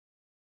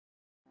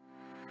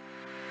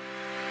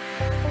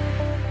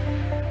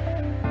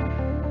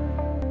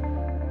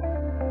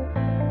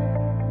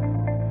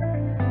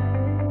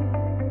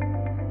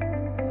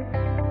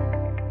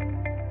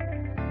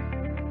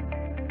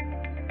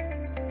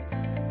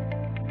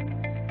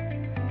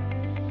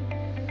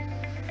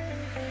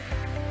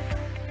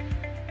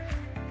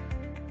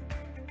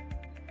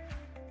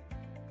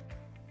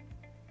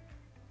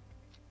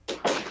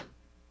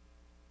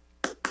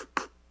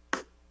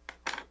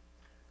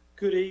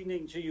Good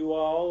evening to you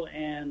all,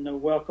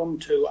 and welcome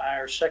to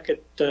our second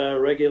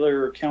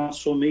regular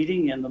council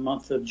meeting in the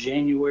month of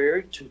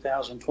January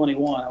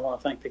 2021. I want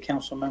to thank the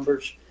council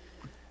members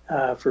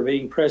for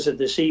being present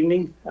this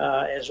evening.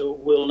 As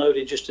we'll note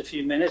in just a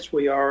few minutes,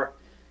 we are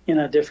in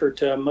a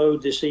different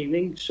mode this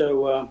evening.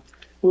 So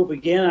we'll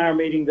begin our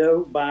meeting,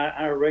 though, by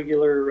our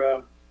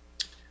regular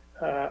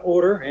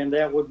order, and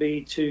that would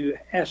be to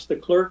ask the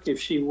clerk, if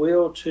she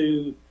will,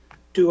 to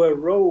do a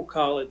roll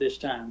call at this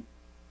time.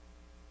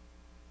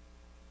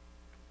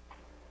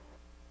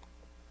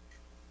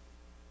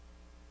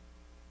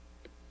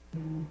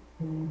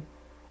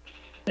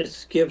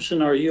 Ms.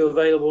 Gibson, are you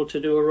available to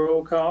do a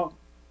roll call?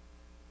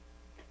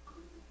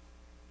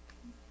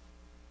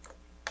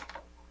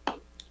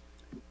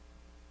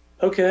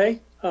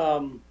 Okay.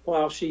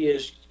 While she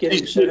is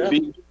getting set up.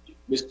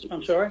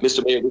 I'm sorry?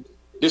 Mr. Mayor,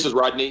 this is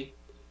Rodney,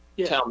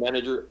 yes. Town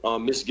Manager.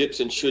 Ms.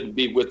 Gibson should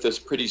be with us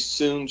pretty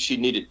soon. She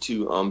needed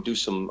to do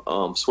some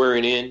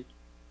swearing in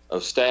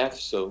of staff,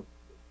 so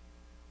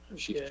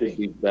she should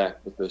be back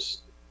with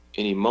us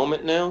any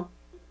moment now.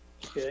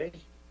 Okay.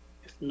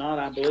 If not,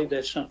 I believe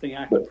that's something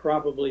I could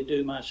probably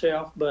do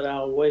myself, but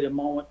I'll wait a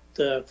moment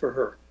for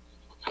her.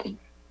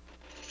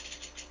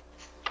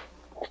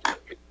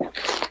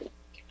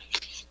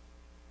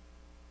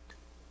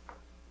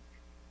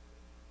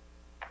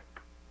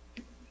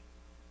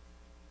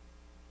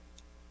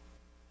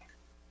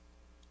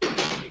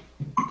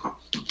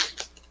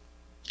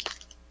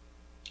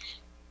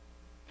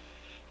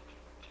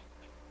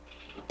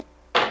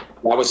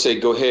 I would say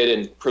go ahead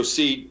and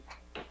proceed,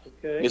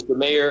 okay, Mr.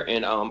 Mayor,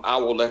 and I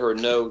will let her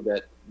know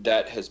that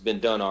that has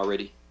been done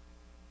already.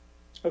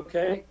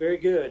 Okay, very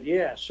good.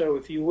 Yeah, so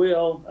if you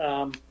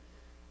will,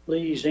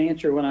 please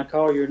answer when I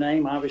call your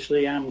name.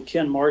 Obviously, I'm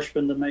Ken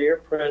Marshman, the mayor,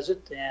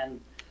 present,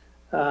 and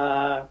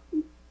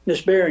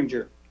Ms.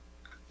 Behringer.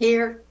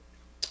 Here.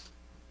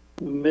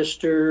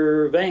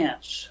 Mr.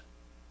 Vance.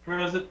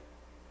 Present.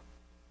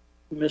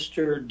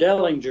 Mr.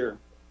 Dellinger.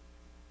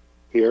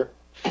 Here.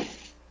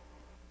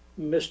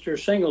 Mr.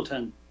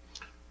 Singleton.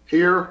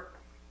 Here.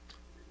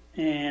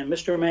 And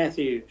Mr.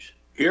 Matthews.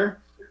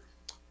 Here.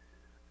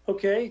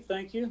 Okay,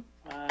 thank you.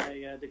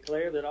 I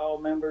declare that all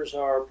members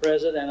are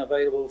present and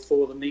available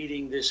for the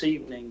meeting this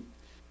evening.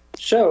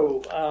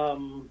 So,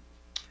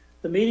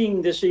 the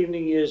meeting this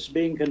evening is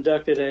being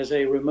conducted as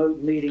a remote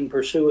meeting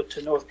pursuant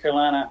to North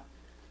Carolina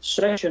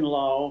Session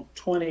Law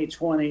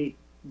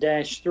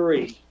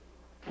 2020-3.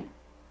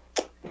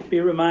 Be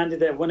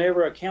reminded that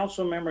whenever a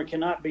council member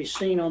cannot be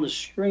seen on the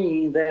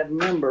screen, that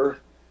member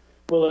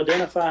will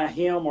identify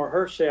him or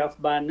herself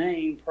by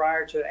name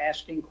prior to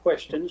asking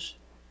questions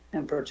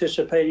and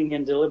participating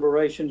in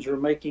deliberations or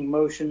making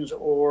motions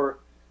or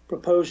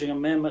proposing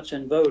amendments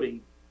and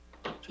voting.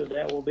 So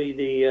that will be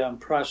the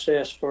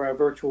process for our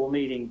virtual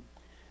meeting.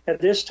 At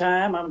this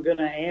time, I'm going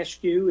to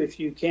ask you if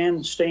you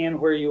can stand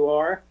where you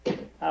are.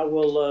 I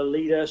will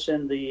lead us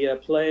in the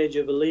Pledge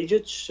of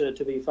Allegiance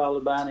to be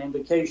followed by an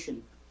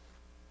invocation.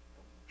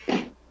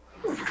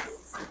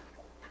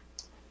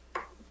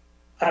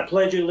 I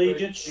pledge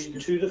allegiance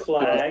to the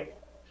flag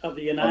of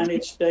the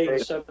United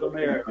States of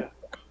America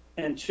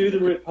and to the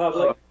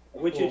republic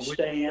which it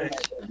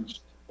stands,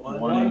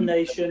 one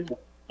nation,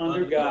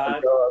 under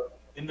God,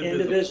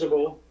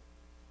 indivisible,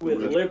 with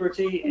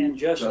liberty and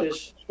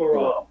justice for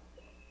all.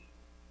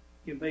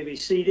 You may be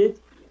seated.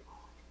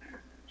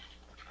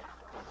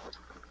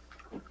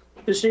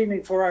 This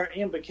evening for our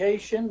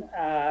invocation,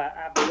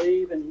 I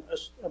believe and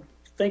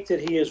think that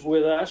he is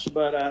with us,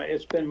 but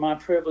it's been my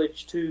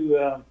privilege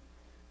to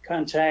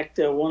contact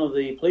one of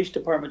the police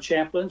department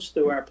chaplains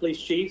through our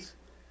police chief,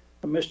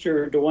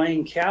 Mr.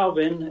 Dwayne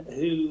Calvin,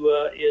 who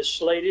is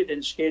slated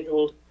and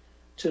scheduled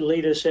to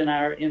lead us in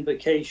our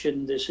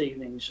invocation this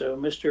evening. So,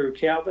 Mr.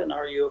 Calvin,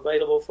 are you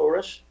available for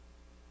us?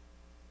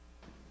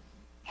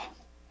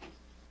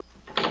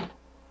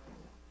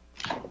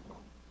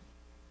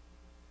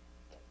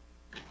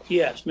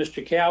 Yes,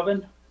 Mr.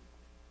 Calvin,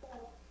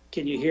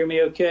 can you hear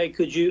me okay?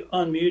 Could you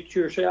unmute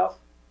yourself?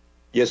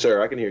 Yes,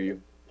 sir, I can hear you.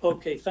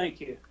 Okay,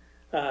 thank you.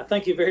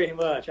 Thank you very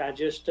much. I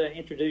just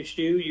introduced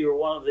you. You're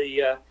one of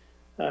the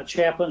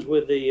chaplains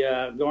with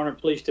the Garner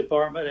Police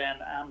Department,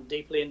 and I'm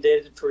deeply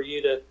indebted for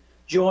you to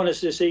join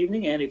us this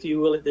evening. And if you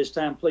will at this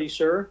time, please,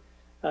 sir,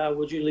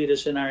 would you lead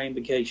us in our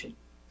invocation?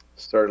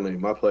 Certainly,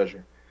 my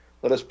pleasure.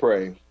 Let us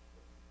pray.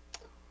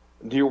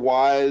 Dear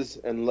wise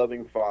and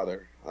loving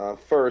Father,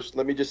 first,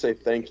 let me just say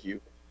thank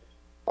you.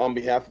 On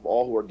behalf of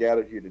all who are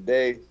gathered here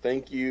today,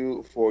 thank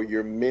you for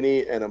your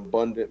many and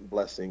abundant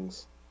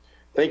blessings.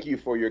 Thank you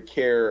for your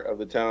care of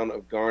the town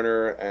of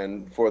Garner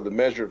and for the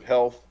measure of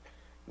health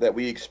that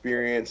we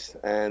experience.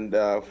 And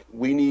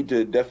we need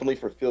to definitely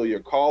fulfill your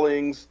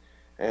callings.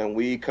 And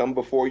we come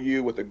before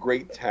you with a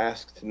great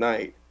task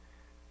tonight.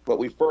 But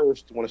we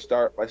first want to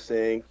start by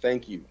saying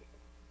thank you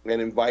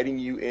and inviting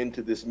you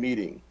into this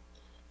meeting.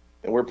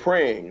 And we're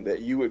praying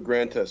that you would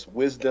grant us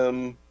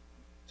wisdom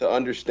to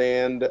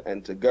understand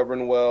and to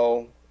govern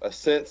well, a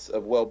sense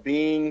of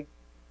well-being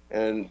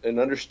and an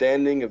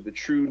understanding of the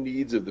true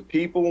needs of the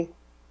people,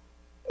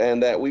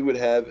 and that we would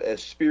have a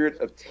spirit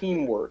of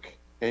teamwork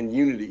and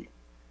unity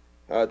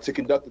to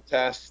conduct the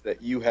tasks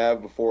that you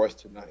have before us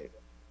tonight.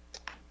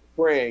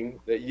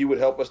 Praying that you would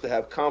help us to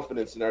have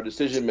confidence in our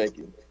decision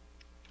making.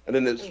 And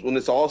then when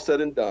it's all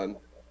said and done,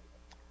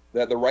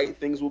 that the right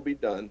things will be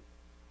done,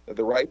 that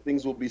the right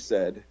things will be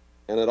said,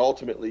 and that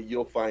ultimately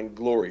you'll find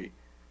glory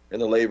in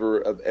the labor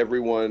of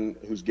everyone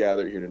who's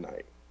gathered here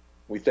tonight.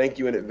 We thank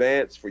you in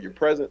advance for your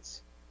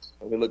presence,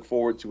 and we look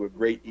forward to a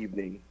great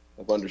evening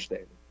of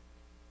understanding.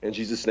 In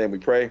Jesus' name we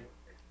pray.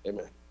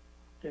 Amen.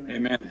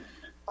 Amen.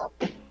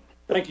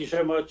 Thank you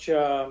so much,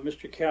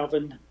 Mr.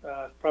 Calvin.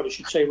 Probably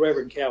should say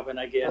Reverend Calvin,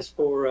 I guess,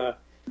 for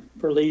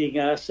leading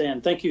us.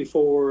 And thank you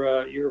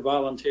for your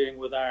volunteering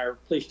with our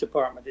police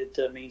department. It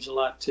means a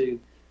lot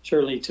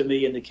certainly to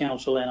me and the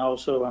council, and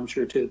also I'm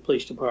sure to the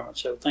police department.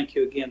 So thank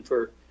you again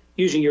for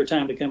using your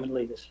time to come and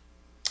lead us.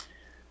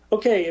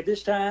 Okay, at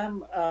this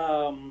time,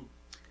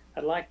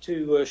 I'd like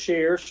to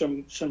share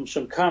some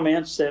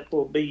comments that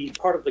will be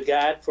part of the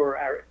guide for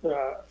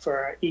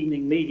our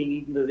evening meeting,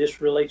 even though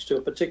this relates to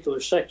a particular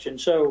section.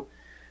 So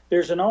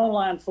there's an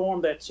online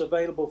form that's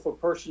available for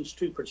persons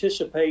to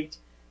participate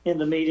in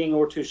the meeting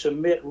or to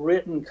submit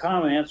written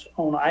comments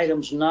on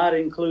items not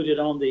included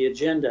on the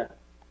agenda.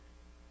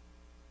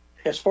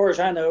 As far as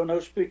I know, no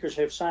speakers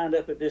have signed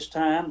up at this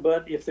time,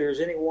 but if there's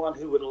anyone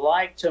who would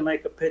like to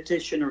make a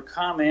petition or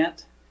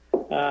comment,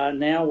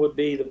 now would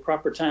be the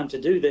proper time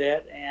to do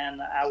that.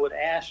 And I would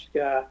ask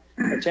our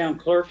town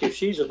clerk, if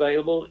she's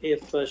available,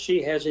 if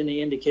she has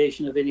any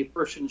indication of any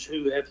persons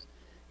who have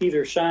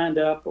either signed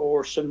up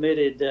or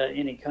submitted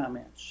any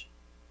comments.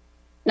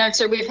 No,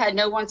 sir, we've had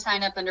no one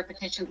sign up under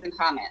petitions and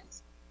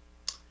comments.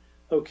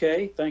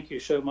 Okay, thank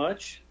you so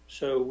much.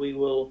 So we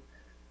will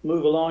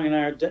move along in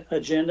our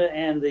agenda.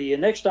 And the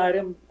next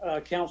item,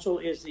 council,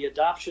 is the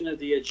adoption of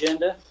the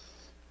agenda.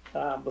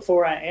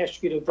 Before I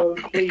ask you to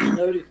vote, please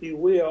note, if you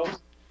will,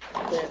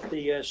 that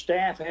the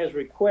staff has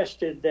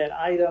requested that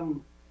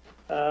item,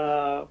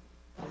 I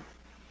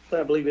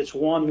believe it's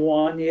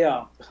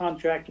 1.1,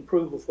 contract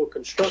approval for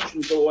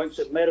construction drawings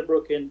at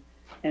Meadowbrook and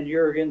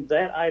Jurgen.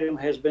 That item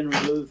has been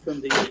removed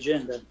from the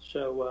agenda.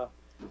 So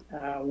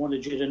I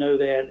wanted you to know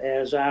that,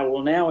 as I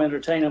will now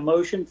entertain a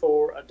motion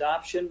for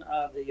adoption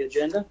of the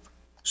agenda.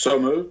 So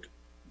moved.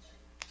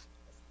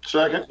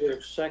 Second.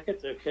 Second.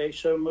 Okay,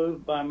 so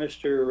moved by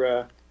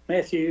Mr.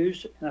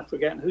 Matthews, and I've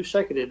forgotten who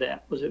seconded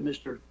that. Was it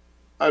Mr.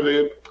 I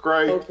did.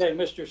 Great. Okay,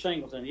 Mr.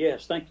 Singleton.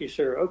 Yes, thank you,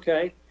 sir.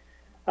 Okay.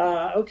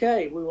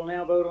 Okay, we will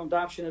now vote on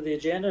adoption of the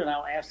agenda, and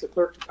I'll ask the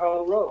clerk to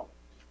call the roll.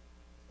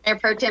 Mayor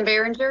Pro Tem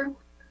Behringer.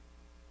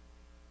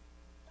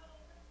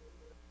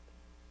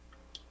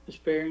 Ms.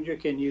 Behringer,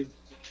 can you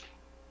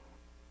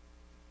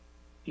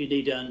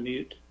need to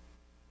unmute.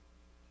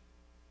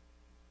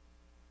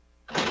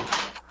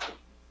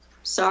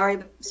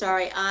 Sorry,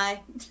 aye.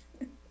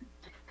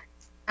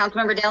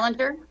 Councilmember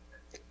Dellinger.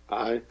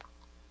 Aye.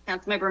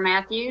 Councilmember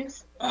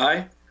Matthews.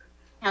 Aye.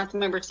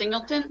 Councilmember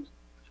Singleton.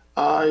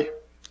 Aye.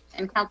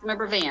 And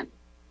Councilmember Vance.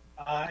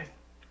 Aye.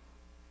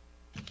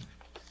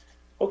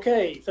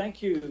 Okay,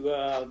 thank you.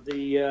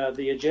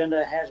 The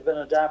agenda has been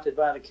adopted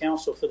by the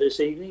council for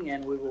this evening,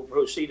 and we will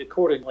proceed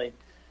accordingly.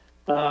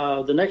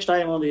 The next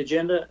item on the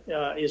agenda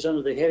is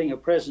under the heading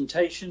of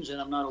presentations,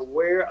 and I'm not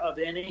aware of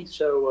any,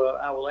 so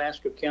I will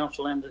ask of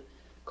council and the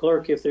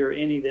clerk if there are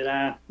any that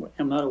I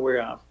am not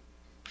aware of.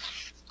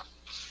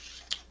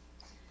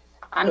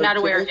 I'm not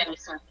aware of any,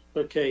 sir.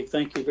 Okay,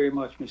 thank you very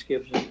much, Ms.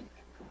 Gibson.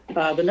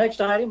 The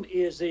next item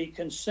is the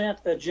consent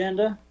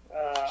agenda.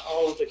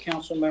 All of the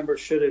council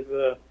members should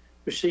have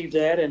received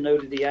that and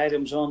noted the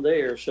items on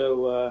there.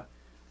 So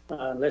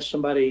unless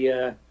somebody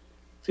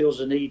feels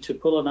the need to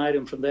pull an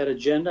item from that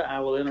agenda, I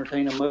will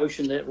entertain a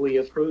motion that we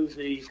approve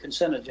the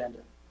consent agenda.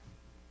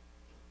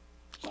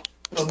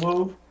 So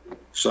move.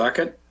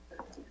 Second.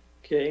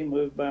 Okay,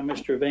 moved by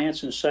Mr.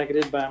 Vance and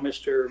seconded by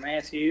Mr.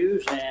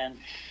 Matthews. And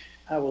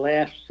I will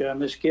ask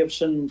Ms.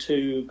 Gibson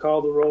to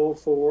call the roll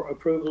for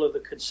approval of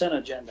the consent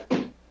agenda.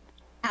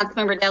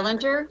 Councilmember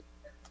Dellinger.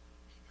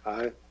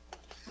 Aye.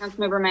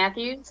 Councilmember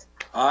Matthews.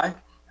 Aye.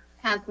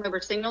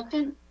 Councilmember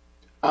Singleton.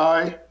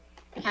 Aye.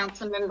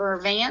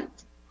 Councilmember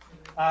Vance.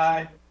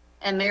 Aye.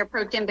 And Mayor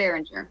Pro Tem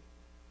Behringer.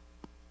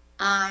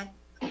 Aye.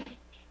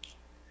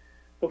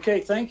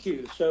 Okay, thank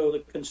you. So the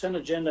consent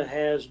agenda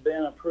has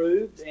been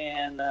approved,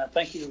 and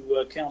thank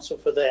you, council,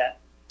 for that.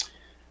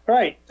 All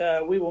right,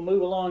 we will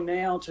move along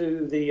now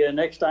to the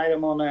next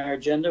item on our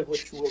agenda,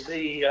 which will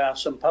be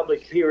some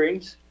public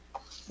hearings.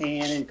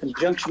 And in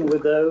conjunction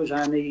with those,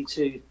 I need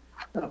to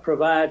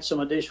provide some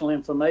additional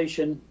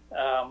information.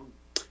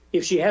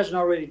 If she hasn't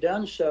already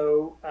done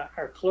so,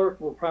 our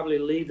clerk will probably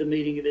leave the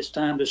meeting at this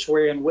time to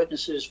swear in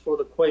witnesses for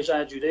the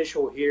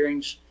quasi-judicial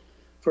hearings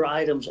for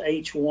items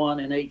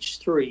H1 and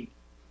H3.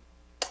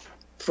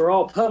 For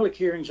all public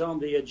hearings on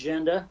the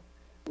agenda,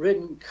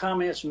 written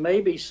comments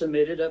may be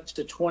submitted up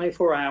to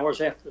 24 hours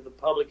after the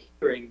public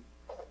hearing.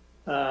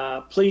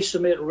 Please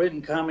submit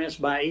written comments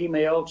by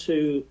email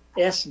to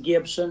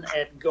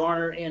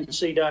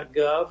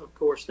sgibson@garnernc.gov. Of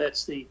course,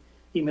 that's the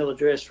email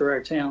address for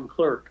our town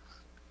clerk.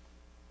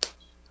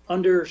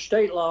 Under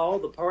state law,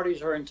 the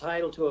parties are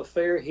entitled to a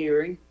fair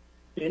hearing.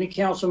 Do any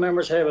council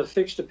members have a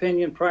fixed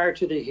opinion prior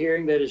to the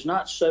hearing that is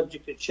not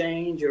subject to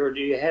change, or have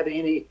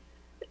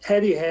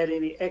you had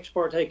any ex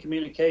parte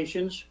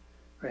communications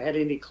or had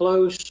any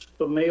close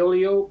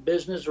familial,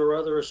 business, or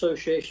other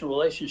association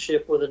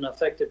relationship with an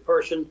affected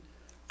person,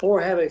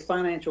 or have a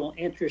financial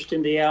interest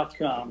in the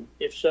outcome?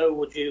 If so,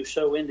 would you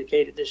so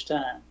indicate at this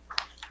time?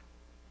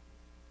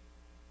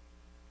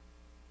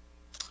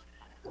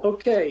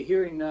 Okay,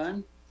 hearing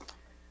none.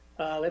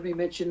 Let me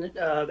mention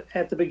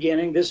at the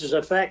beginning, this is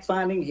a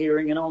fact-finding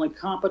hearing, and only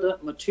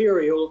competent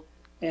material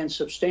and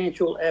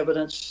substantial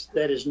evidence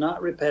that is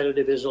not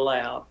repetitive is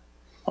allowed.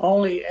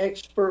 Only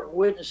expert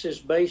witnesses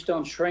based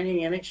on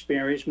training and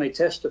experience may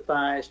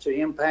testify as to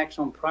impacts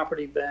on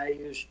property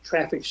values,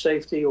 traffic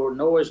safety, or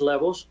noise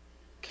levels.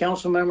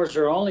 Council members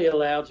are only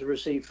allowed to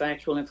receive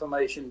factual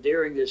information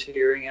during this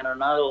hearing and are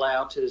not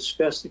allowed to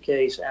discuss the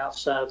case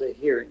outside of the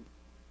hearing.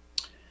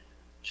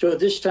 So at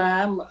this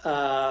time,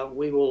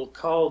 we will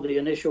call the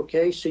initial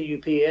case,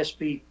 CUP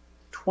SB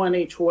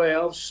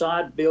 2012,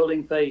 Sod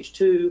Building Phase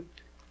 2,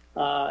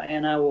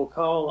 and I will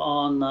call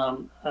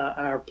on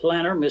our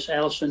planner, Miss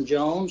Allison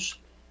Jones,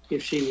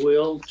 if she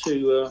will,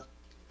 to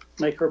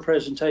make her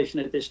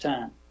presentation at this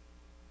time.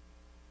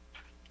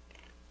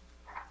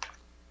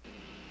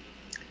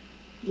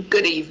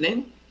 Good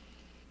evening.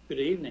 Good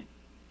evening.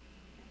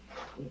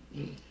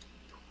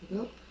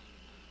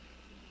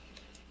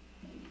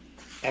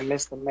 And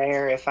Mr.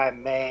 Mayor, if I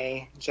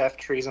may, Jeff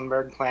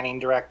Triesenberg, Planning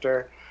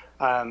Director.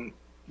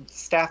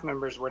 Staff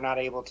members were not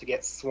able to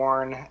get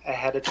sworn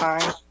ahead of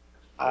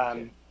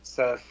time.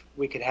 So if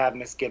we could have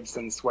Ms.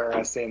 Gibson swear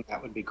us in,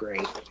 that would be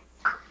great.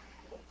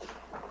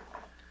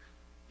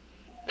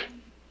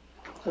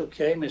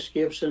 Okay, Ms.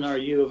 Gibson, are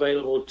you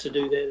available to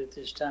do that at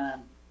this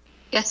time?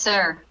 Yes,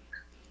 sir.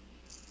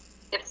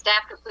 If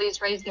staff could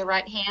please raise their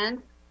right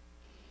hand.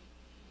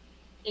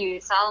 Do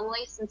you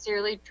solemnly,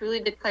 sincerely,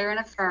 truly declare and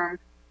affirm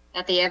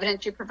that the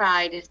evidence you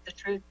provide is the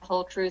truth, the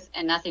whole truth,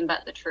 and nothing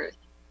but the truth?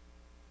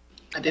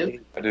 I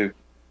do. I do.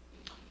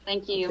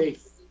 Thank you.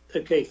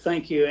 Okay,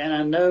 thank you. And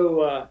I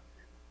know,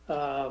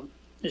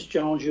 Ms.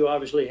 Jones, you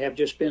obviously have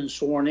just been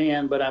sworn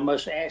in, but I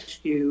must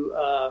ask you,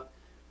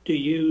 do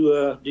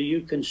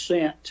you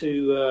consent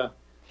to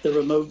the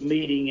remote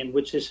meeting in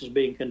which this is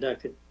being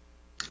conducted?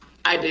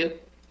 I do.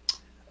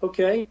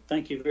 Okay,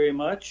 thank you very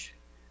much.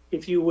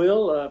 If you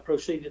will,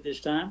 proceed at this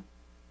time.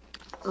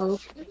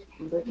 Okay,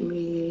 let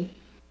me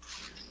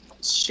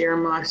share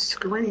my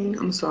screen.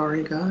 I'm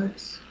sorry,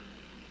 guys.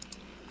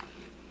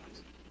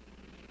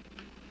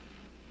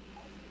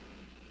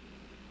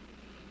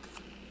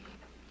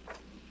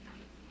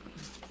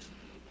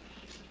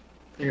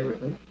 There we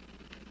go.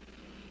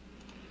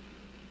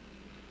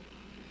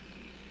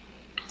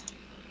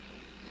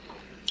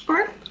 All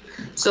right,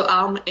 so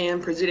I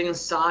am presenting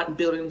Sod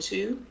Building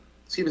 2,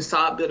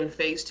 Sod Building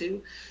Phase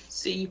 2,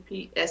 CUP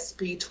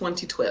SB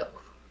 2012.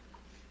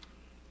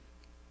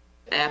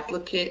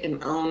 Applicant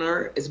and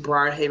owner is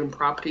Briarhaven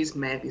Properties,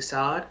 Matthew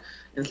Sod,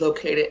 and is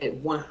located at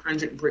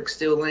 100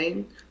 Bricksteel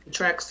Lane. The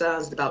tract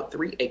size is about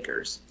 3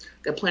 acres.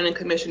 The Planning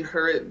Commission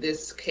heard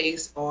this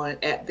case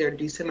at their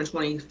December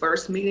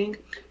 21st meeting,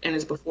 and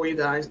is before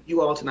you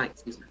all tonight.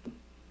 Excuse me.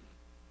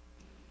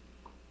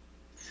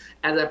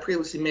 As I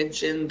previously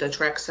mentioned, the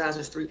tract size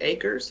is 3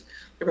 acres.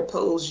 The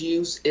proposed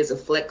use is a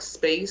flex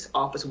space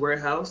office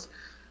warehouse.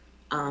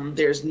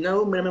 There's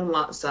no minimum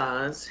lot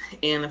size,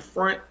 and the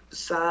front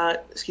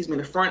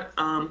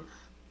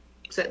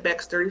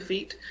setback's 30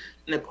 feet,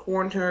 and the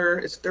corner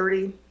is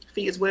 30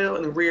 feet as well,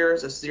 and the rear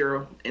is a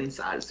 0,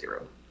 inside is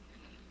 0.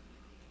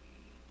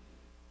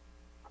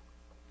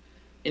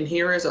 And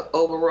here is an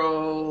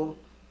overall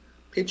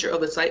picture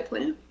of the site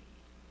plan.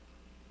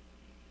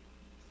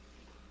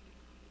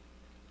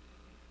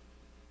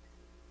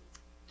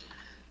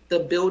 The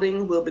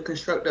building will be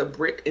constructed of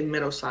brick and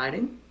metal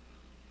siding.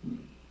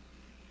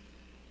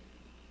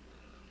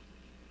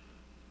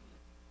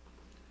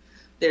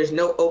 There's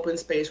no open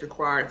space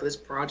required for this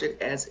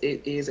project as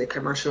it is a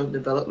commercial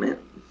development.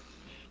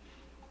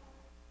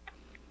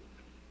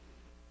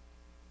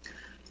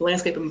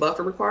 Landscape and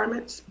buffer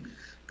requirements.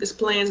 This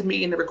plan is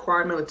meeting the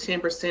requirement of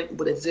 10%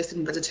 with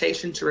existing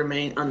vegetation to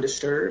remain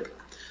undisturbed.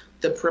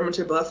 The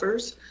perimeter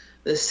buffers,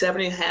 the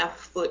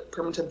 7.5-foot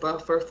perimeter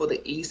buffer for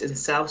the east and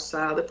south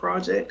side of the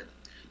project.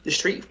 The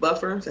street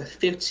buffer is a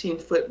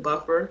 15-foot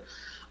buffer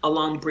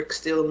along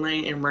Bricksteel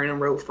Lane and Raynham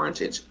Road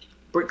frontage.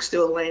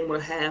 Bricksteel Lane will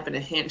have an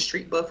enhanced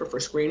street buffer for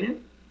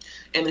screening,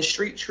 and the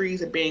street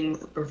trees are being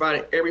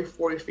provided every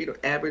 40 feet on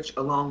average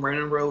along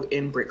Raynham Road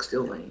and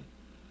Bricksteel Lane.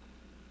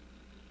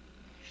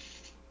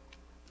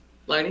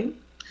 Lighting.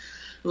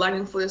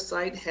 Lighting for the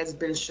site has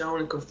been shown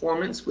in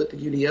conformance with the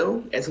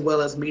UDO, as well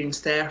as meeting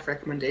staff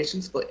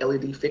recommendations for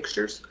LED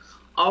fixtures.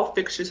 All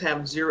fixtures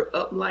have 0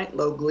 uplight,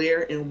 low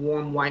glare, and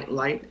warm white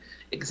light,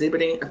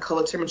 exhibiting a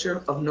color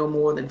temperature of no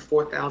more than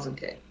 4,000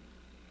 K.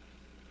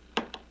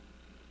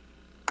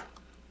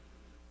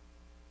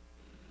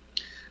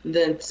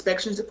 The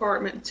inspections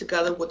department,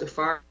 together with the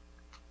fire,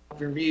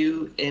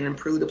 reviewed and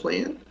improved the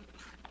plan.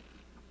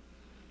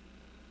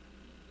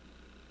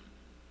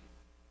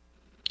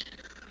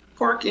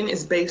 Parking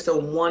is based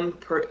on 1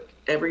 per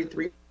every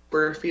 3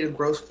 square feet of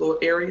gross floor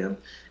area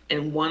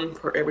and 1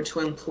 per every 2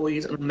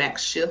 employees on a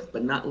max shift,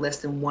 but not less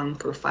than 1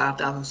 per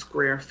 5,000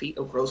 square feet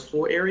of gross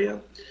floor area.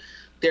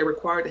 They're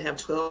required to have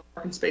 12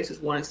 parking spaces,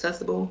 1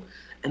 accessible,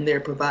 and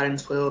they're providing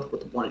 12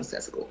 with 1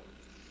 accessible.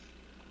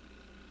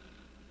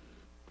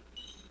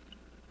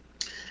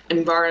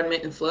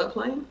 Environment and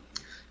floodplain.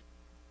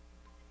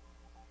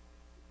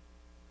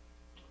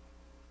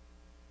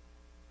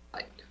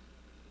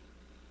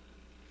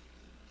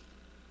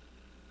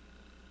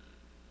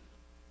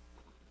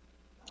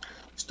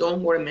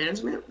 Stormwater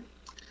management.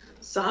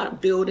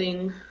 Sod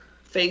Building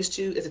Phase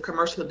 2 is a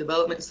commercial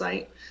development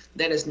site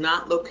that is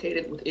not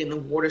located within the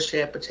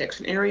watershed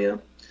protection area.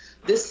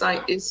 This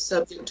site is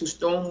subject to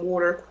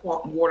stormwater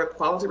water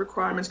quality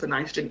requirements for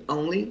nitrogen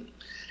only.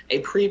 A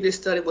previous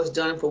study was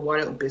done for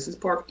White Oak Business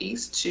Park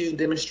East to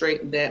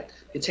demonstrate that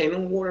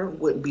detaining water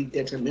would be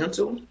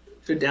detrimental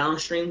to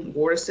downstream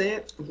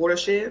watershed,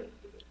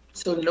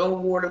 so no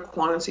water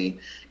quantity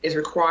is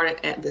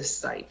required at this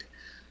site.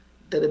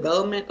 The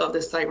development of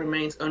the site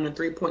remains under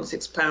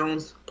 3.6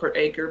 pounds per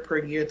acre per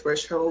year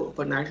threshold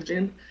for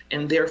nitrogen,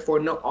 and therefore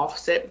no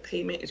offset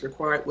payment is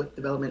required with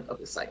development of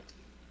the site.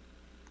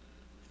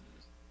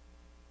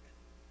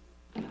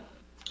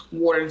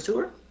 Water and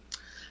sewer.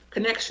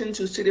 Connection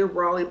to City of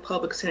Raleigh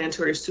public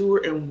sanitary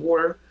sewer and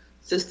water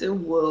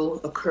system will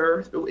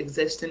occur through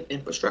existing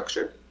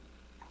infrastructure.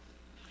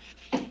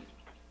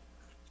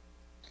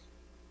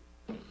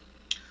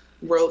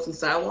 Roads and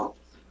sidewalks.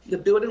 The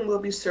building will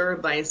be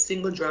served by a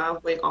single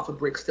driveway off of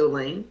Bricksteel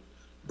Lane.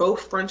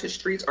 Both frontage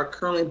streets are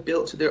currently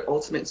built to their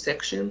ultimate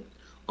section.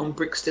 On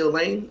Bricksteel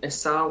Lane, a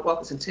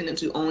sidewalk is intended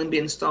to only be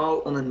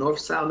installed on the north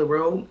side of the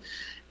road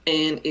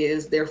and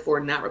is therefore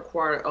not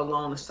required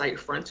along the site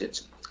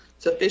frontage.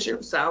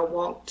 Sufficient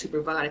sidewalk to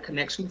provide a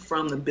connection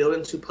from the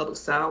building to public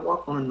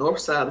sidewalk on the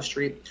north side of the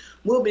street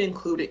will be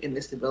included in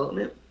this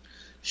development.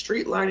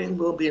 Street lighting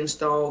will be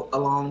installed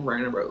along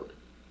Garner Road.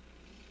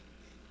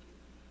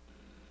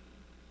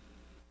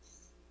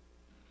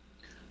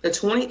 The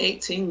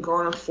 2018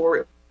 Garner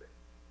Forward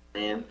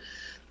Plan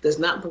does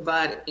not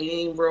provide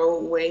any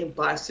roadway,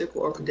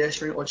 bicycle, or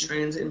pedestrian or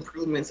transit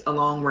improvements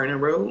along Garner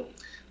Road.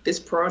 This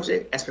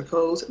project, as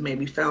proposed, may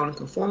be found in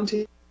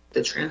conformity with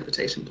the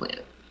transportation plan.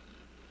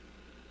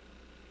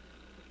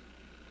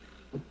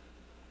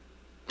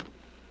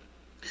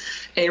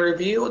 A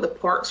review of the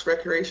Parks,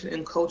 Recreation,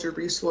 and Culture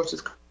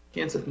Resources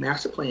Comprehensive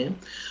Master Plan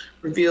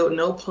revealed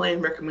no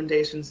plan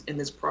recommendations in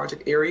this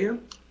project area.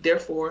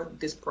 Therefore,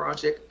 this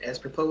project, as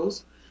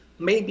proposed,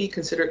 may be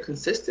considered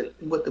consistent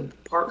with the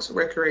Parks,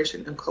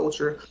 Recreation, and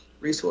Culture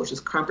Resources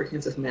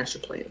Comprehensive Master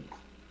Plan.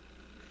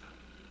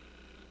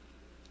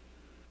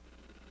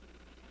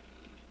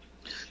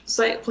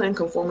 Site plan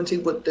conformity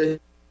with the,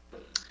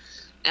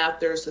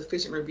 after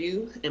sufficient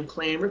review and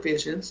plan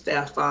revision,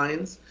 staff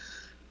finds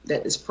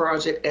that this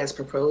project as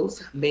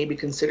proposed may be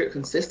considered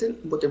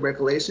consistent with the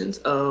regulations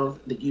of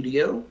the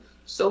UDO,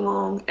 so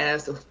long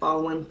as the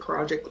following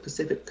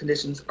project-specific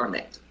conditions are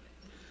met.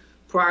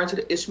 Prior to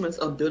the issuance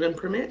of building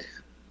permit,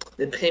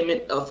 the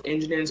payment of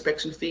engineering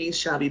inspection fees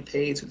shall be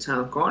paid to the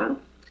town of Garner,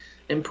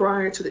 and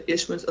prior to the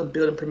issuance of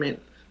building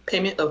permit,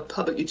 payment of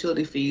public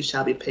utility fees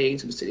shall be paid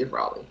to the City of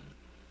Raleigh.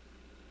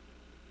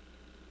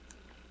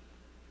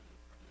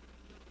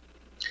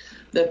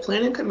 The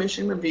Planning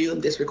Commission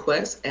reviewed this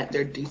request at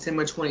their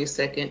December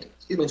 21st,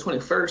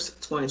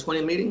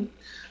 2020 meeting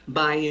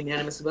by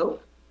unanimous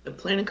vote. The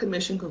Planning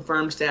Commission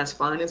confirmed staff's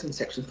findings in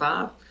Section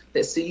 5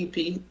 that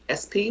CUP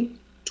SP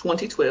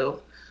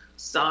 2012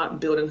 Sod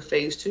Building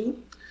Phase 2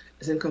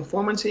 is in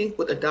conformity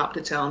with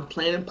adopted town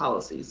planning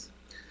policies.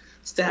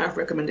 Staff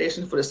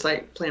recommendation for the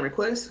site plan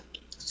request,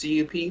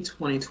 CUP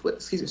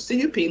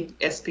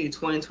SP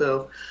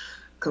 2012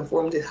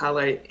 conformity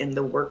highlighted in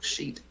the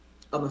worksheet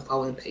of the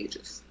following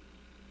pages.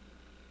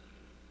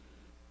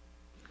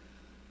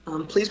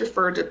 Please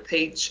refer to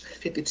page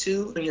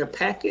 52 in your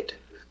packet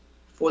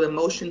for the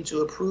motion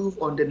to approve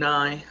or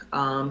deny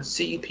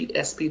CUP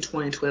SP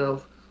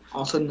 2012,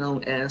 also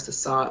known as the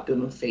Sod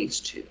Building Phase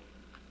 2.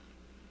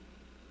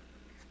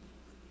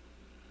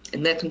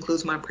 And that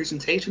concludes my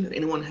presentation. If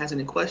anyone has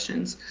any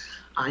questions,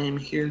 I am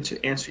here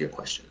to answer your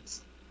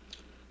questions.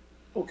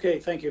 Okay,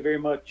 thank you very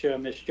much,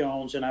 Ms.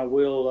 Jones, and I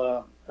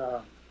will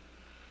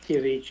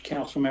give each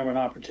council member an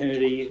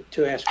opportunity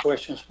to ask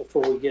questions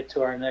before we get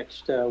to our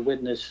next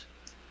witness.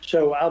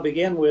 So I'll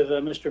begin with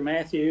Mr.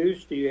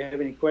 Matthews. Do you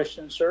have any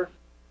questions, sir?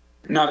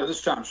 Not at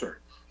this time, sir.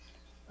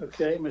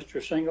 Okay,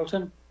 Mr.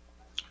 Singleton?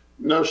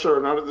 No,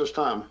 sir, not at this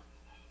time.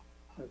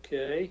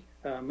 Okay,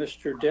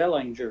 Mr.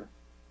 Dellinger?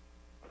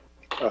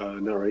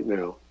 Not right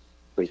now.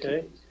 Thank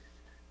you.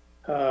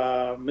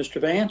 Mr.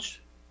 Vance?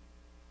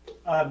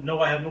 No,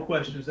 I have no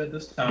questions at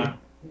this time.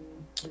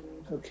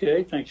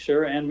 Okay, thanks,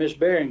 sir. And Ms.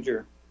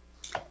 Behringer?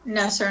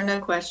 No, sir, no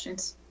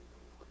questions.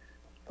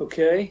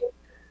 Okay.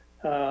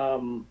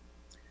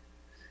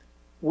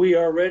 We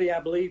are ready, I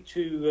believe,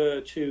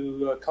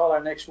 to call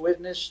our next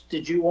witness.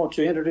 Did you want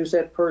to introduce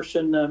that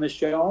person, Ms.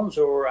 Jones,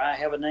 or I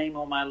have a name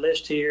on my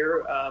list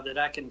here that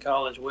I can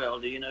call as well?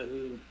 Do you know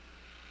who?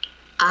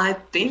 I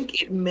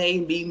think it may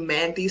be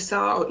Mandy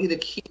Saw or either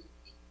Keith.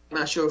 I'm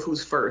not sure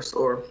who's first,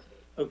 or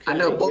Okay, I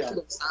know both of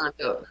them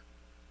signed up.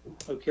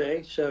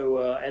 Okay,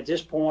 so at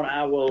this point,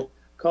 I will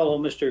call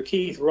on Mr.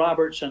 Keith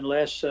Roberts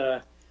unless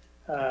he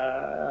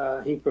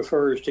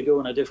prefers to go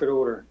in a different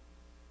order.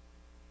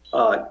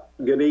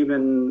 Good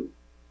evening,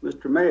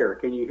 Mr. Mayor.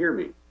 Can you hear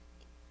me?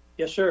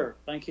 Yes, sir.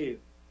 Thank you.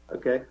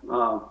 Okay.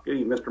 Good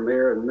evening, Mr.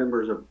 Mayor and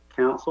members of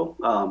council.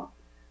 By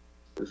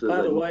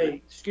the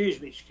way, excuse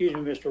me,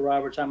 Mr.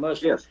 Roberts. I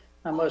must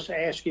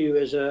ask you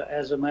as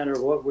a matter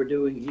of what we're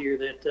doing here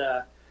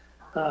that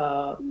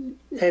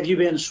have you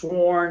been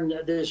sworn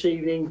this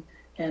evening,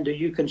 and do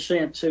you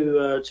consent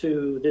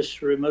to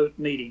this remote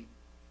meeting?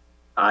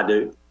 I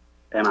do,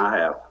 and I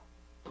have.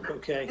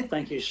 Okay.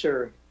 Thank you,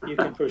 sir. You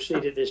can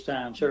proceed at this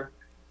time, sir.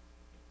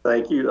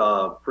 Thank you.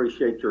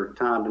 Appreciate your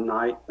time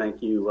tonight.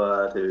 Thank you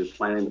to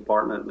Planning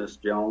Department, Ms.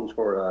 Jones,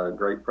 for a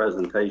great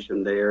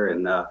presentation there.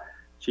 And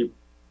she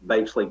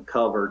basically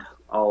covered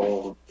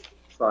all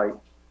site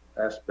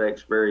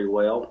aspects very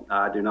well.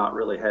 I do not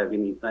really have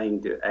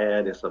anything to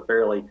add. It's a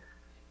fairly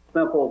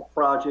simple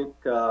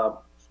project,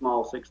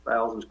 small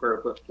 6,000 square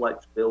foot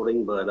flex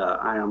building, but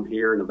I am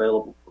here and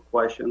available for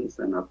questions.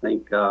 And I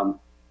think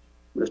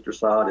Mr.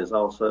 Saad is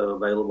also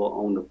available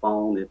on the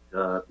phone if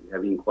you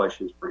have any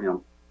questions for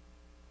him.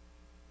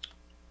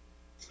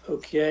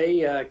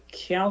 Okay,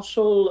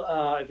 council,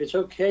 if it's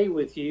okay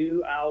with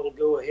you, I will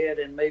go ahead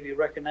and maybe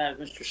recognize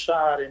Mr.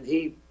 Saad, and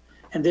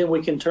then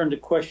we can turn to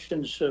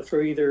questions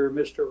for either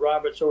Mr.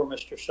 Roberts or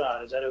Mr.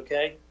 Saad. Is that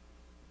okay?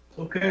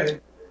 Okay.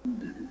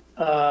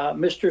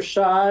 Mr.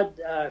 Saad,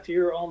 if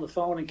you're on the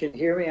phone and can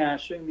hear me, I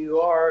assume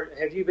you are.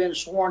 Have you been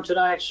sworn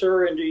tonight,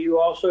 sir? And do you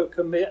also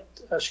consent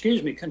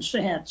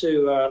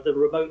to the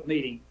remote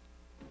meeting?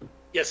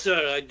 Yes,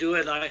 sir, I do,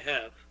 and I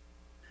have.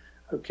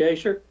 Okay,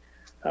 sir.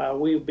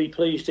 We would be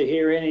pleased to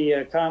hear any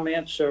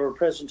comments or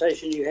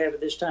presentation you have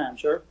at this time,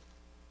 sir.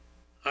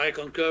 I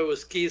concur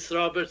with Keith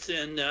Roberts,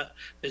 and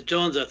Ms.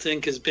 Jones, I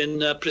think, has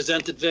been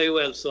presented very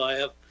well, so I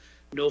have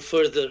no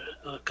further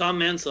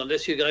comments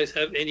unless you guys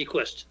have any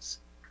questions.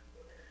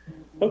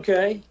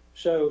 Okay,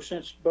 so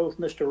since both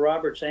Mr.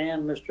 Roberts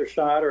and Mr.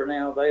 Saad are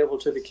now available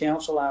to the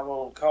council, I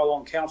will call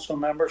on council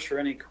members for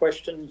any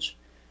questions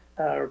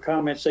or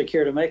comments they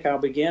care to make. I'll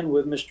begin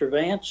with Mr.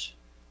 Vance.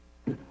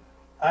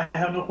 I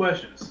have no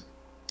questions.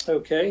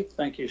 Okay,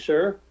 thank you,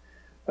 sir.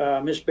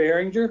 Ms.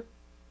 Behringer?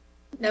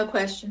 No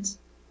questions.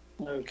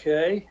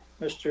 Okay,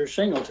 Mr.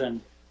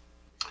 Singleton?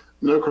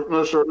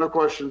 No, sir, no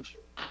questions.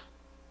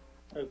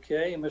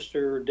 Okay,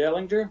 Mr.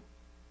 Dellinger?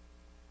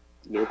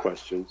 No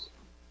questions.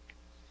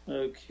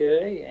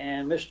 Okay,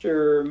 and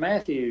Mr.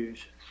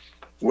 Matthews?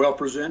 Well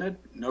presented,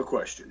 no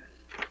question.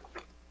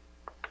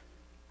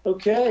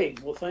 Okay,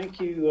 well, thank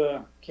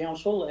you,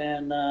 council.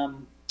 And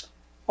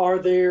are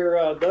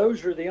there,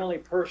 those are the only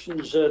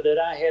persons that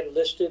I had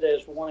listed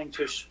as wanting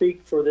to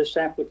speak for this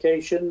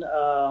application.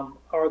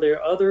 Are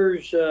there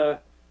others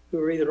who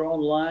are either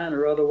online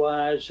or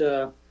otherwise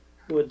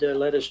would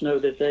let us know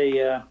that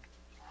they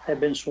have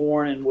been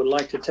sworn and would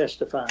like to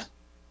testify?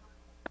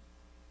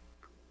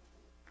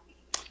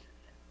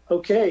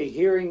 Okay,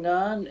 hearing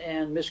none.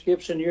 And Ms.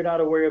 Gibson, you're not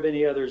aware of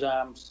any others,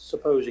 I'm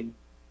supposing?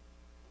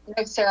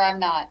 No, sir, I'm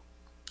not.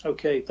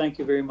 Okay, thank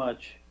you very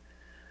much.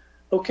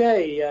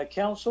 Okay,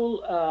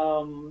 council,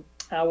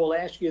 I will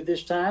ask you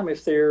this time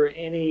if there are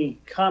any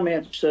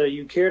comments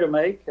you care to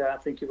make. I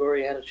think you've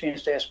already had a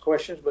chance to ask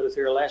questions, but if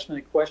there are last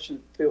minute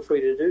questions, feel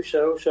free to do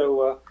so.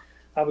 So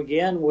I'll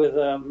begin with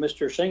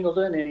Mr.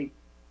 Singleton. Any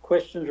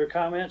questions or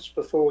comments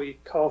before we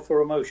call for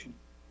a motion?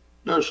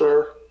 No,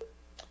 sir.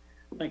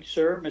 Thank you,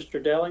 sir.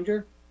 Mr.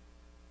 Dellinger?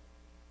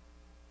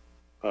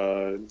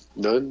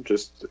 None.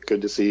 Just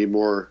good to see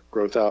more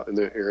growth out in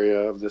the area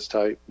of this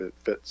type. It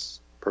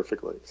fits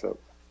perfectly. So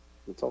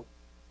that's all.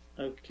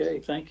 Okay,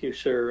 thank you,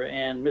 sir.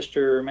 And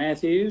Mr.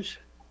 Matthews?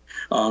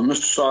 Mr.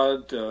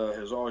 Saad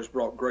has always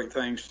brought great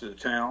things to the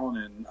town,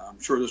 and I'm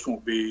sure this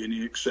won't be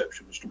any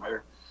exception, Mr.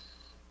 Mayor.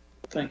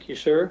 Thank you,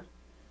 sir.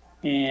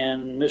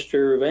 And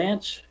Mr.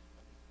 Vance?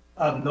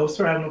 No,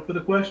 sir, I have no further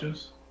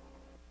questions.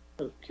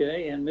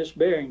 Okay, and Ms.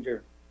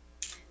 Behringer?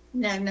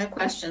 No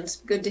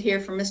questions. Good to hear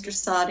from Mr.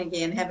 Saad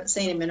again. Haven't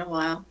seen him in a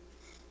while.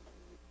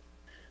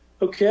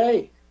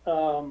 Okay.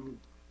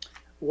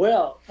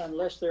 Well,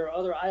 unless there are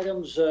other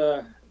items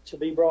to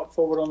be brought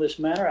forward on this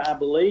matter, I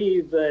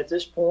believe at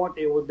this point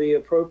it would be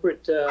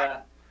appropriate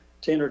to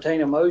entertain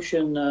a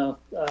motion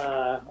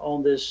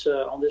on this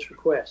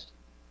request.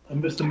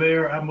 Mr.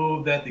 Mayor, I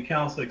move that the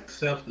council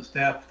accepts the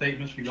staff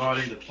statements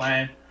regarding the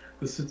plan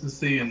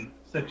consistency in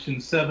Section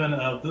 7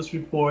 of this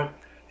report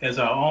as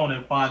our own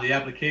and find the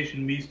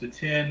application meets the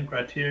 10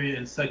 criteria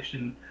in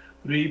Section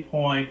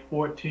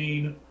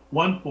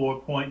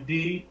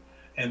 3.14.D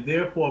and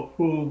therefore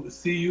approve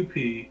CUP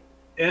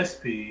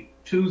SP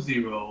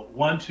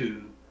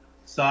 2012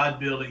 sod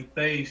building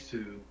phase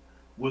 2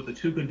 with the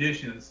 2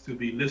 conditions to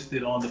be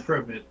listed on the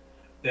permit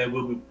that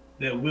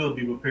will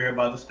be prepared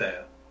by the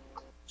staff.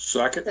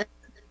 Second.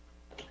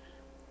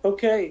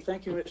 Okay,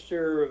 thank you,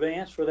 Mr.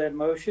 Vance, for that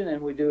motion,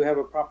 and we do have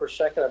a proper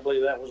second. I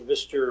believe that was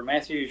Mr.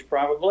 Matthews,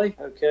 probably.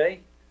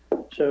 Okay,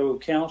 so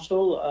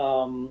council,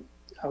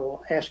 I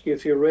will ask you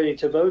if you're ready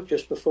to vote.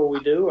 Just before we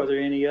do, are there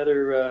any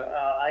other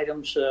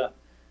items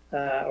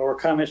or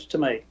comments to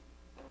make?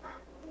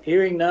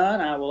 Hearing none,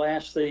 I will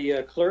ask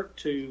the clerk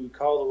to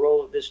call the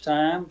roll at this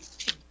time.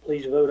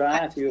 Please vote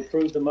aye if you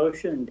approve the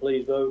motion, and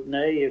please vote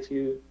nay if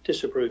you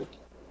disapprove.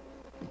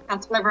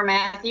 Councilmember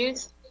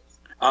Matthews?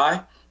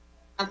 Aye.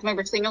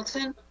 Councilmember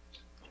Singleton?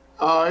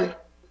 Aye.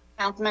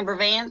 Councilmember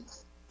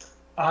Vance?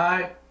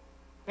 Aye.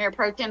 Mayor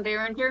Pro Tem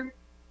Behringer?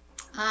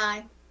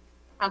 Aye.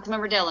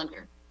 Councilmember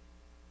Dellinger?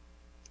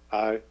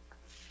 Aye.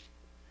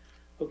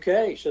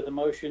 Okay, so the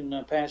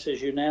motion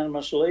passes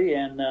unanimously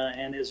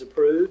and is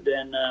approved.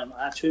 And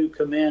I too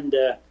commend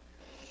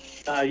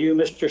you,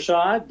 Mr.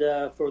 Saad,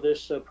 for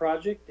this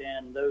project,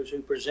 and those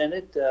who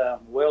presented.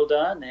 Well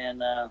done,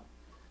 and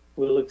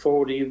we'll look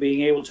forward to you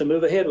being able to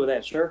move ahead with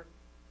that, sir.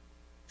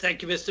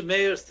 Thank you, Mr.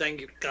 Mayor.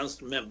 Thank you,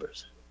 council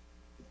members.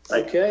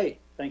 Okay,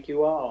 thank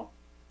you all.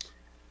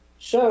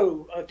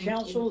 So,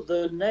 council,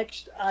 the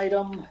next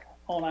item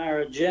on our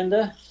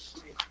agenda,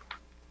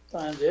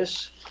 find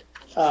this,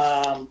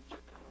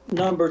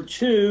 number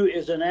 2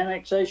 is an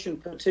annexation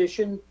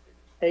petition,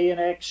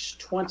 ANX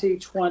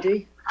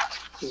 2020.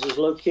 This is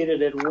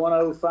located at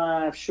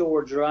 105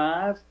 Shore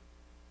Drive.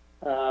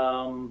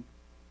 And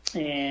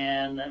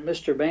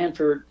Mr.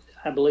 Banford,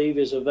 I believe,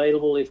 is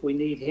available if we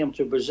need him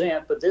to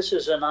present, but this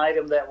is an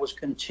item that was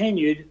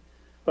continued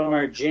from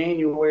our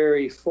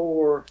January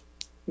 4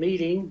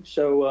 meeting.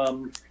 So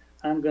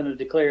I'm going to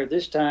declare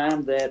this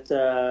time that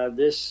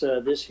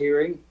this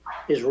hearing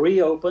is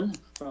reopened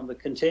from the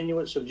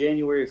continuance of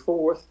January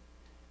 4th.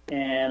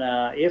 And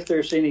if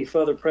there's any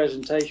further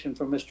presentation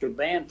from Mr.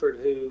 Banford,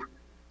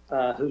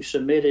 who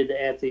submitted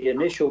at the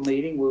initial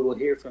meeting, we will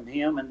hear from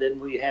him, and then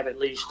we have at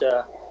least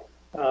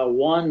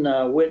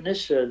one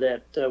witness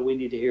that we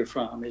need to hear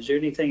from. Is there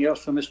anything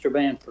else from Mr.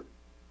 Banford?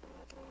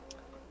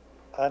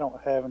 I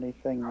don't have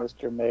anything,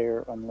 Mr.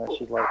 Mayor, unless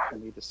you'd like for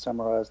me to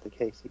summarize the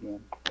case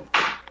again.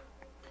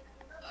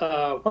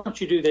 Why don't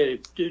you do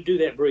that? Do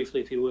that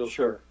briefly, if you will,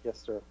 sir.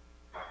 Yes, sir.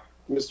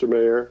 Mr.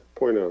 Mayor,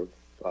 point of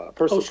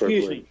personal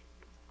excuse privilege. me.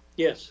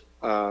 Yes.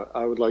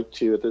 I would like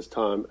to, at this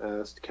time,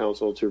 ask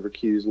council to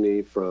recuse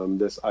me from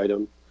this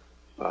item,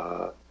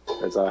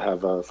 as I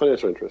have a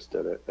financial interest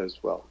in it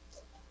as well.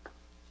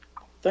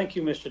 Thank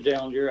you, Mr.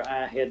 Dellinger.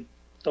 I had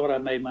thought I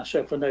made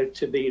myself a note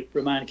to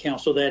remind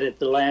council that at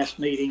the last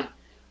meeting,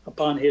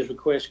 upon his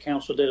request,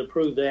 council did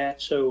approve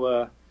that.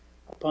 So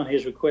upon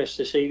his request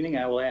this evening,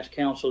 I will ask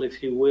council,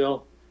 if you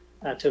will,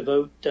 to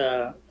vote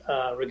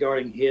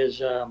regarding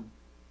his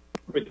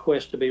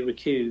request to be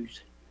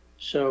recused.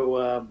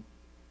 So,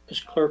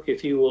 Ms. Clerk,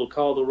 if you will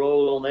call the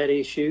roll on that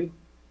issue.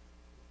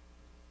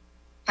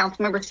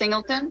 Councilmember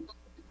Singleton?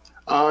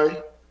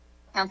 Aye.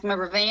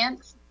 Councilmember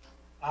Vance?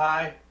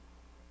 Aye.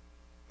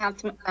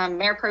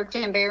 Mayor Pro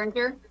Tem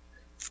Behringer?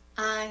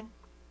 Aye.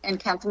 And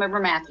Councilmember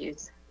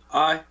Matthews?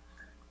 Aye.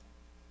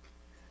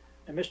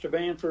 And Mr.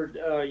 Banford,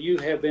 you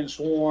have been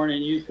sworn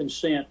and you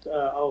consent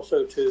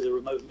also to the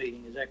remote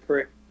meeting. Is that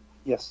correct?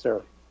 Yes,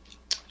 sir.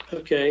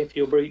 Okay, if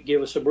you'll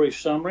give us a brief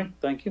summary.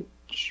 Thank you.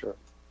 Sure.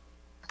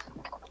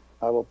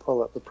 I will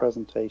pull up the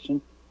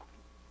presentation.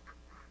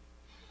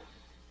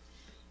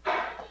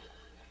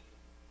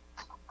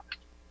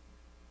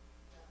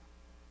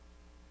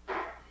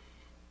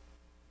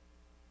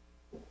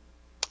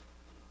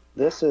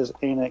 This is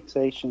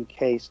annexation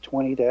case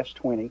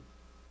 20-20.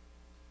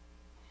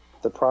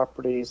 The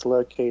property is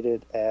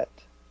located at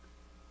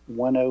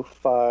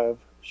 105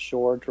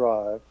 Shore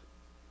Drive,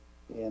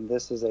 and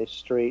this is a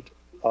street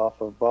off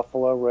of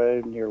Buffalo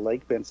Road near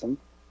Lake Benson.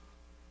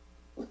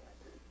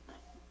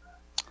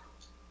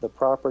 The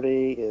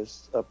property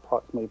is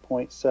approximately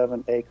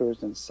 0.7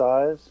 acres in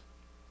size.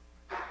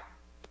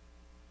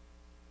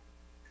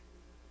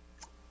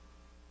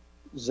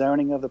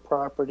 Zoning of the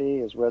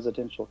property is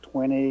residential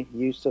 20.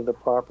 Use of the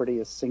property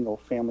is single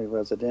family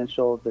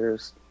residential.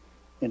 There's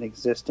an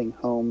existing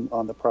home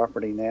on the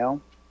property now.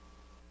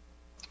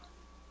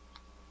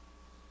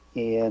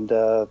 And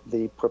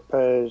the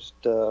proposed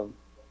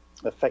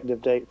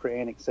effective date for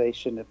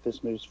annexation, if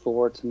this moves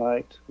forward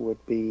tonight,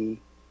 would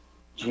be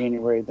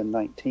January the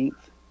 19th.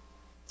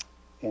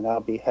 And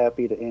I'll be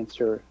happy to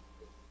answer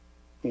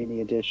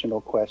any additional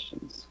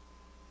questions.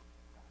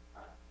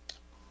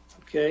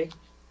 Okay.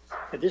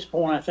 At this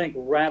point, I think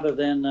rather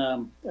than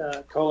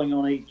calling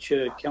on each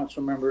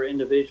council member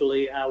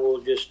individually, I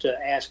will just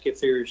ask if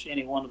there's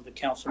any one of the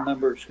council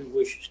members who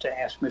wishes to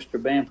ask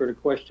Mr. Banford a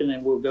question,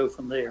 and we'll go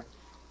from there.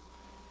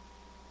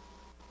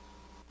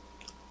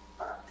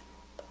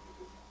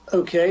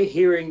 Okay,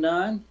 hearing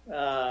none.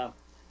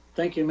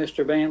 Thank you,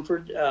 Mr.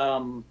 Banford.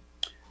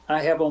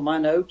 I have on my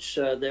notes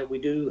that we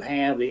do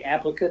have the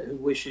applicant who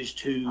wishes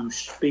to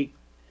speak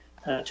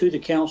to the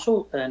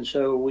council, and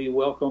so we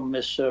welcome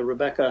Ms.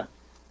 Rebecca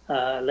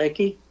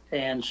Leckie.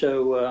 And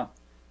so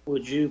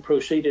would you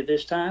proceed at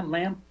this time,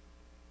 ma'am?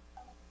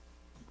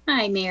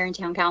 Hi, Mayor and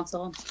Town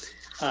Council.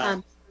 Hi.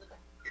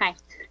 Hi.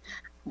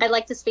 I'd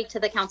like to speak to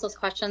the council's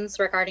questions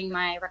regarding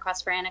my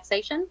request for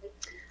annexation.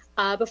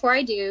 Before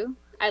I do,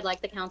 I'd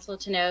like the council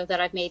to know that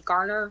I've made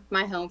Garner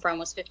my home for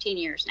almost 15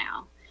 years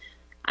now.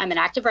 I'm an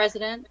active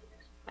resident.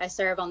 I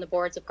serve on the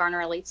boards of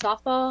Garner Elite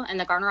Softball and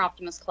the Garner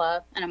Optimist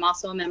Club, and I'm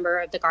also a member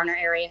of the Garner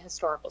Area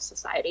Historical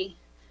Society.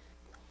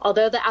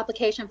 Although the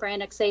application for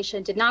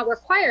annexation did not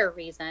require a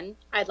reason,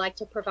 I'd like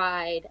to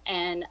provide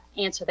and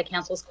answer the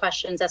council's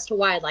questions as to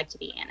why I'd like to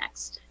be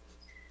annexed.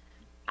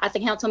 At the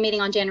council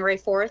meeting on January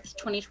 4th,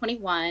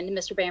 2021,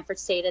 Mr. Bamford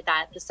stated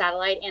that the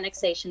satellite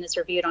annexation is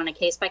reviewed on a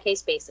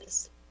case-by-case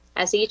basis.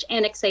 As each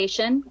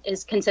annexation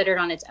is considered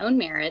on its own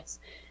merits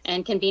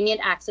and convenient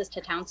access to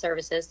town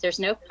services, there's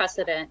no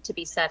precedent to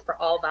be set for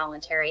all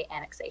voluntary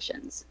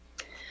annexations.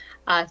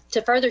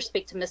 To further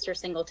speak to Mr.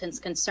 Singleton's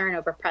concern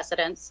over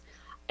precedents,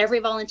 every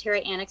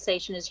voluntary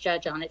annexation is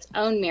judged on its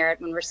own merit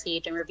when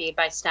received and reviewed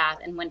by staff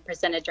and when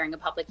presented during a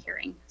public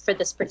hearing. For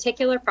this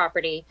particular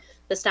property,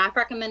 the staff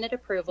recommended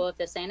approval of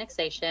this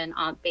annexation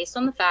based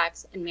on the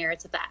facts and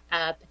merits of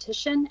the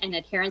petition and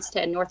adherence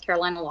to North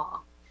Carolina law.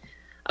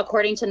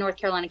 According to North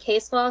Carolina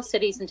case law,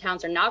 cities and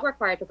towns are not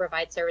required to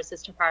provide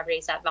services to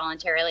properties that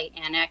voluntarily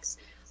annex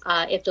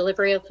if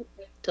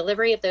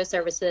delivery of those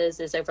services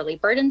is overly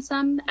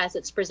burdensome, as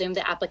it's presumed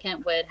the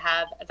applicant would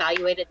have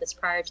evaluated this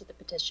prior to the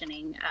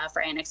petitioning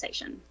for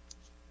annexation.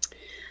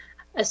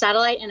 A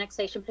satellite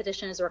annexation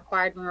petition is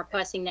required when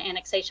requesting the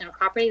annexation of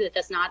property that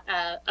does not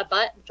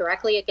abut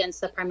directly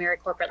against the primary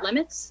corporate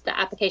limits. The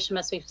application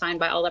must be signed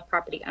by all the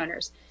property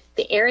owners.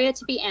 The area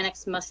to be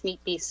annexed must meet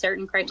these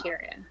certain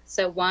criteria.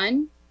 So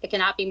 1, it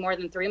cannot be more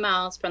than 3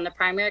 miles from the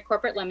primary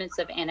corporate limits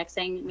of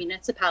annexing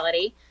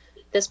municipality.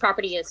 This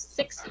property is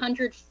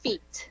 600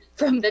 feet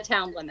from the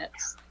town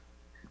limits.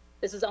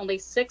 This is only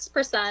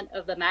 6%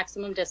 of the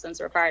maximum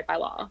distance required by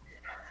law.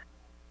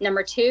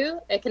 Number 2,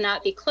 it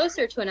cannot be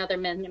closer to another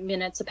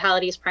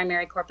municipality's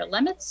primary corporate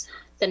limits.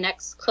 The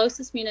next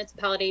closest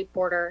municipality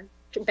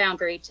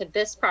boundary to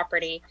this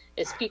property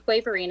is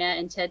Peakwave Arena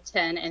and Ted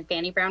 10 and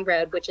Fanny Brown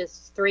Road, which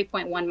is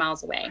 3.1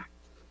 miles away.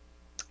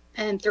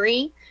 And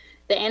 3,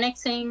 the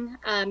annexing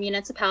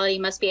municipality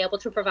must be able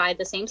to provide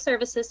the same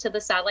services to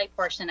the satellite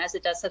portion as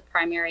it does to the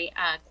primary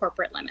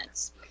corporate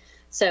limits.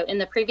 So in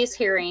the previous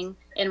hearing,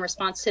 in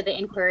response to the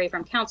inquiry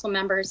from council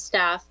members,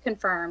 staff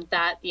confirmed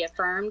that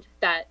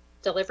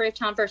delivery of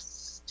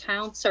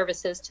town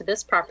services to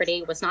this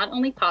property was not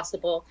only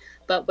possible,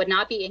 but would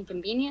not be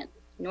inconvenient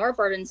nor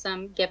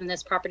burdensome given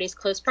this property's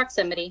close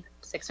proximity,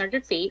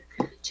 600 feet,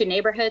 to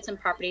neighborhoods and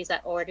properties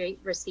that already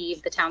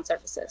receive the town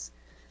services.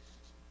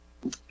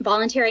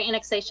 Voluntary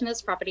annexation of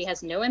this property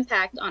has no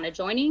impact on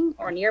adjoining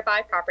or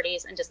nearby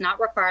properties and does not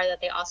require that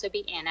they also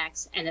be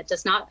annexed, and it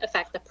does not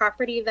affect the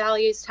property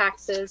values,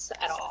 taxes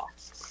at all.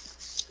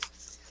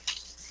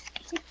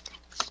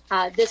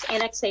 This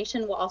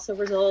annexation will also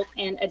result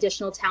in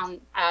additional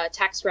town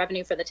tax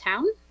revenue for the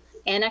town.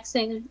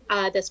 Annexing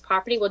this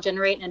property will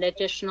generate an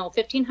additional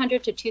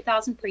 $1,500 to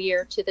 $2,000 per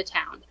year to the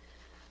town.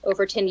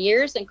 Over 10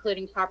 years,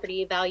 including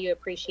property value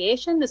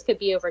appreciation, this could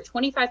be over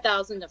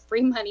 $25,000 of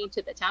free money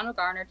to the town of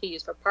Garner to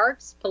use for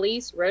parks,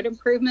 police, road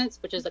improvements,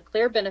 which is a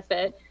clear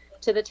benefit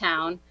to the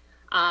town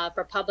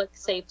for public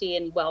safety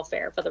and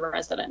welfare for the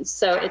residents.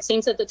 So it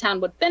seems that the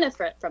town would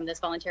benefit from this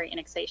voluntary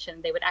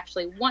annexation. They would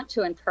actually want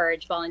to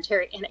encourage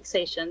voluntary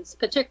annexations,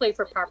 particularly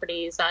for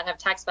properties that have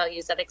tax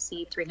values that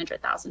exceed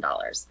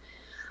 $300,000.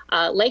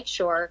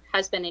 Lakeshore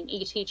has been an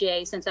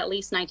ETJ since at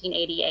least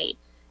 1988.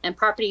 And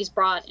properties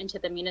brought into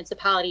the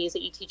municipalities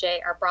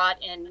ETJ are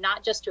brought in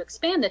not just to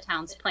expand the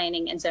town's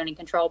planning and zoning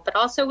control, but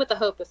also with the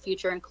hope of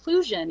future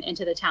inclusion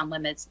into the town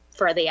limits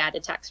for the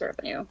added tax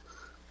revenue.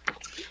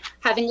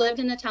 Having lived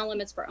in the town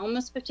limits for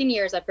almost 15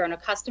 years, I've grown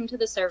accustomed to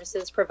the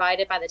services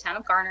provided by the town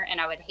of Garner,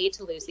 and I would hate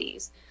to lose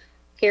these.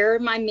 Here are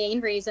my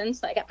main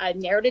reasons. I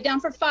narrowed it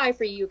down for 5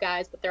 for you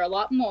guys, but there are a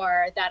lot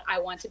more that I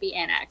want to be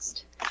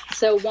annexed.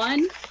 So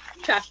 1,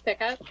 trash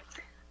pickup.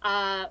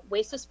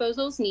 Waste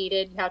disposal is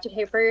needed. You have to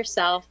pay for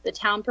yourself. The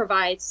town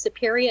provides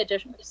superior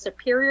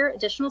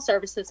additional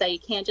services that you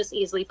can't just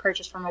easily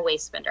purchase from a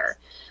waste vendor.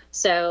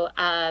 So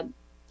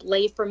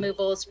leaf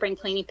removal, spring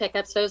cleaning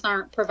pickups, those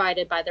aren't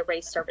provided by the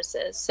waste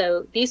services.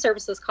 So these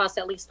services cost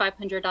at least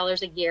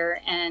 $500 a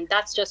year, and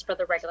that's just for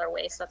the regular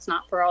waste. That's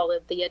not for all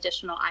of the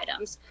additional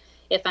items.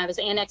 If I was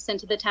annexed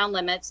into the town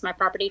limits, my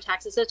property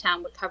taxes of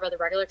town would cover the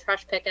regular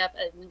trash pickup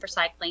and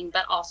recycling,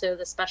 but also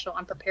the special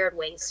unprepared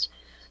waste.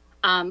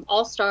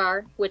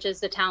 All-Star, which is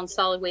the town's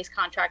solid waste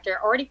contractor,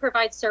 already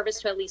provides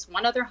service to at least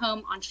one other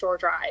home on Shore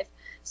Drive.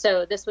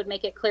 So this would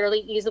make it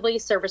clearly easily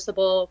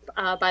serviceable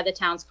by the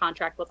town's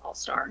contract with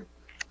All-Star.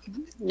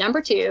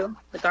 Number 2,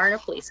 the Garner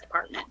Police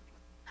Department.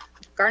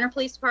 Garner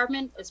Police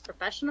Department is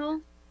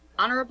professional,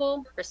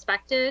 honorable,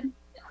 respected,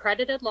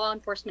 accredited law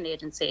enforcement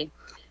agency.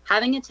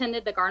 Having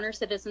attended the Garner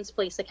Citizens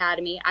Police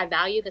Academy, I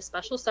value the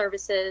special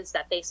services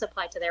that they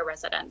supply to their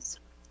residents.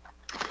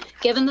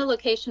 Given the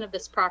location of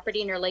this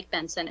property near Lake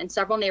Benson and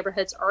several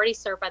neighborhoods already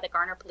served by the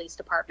Garner Police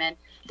Department,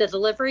 the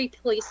delivery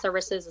police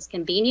services is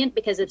convenient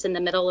because it's in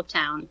the middle of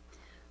town.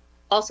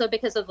 Also,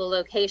 because of the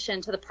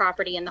location to the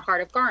property in the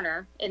heart of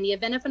Garner, in the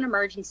event of an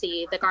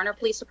emergency, the Garner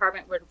Police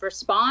Department would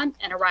respond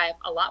and arrive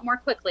a lot more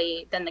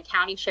quickly than the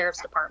County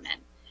Sheriff's Department.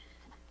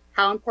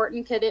 How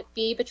important could it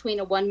be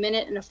between a 1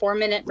 minute and a 4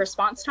 minute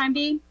response time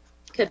be?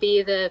 Could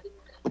be the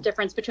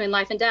difference between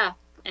life and death.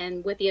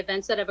 And with the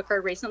events that have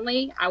occurred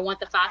recently, I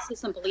want the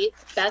fastest and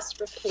best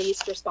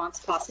police response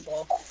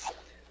possible.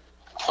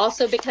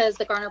 Also, because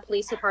the Garner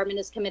Police Department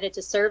is committed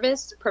to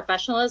service,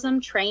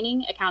 professionalism,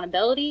 training,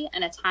 accountability,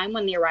 and a time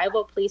when the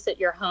arrival of police at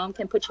your home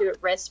can put you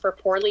at risk for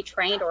poorly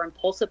trained or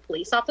impulsive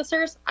police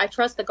officers, I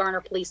trust the Garner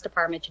Police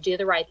Department to do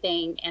the right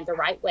thing and the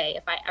right way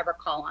if I ever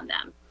call on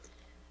them.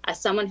 As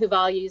someone who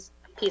values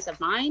peace of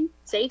mind,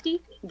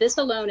 safety, this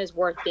alone is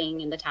worth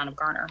being in the town of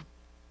Garner.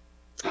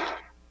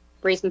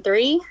 Reason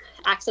 3,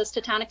 access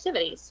to town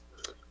activities.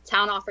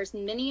 Town offers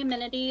many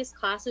amenities,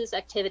 classes,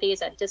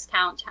 activities at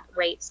discount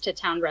rates to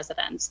town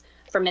residents.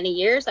 For many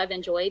years, I've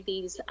enjoyed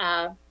these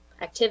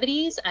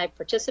activities. I've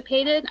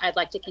participated. I'd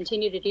like to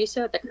continue to do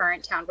so at the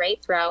current town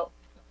rate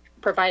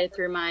provided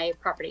through my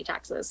property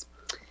taxes.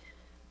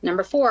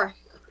 Number 4,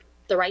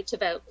 the right to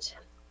vote.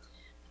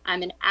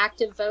 I'm an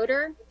active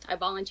voter. I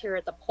volunteer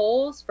at the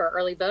polls for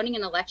early voting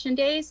and election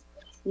days.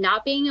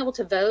 Not being able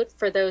to vote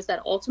for those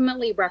that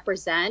ultimately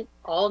represent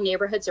all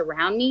neighborhoods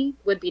around me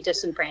would be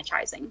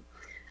disenfranchising.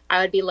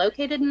 I would be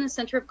located in the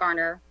center of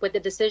Garner with the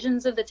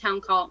decisions of the town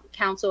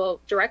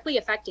council directly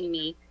affecting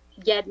me,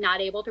 yet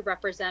not able to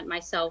represent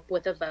myself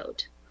with a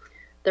vote.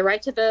 The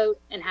right to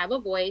vote and have a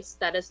voice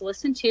that is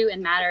listened to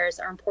and matters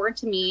are important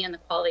to me and the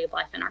quality of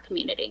life in our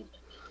community.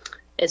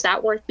 Is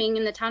that worth being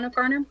in the town of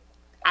Garner?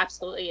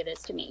 Absolutely it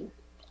is to me.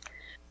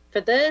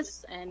 For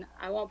this, and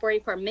I won't bore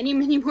you for many,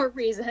 many more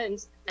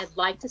reasons, I'd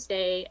like to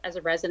stay as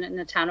a resident in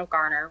the town of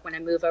Garner when I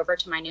move over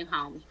to my new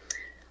home.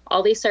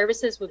 All these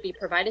services would be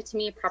provided to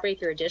me probably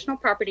through additional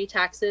property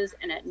taxes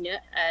and a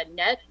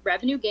net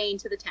revenue gain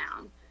to the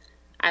town.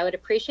 I would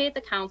appreciate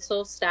the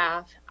council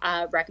staff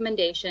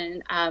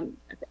recommendation,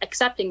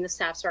 accepting the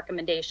staff's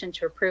recommendation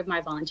to approve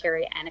my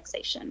voluntary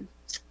annexation.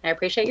 I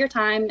appreciate your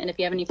time, and if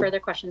you have any further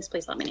questions,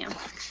 please let me know.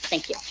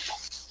 Thank you.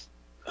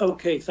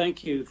 Okay,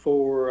 thank you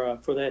for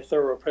that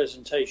thorough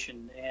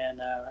presentation, and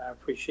I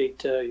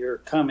appreciate your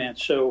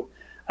comments. So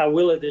I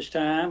will at this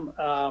time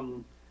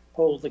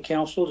poll the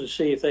council to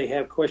see if they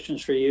have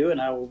questions for you, and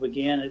I will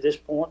begin at this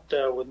point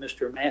with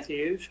Mr.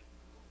 Matthews.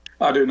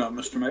 I do not,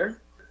 Mr. Mayor.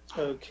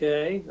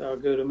 Okay, I'll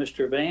go to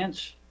Mr.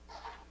 Vance.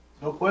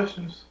 No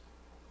questions.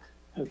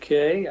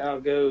 Okay, I'll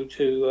go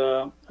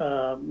to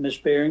Ms.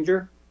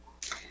 Behringer.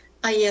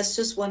 Yes,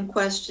 just one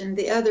question.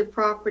 The other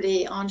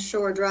property on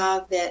Shore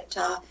Drive that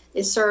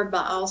is served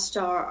by All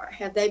Star,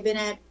 have they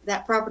been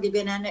that property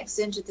been annexed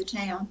into the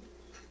town?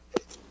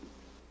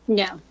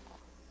 No.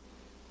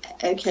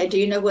 Okay, do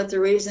you know what the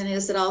reason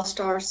is that All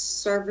Star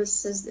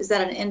Services, is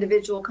that an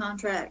individual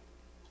contract?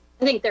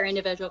 I think they're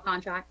individual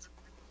contracts.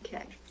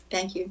 Okay,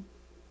 thank you.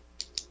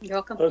 You're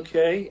welcome.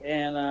 Okay,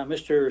 and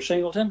Mr.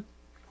 Singleton?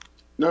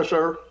 No,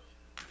 sir.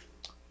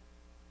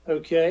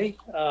 Okay,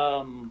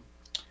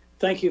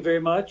 thank you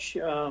very much.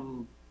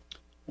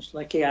 Ms.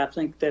 Leckie, I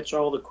think that's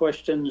all the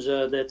questions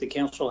that the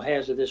council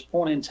has at this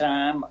point in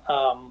time.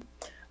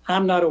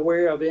 I'm not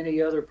aware of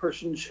any other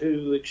persons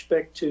who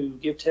expect to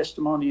give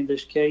testimony in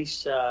this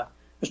case.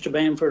 Mr.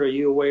 Bamford, are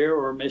you aware,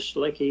 or Ms.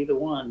 Leckie, either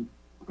one?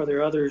 Are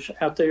there others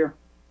out there?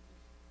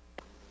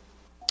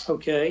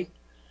 Okay.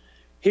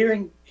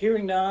 Hearing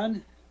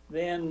none,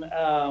 then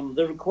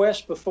the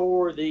request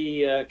before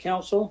the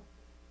council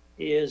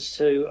is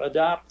to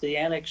adopt the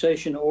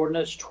annexation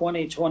ordinance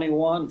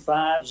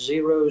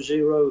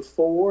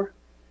 2021-5004.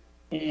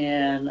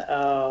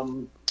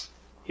 And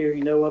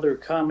hearing no other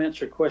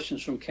comments or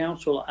questions from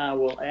council, I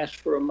will ask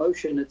for a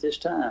motion at this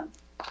time.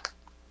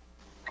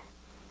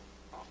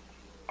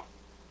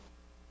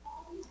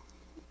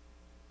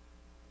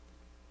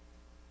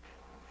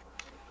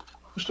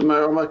 Mr.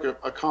 Mayor, I'll make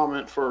a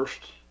comment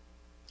first.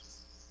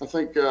 I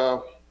think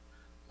I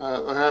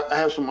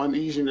have some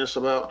uneasiness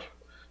about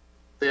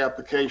the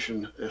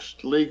application.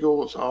 It's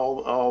legal. It's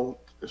all.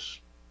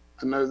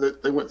 I know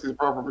that they went through the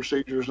proper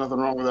procedure. There's nothing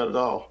wrong with that at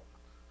all.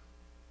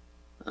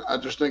 I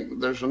just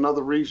think there's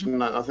another reason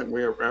that I think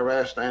we are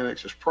asked to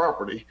annex this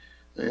property,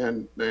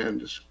 and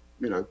just,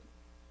 you know,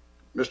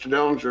 Mr.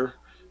 Dellinger,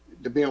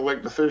 to be an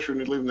elected official,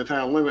 and leaving the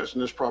town limits,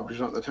 and this property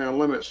is not in the town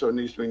limits, so it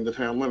needs to be in the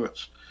town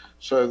limits.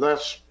 So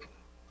that's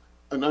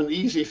an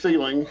uneasy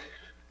feeling,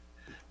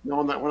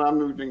 knowing that when I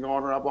moved in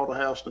Garner, I bought a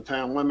house in the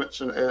town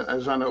limits, and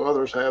as I know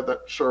others have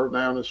that served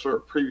now and has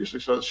served previously.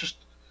 So it's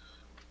just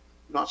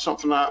not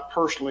something I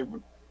personally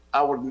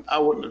I wouldn't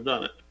have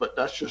done it, but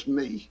that's just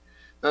me.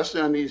 That's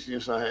the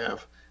uneasiness I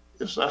have.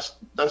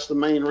 That's the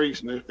main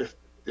reason. If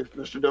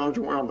Mr. Dellinger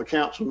were on the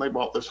council and they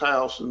bought this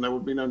house, and there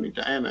would be no need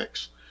to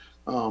annex.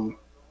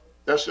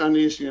 That's the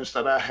uneasiness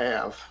that I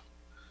have.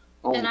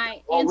 And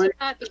I answer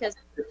that because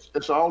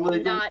it's all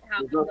legal. Not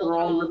how There's nothing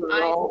wrong with it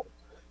at all.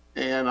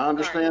 And I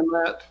understand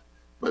that,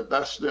 but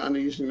that's the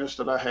uneasiness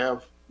that I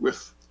have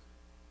with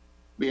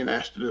being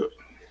asked to do it.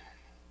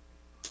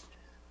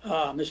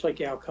 Ms.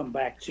 Lakey, I'll come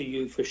back to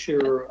you for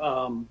sure.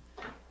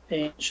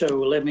 And so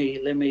let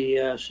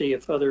me see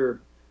if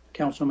other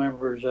council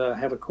members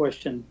have a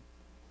question.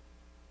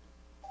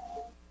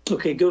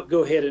 Okay,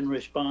 go ahead and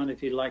respond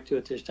if you'd like to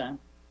at this time.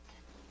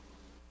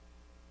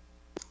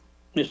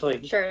 Ms.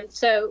 Lakey. Sure.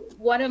 So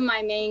one of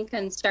my main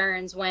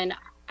concerns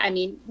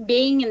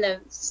being in the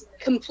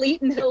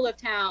complete middle of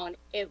town,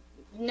 it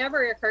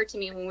never occurred to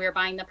me when we were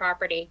buying the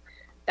property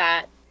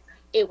that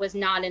it was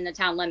not in the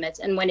town limits.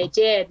 And when it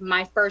did,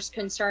 my first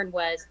concern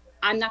was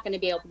I'm not going to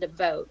be able to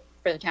vote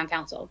for the town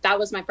council. That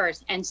was my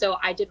first. And so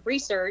I did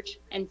research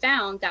and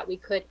found that we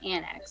could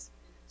annex.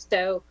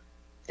 So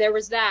there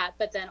was that,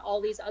 but then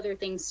all these other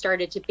things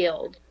started to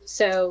build.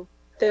 So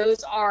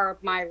those are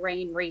my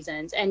main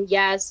reasons. And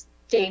yes,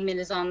 Damon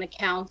is on the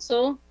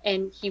council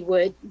and he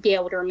would be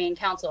able to remain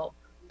council.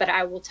 But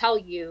I will tell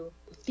you,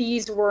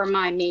 these were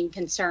my main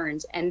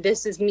concerns. And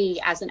this is me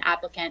as an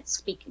applicant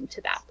speaking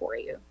to that for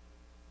you.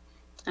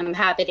 I'm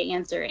happy to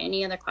answer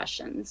any other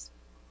questions.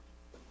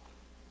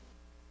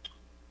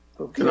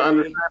 Okay. And I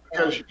understand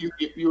because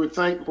you would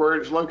think where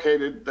it's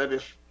located that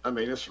it's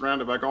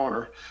surrounded by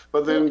Garner,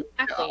 but then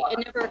exactly,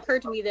 it never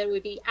occurred to me that it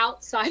would be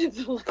outside of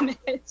the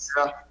limits.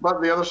 Yeah,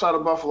 but the other side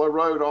of Buffalo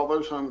Road, all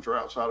those homes are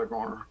outside of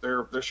Garner.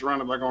 They're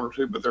surrounded by Garner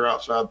too, but they're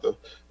outside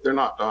they're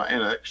not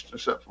annexed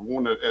except for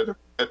one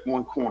at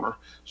one corner.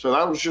 So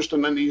that was just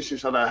an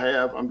uneasiness that I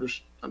have. I'm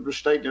just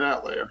stating it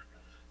out there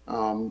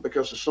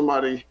because if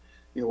somebody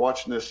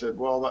watching this said,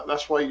 well,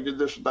 that's why you did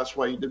this, that's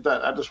why you did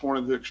that. I just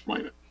wanted to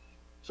explain it.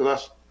 So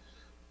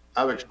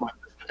I've explained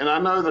it. And I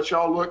know that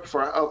y'all looked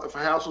for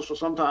houses for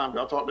some time.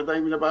 Y'all talked to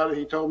Damien about it.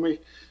 He told me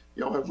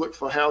y'all have looked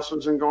for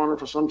houses in Garner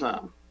for some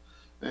time.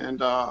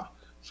 And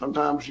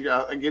sometimes you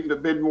got get into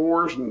bid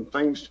wars and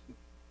things.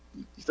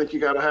 You think you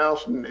got a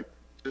house and it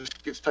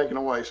just gets taken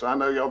away. So I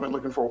know y'all been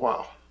looking for a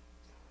while.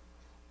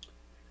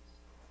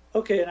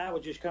 Okay, and I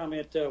would just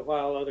comment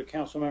while other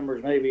council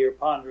members maybe are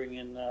pondering,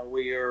 and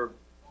we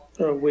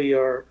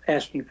are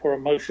asking for a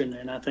motion,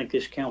 and I think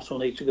this council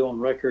needs to go on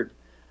record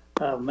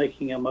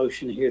making a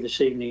motion here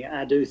this evening.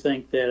 I do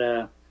think that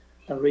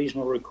a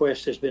reasonable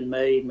request has been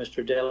made.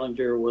 Mr.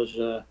 Dellinger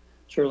was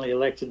certainly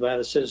elected by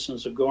the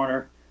citizens of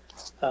Garner,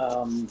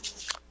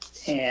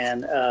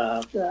 and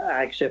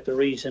I accept the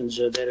reasons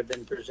that have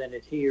been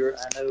presented here.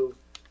 I know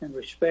and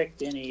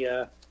respect any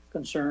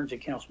concerns a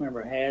council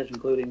member has,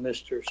 including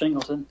Mr.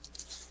 Singleton.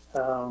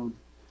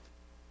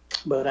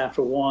 But I,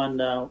 for one,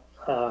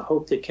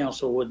 hope that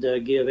council would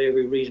give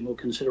every reasonable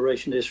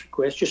consideration to this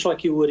request, just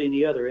like you would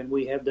any other. And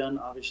we have done,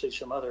 obviously,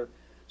 some other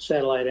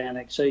satellite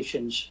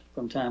annexations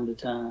from time to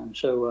time.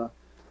 So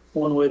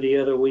one way or the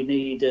other, we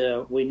need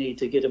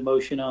to get a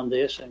motion on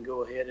this and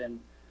go ahead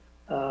and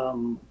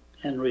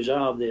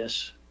resolve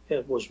this.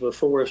 It was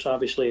before us,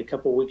 obviously, a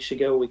couple of weeks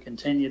ago. We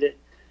continued it.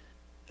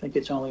 I think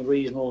it's only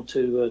reasonable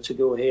to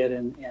go ahead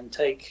and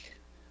take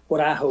what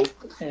I hope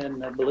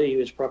and believe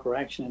is proper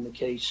action in the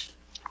case.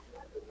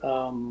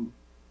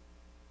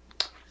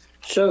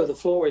 So the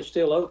floor is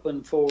still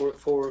open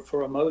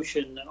for a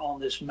motion on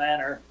this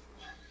matter.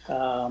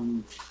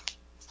 I'll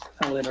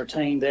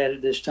entertain that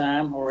at this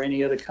time, or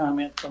any other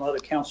comment from other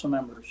council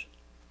members.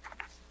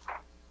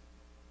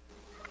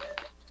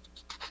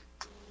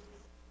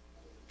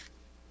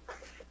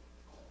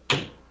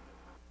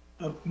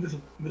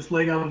 Ms.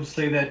 Lake, I would just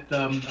say that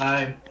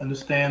I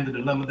understand the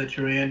dilemma that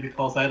you're in,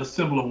 because I had a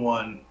similar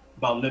one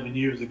about 11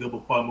 years ago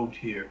before I moved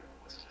here.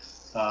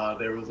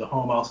 There was a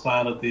home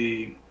outside of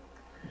the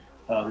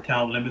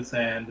town limits,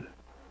 and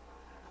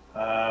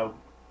the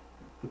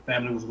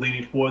family was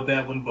leaning toward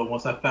that one. But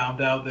once I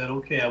found out that,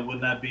 okay, I would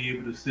not be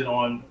able to sit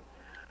on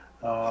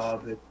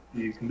the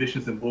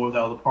commissions and boards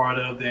I was a part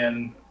of,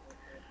 then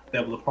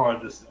that was a part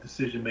of this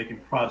decision-making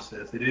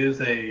process. It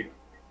is a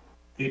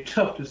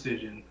tough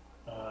decision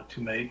to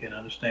make, and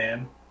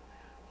understand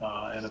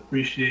and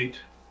appreciate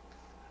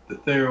the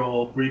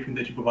thorough briefing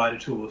that you provided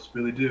to us.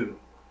 Really do,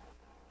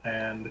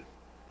 and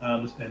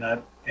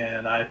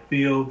I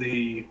feel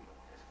the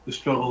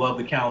struggle of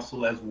the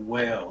council as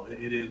well.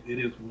 It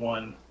is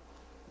one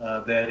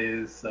that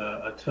is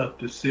a tough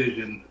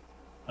decision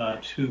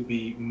to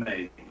be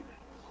made.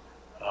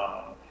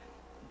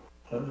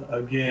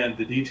 Again,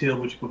 the detail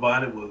which you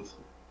provided was,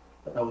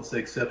 I would say,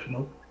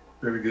 exceptional,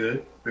 very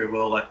good, very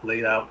well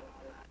laid out.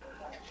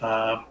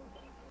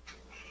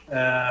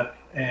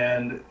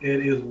 And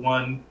it is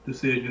one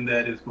decision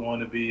that is going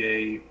to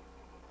be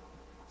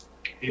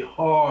a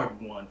hard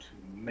one to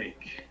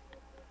make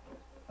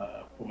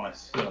for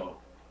myself.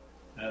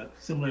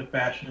 Similar in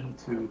fashion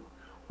to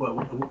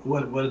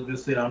what has been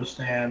said, I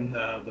understand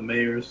the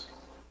mayor's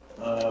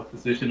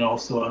position,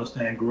 also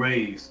understand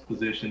Gray's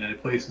position, and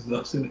it places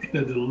us in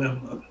a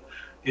dilemma.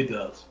 It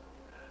does.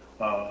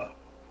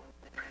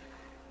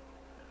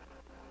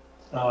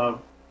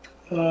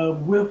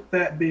 With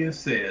that being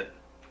said,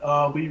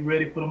 are we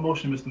ready for the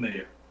motion, Mr.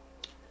 Mayor?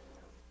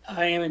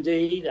 I am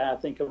indeed. I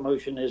think a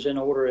motion is in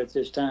order at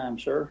this time,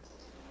 sir.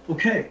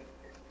 Okay.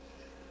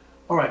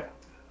 All right.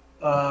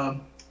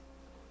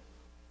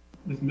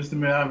 Mr.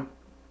 Mayor, I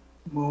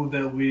move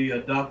that we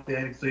adopt the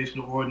annexation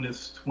of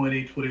ordinance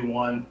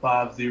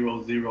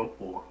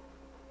 2021-5004.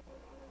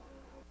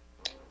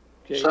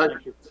 Okay,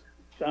 thank you.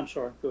 I'm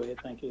sorry, go ahead,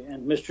 thank you.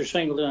 And Mr.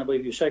 Singleton, I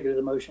believe you seconded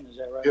the motion, is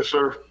that right? Yes,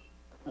 sir.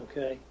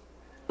 Okay.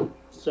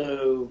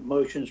 So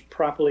motion's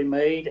properly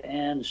made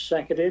and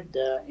seconded.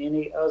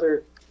 Any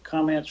other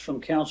comments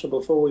from council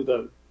before we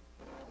vote?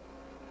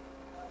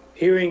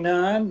 Hearing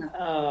none,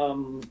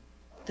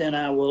 then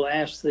I will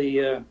ask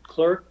the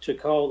clerk to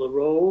call the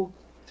roll.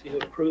 If you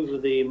approve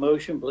of the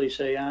motion, please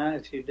say aye.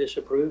 If you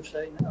disapprove,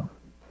 say no.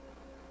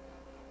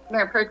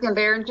 Mayor Pro Tem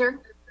Behringer?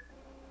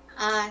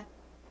 Aye.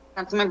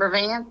 Councilmember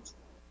Vance?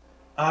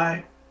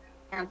 Aye.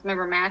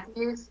 Councilmember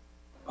Matthews?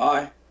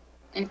 Aye.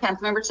 And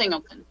Councilmember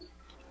Singleton?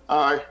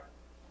 Aye.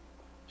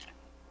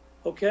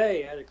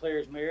 Okay, I declare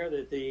as mayor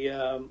that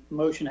the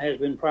motion has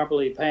been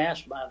properly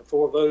passed by the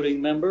 4 voting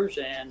members,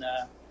 and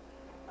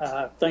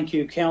thank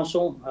you,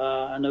 council.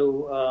 I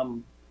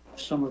know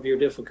some of your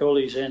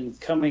difficulties in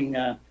coming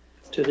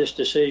to this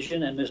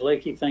decision, and Ms.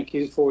 Lakey, thank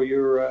you for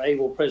your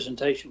able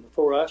presentation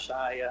before us.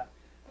 I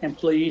am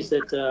pleased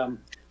that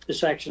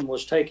this action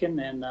was taken,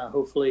 and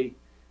hopefully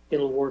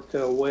it'll work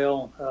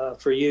well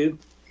for you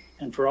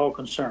and for all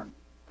concerned.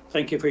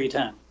 Thank you for your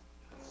time.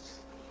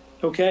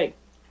 Okay.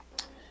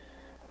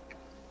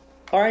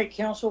 All right,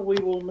 council, we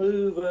will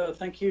move,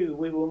 thank you.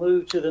 We will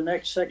move to the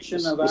next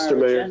section of our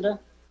agenda.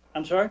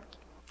 I'm sorry?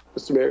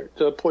 Mr. Mayor,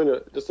 to a point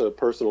of just a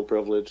personal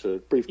privilege, a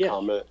brief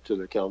comment to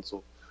the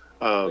council.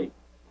 I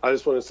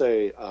just want to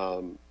say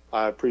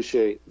I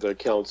appreciate the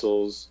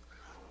council's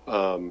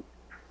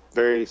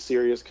very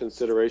serious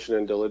consideration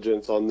and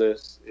diligence on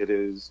this. It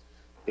is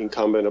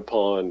incumbent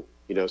upon,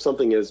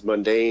 something as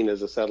mundane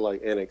as a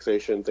satellite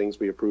annexation, things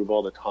we approve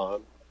all the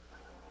time.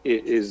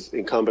 It is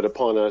incumbent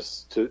upon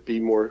us to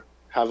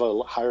have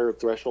a higher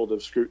threshold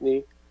of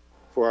scrutiny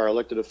for our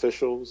elected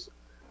officials.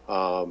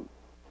 And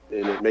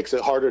it makes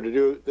it harder to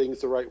do things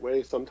the right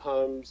way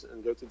sometimes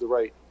and go through the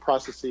right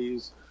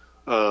processes.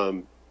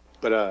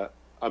 But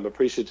I'm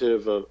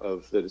appreciative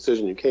of the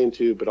decision you came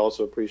to, but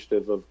also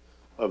appreciative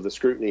of the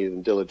scrutiny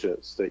and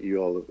diligence that you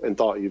all and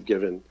thought you've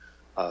given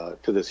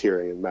to this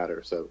hearing and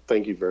matter. So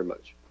thank you very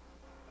much.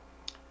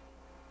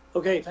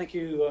 Okay, thank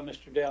you,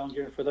 Mr.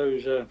 Dallinger, for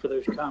those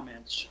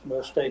comments.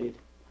 Well stated.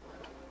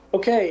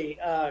 Okay,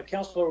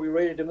 council, are we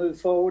ready to move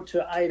forward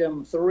to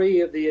item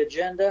 3 of the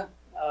agenda?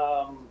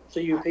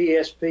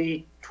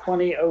 CUPSP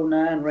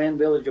 2009 Rand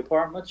Village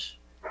Apartments.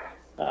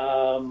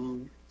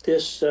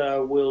 This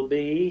will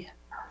be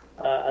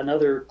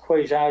another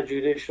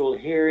quasi-judicial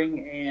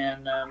hearing.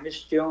 And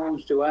Ms.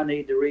 Jones, do I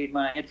need to read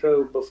my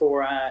intro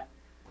before I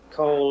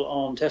call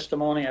on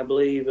testimony? I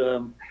believe,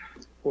 or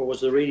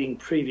was the reading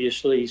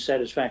previously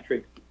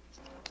satisfactory?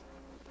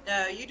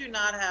 No, you do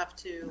not have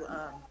to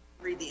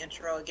read the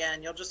intro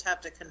again. You'll just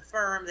have to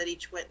confirm that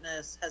each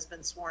witness has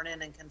been sworn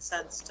in and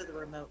consents to the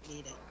remote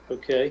meeting.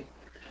 Okay.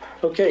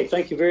 Okay,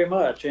 thank you very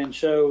much. And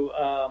so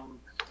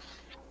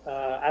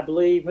I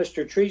believe,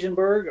 Mr.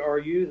 Triesenberg, are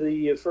you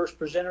the first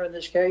presenter in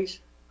this case?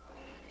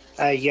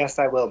 Yes,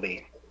 I will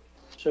be.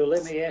 So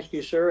let me ask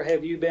you, sir,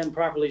 have you been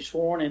properly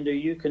sworn and do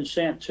you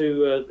consent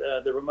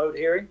to the remote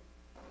hearing?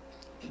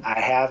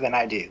 I have and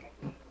I do.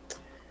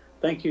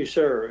 Thank you,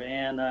 sir.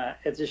 And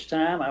at this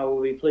time, I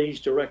will be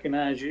pleased to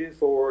recognize you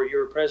for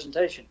your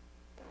presentation.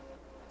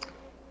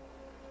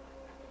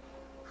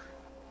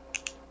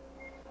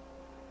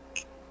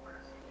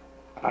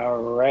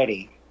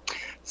 Alrighty.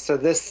 So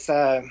this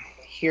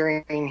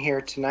hearing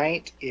here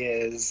tonight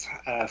is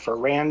for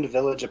Rand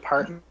Village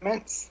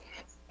Apartments.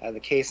 The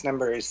case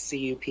number is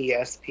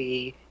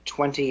CUPSP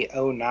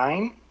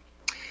 2009.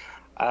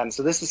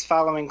 So this is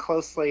following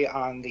closely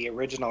on the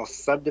original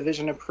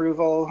subdivision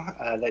approval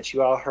that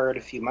you all heard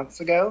a few months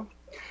ago.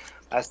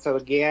 So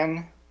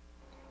again,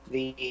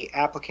 the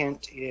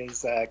applicant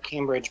is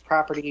Cambridge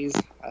Properties.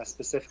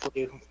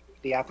 Specifically,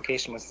 the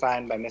application was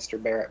signed by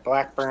Mr. Barrett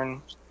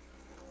Blackburn.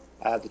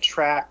 The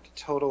tract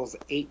totals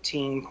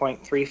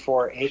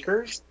 18.34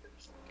 acres.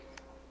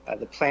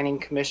 The Planning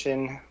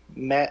Commission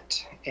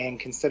met and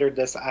considered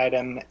this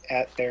item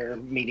at their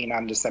meeting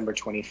on December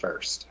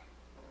 21st.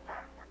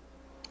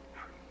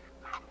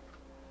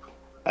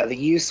 The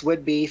use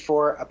would be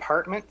for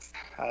apartments,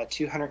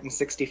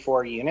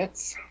 264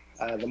 units.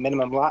 The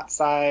minimum lot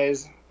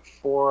size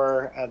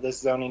for this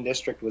zoning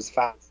district was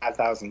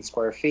 5,000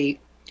 square feet,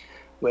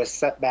 with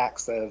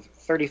setbacks of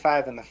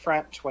 35 in the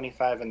front,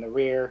 25 in the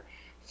rear,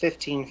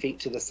 15 feet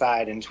to the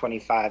side, and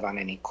 25 on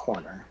any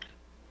corner.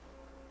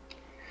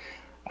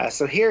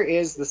 So here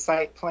is the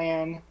site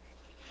plan.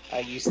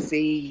 You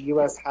see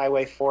US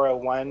Highway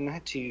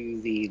 401 to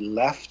the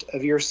left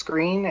of your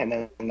screen, and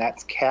then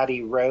that's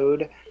Caddy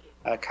Road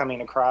coming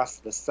across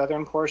the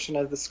southern portion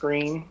of the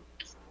screen.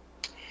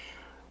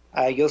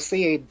 You'll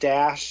see a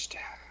dashed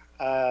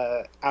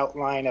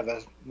outline of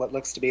what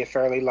looks to be a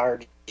fairly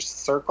large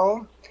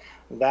circle.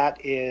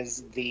 That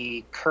is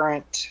the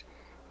current,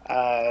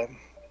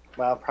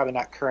 well, probably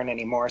not current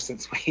anymore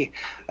since we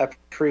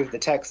approved the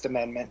text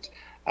amendment,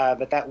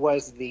 but that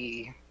was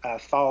the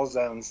fall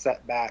zone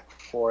setback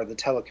for the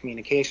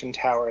telecommunication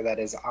tower that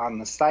is on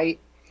the site.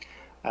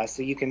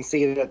 So you can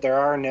see that there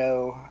are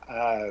no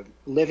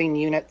living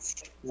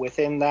units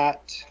within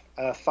that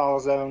fall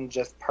zone,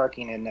 just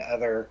parking and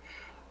other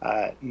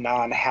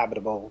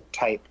non-habitable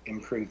type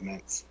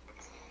improvements.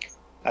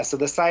 So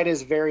the site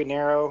is very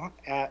narrow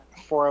at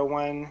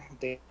 401.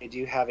 They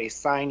do have a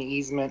sign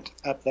easement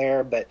up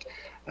there, but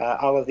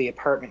all of the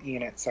apartment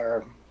units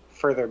are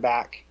further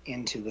back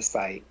into the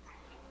site.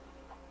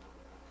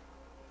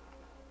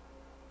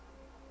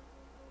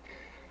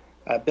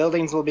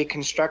 Buildings will be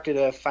constructed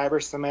of fiber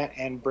cement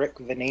and brick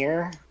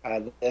veneer.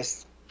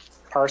 This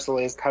parcel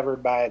is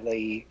covered by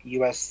the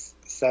US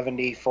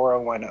 70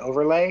 401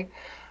 overlay.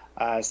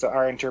 So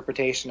our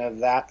interpretation of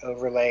that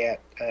overlay at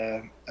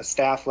a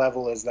staff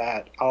level is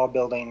that all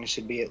buildings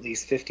should be at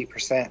least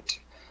 50%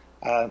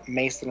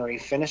 masonry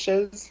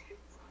finishes.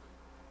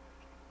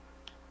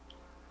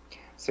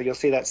 So you'll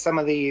see that some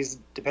of these,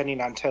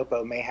 depending on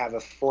topo, may have a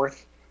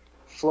fourth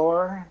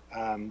floor,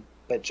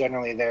 but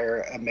generally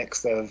they're a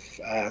mix of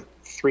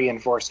 3-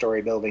 and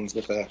 4-story buildings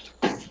with a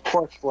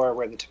fourth floor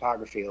where the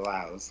topography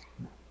allows.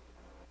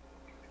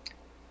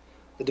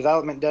 The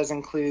development does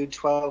include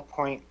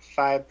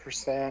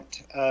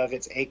 12.5% of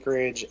its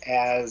acreage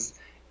as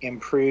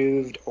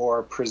improved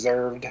or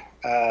preserved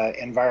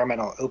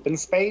environmental open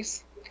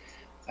space,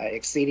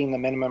 exceeding the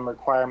minimum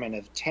requirement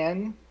of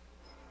 10.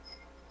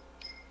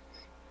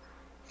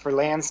 For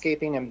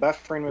landscaping and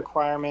buffering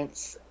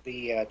requirements,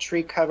 the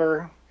tree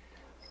cover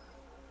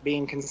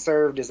being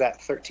conserved is at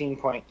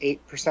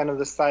 13.8% of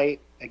the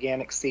site,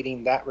 again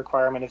exceeding that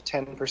requirement of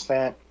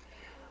 10%.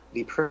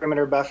 The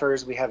perimeter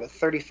buffers, we have a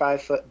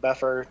 35-foot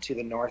buffer to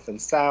the north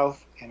and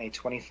south and a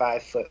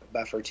 25-foot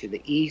buffer to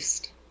the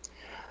east.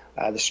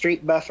 The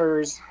street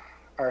buffers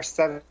are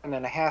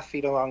 7.5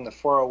 feet along the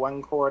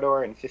 401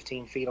 corridor and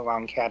 15 feet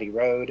along Caddy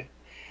Road.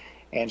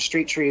 And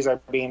street trees are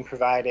being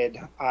provided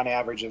on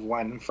average of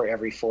 1 for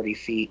every 40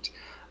 feet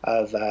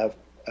of a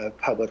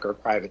public or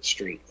private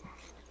street.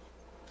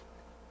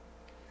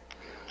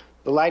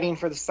 The lighting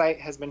for the site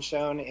has been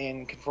shown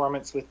in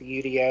conformance with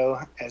the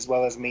UDO, as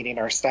well as meeting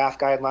our staff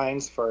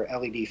guidelines for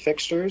LED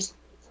fixtures.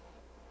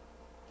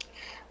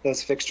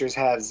 Those fixtures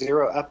have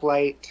 0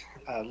 uplight,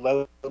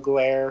 low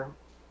glare,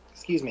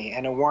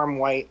 and a warm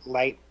white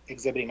light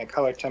exhibiting a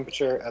color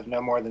temperature of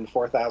no more than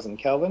 4,000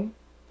 Kelvin.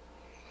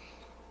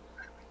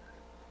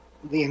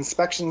 The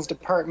inspections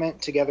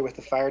department, together with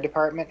the fire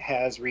department,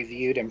 has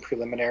reviewed and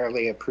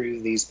preliminarily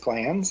approved these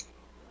plans.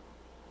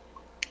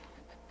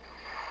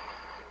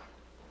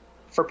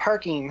 For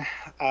parking,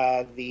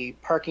 the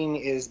parking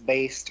is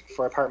based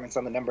for apartments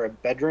on the number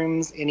of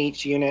bedrooms in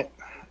each unit,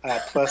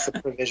 plus a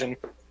provision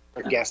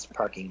for guest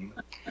parking.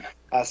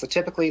 So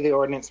typically the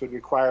ordinance would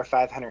require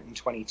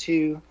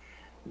 522.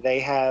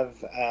 They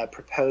have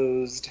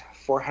proposed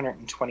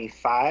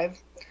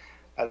 425.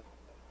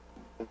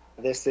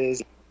 This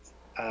is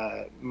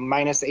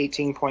minus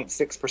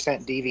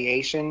 18.6%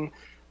 deviation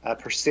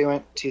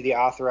pursuant to the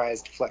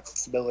authorized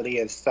flexibility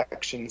of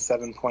section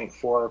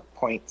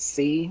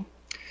 7.4.c.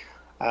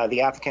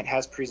 The applicant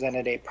has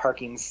presented a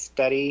parking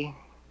study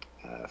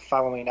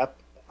following up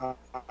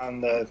on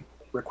the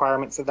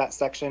requirements of that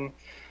section,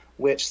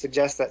 which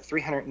suggests that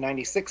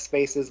 396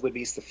 spaces would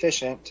be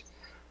sufficient.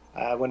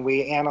 When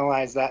we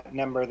analyze that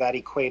number, that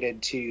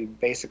equated to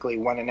basically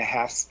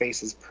 1.5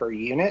 spaces per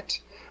unit,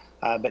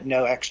 but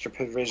no extra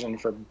provision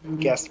for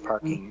guest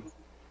parking.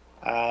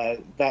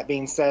 That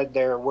being said,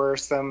 there were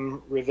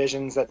some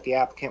revisions that the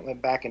applicant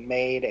went back and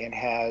made and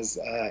has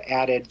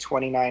added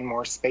 29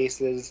 more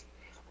spaces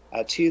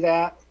to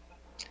that.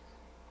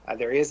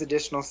 There is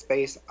additional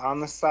space on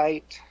the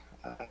site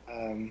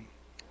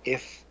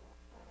if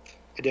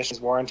addition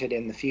is warranted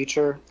in the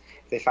future,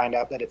 if they find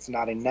out that it's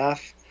not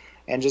enough.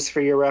 And just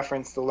for your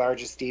reference, the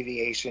largest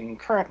deviation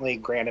currently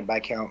granted by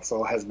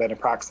council has been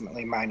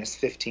approximately minus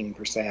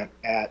 15%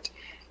 at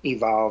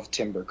Evolve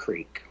Timber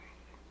Creek.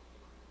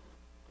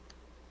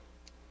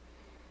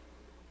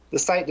 The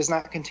site does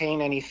not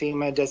contain any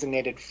FEMA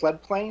designated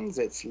floodplains.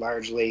 It's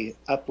largely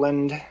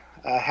upland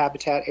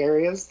habitat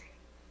areas.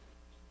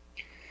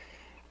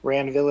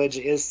 Rand Village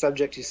is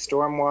subject to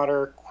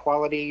stormwater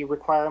quality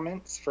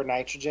requirements for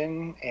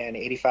nitrogen and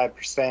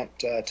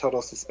 85%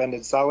 total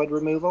suspended solid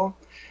removal,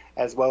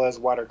 as well as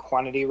water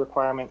quantity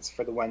requirements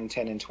for the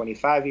 110 and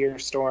 25-year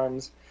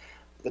storms.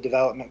 The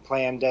development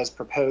plan does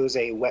propose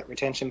a wet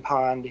retention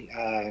pond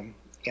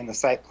in the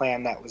site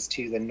plan that was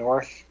to the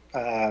north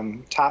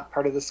top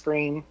part of the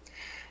screen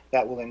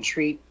that will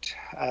entreat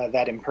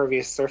that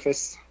impervious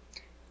surface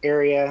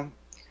area,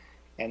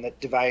 and the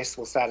device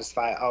will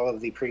satisfy all of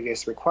the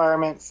previous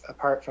requirements,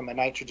 apart from a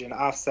nitrogen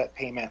offset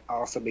payment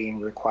also being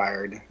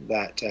required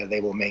that they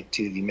will make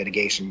to the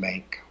mitigation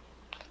bank.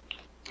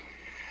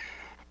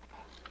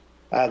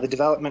 The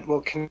development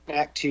will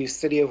connect to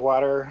City of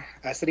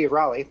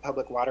Raleigh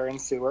public water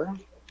and sewer.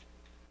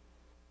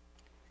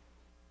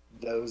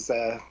 Those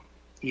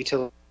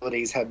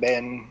utilities have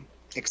been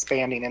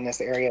expanding in this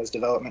area as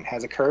development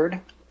has occurred.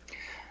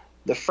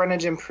 The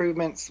frontage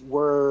improvements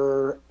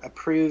were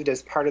approved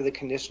as part of the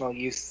conditional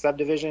use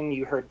subdivision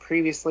you heard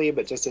previously,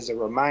 but just as a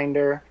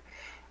reminder,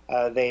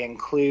 they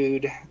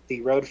include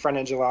the road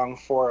frontage along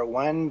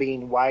 401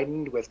 being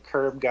widened with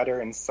curb, gutter,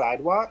 and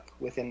sidewalk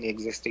within the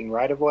existing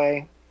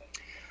right-of-way.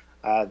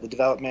 The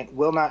development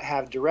will not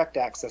have direct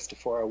access to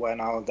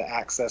 401. All of the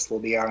access will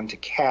be onto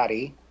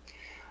Caddy.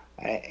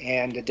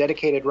 And a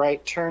dedicated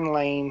right turn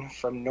lane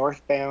from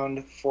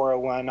northbound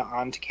 401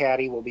 onto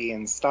Caddy will be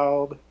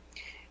installed.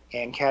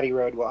 And Caddy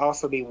Road will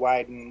also be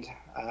widened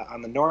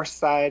on the north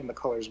side.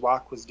 McCullers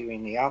Walk was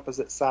doing the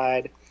opposite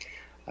side,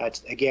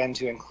 again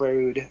to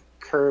include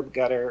curb,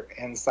 gutter,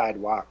 and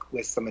sidewalk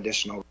with some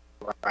additional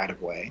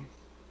right-of-way.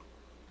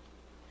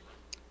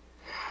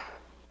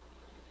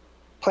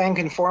 Plan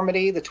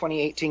conformity, the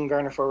 2018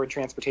 Garner Forward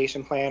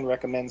Transportation Plan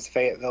recommends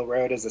Fayetteville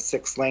Road as a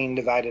 6-lane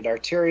divided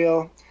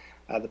arterial.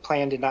 The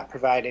plan did not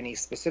provide any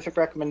specific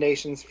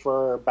recommendations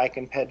for bike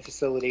and ped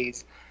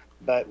facilities,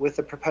 but with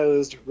the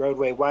proposed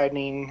roadway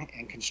widening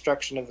and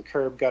construction of the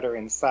curb, gutter,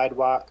 and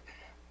sidewalk,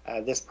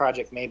 this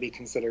project may be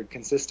considered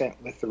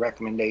consistent with the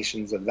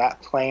recommendations of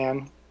that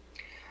plan.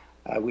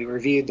 We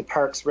reviewed the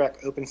Parks,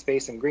 Rec, Open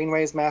Space, and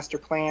Greenways Master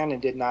Plan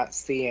and did not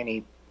see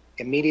any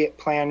immediate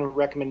plan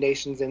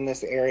recommendations in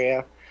this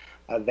area.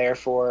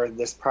 Therefore,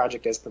 this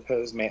project as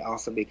proposed may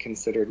also be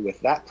considered with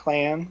that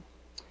plan.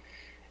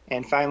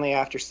 And finally,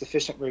 after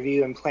sufficient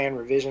review and plan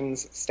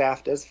revisions,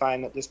 staff does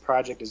find that this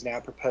project is now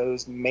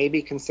proposed may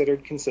be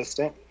considered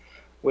consistent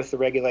with the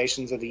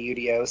regulations of the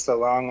UDO so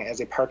long as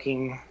a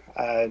parking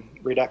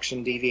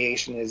reduction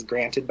deviation is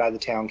granted by the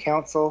town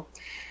council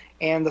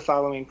and the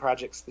following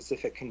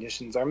project-specific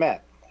conditions are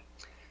met.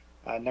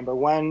 Number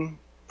 1,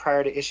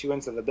 prior to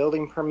issuance of a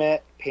building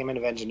permit, payment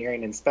of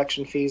engineering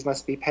inspection fees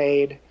must be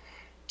paid.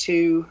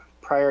 2,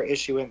 prior to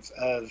issuance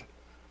of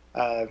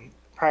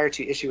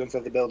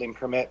the building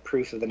permit,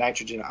 proof of the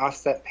nitrogen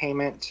offset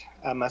payment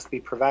must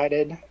be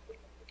provided.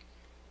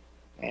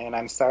 And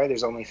I'm sorry,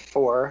 there's only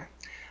 4.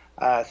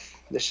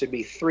 This should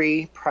be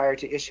 3, prior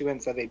to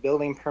issuance of a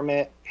building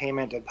permit,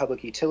 payment of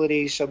public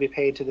utilities shall be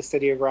paid to the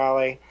city of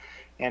Raleigh.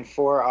 And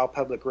 4, all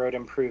public road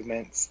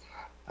improvements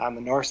on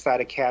the north side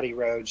of Caddy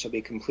Road shall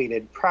be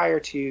completed prior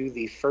to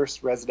the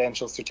first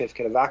residential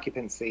certificate of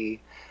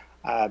occupancy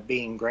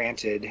being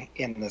granted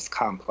in this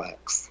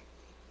complex.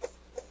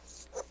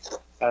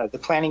 The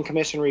Planning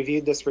Commission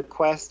reviewed this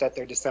request at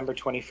their December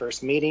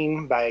 21st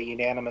meeting by a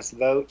unanimous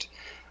vote.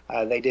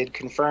 They did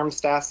confirm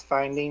staff's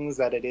findings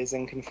that it is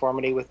in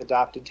conformity with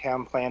adopted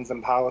town plans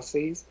and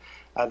policies.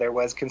 There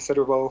was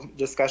considerable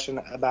discussion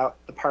about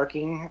the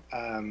parking.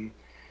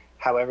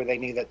 However, they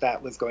knew that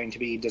that was going to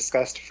be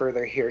discussed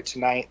further here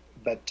tonight,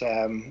 but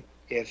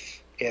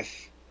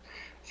if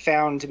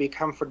found to be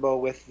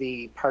comfortable with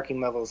the parking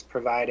levels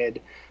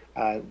provided,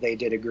 they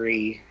did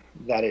agree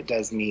that it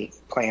does meet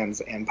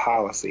plans and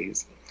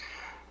policies.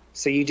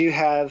 So you do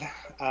have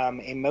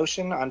a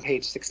motion on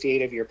page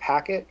 68 of your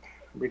packet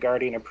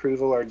regarding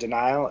approval or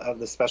denial of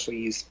the special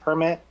use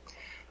permit.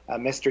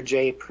 Mr.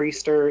 Jay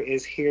Priester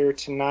is here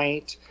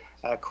tonight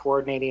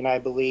coordinating, I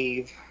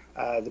believe,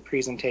 the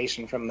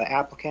presentation from the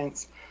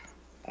applicants.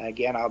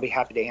 Again, I'll be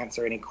happy to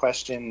answer any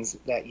questions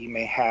that you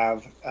may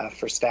have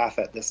for staff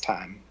at this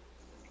time.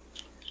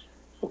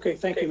 Okay,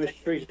 thank you,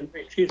 Mr. Treason.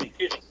 Excuse me.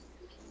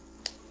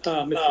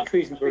 Mr.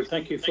 Triesenberg,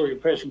 thank you for your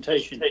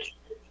presentation.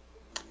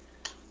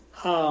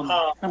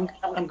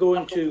 I'm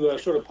going to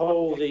sort of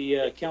poll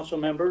the council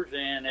members,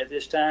 and at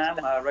this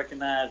time, I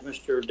recognize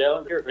Mr.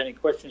 Dellinger for any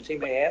questions he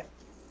may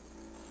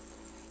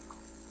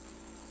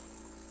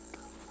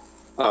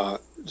have.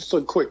 Just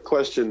a quick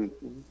question.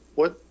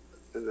 I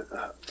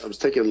was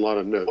taking a lot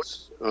of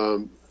notes.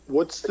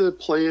 What's the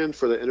plan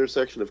for the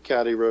intersection of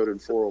Caddy Road and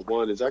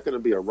 401? Is that going to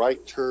be a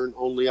right turn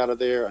only out of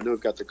there? I know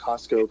we've got the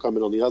Costco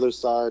coming on the other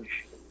side.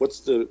 What's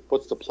the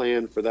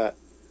plan for that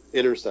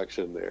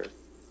intersection there?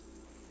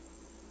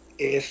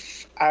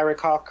 If I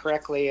recall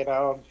correctly, and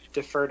I'll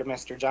defer to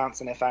Mr.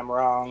 Johnson if I'm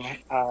wrong,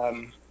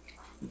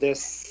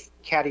 this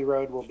Caddy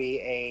Road will be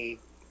a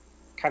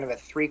kind of a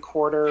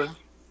 3/4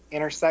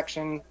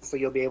 intersection, so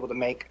you'll be able to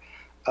make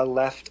a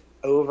left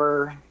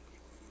over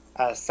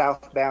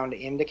southbound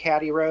into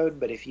Caddy Road,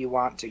 but if you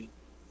want to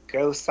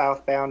go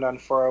southbound on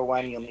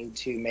 401, you'll need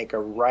to make a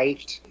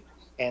right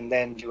and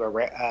then do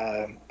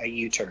a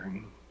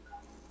U-turn.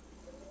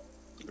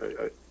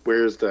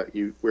 Where's the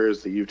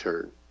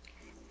U-turn?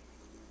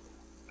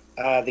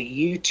 The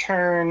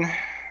U-turn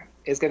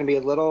is going to be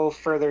a little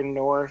further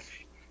north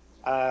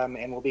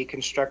and will be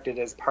constructed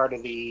as part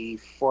of the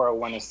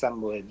 401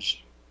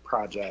 assemblage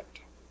project,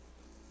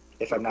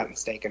 if I'm not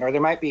mistaken. Or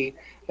there might be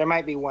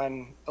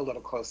one a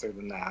little closer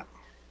than that.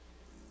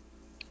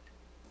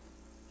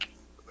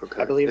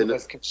 Okay. I believe it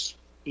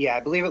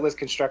was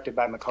constructed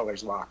by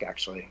McCullers Walk,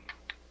 actually.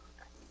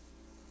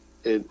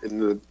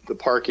 In the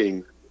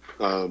parking,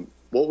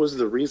 what was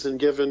the reason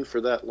given for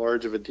that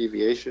large of a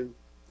deviation?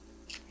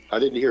 I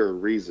didn't hear a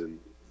reason.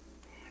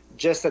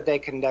 Just that they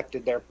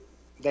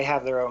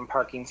have their own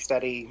parking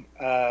study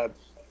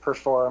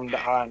performed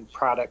on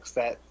products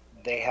that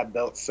they have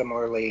built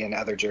similarly in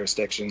other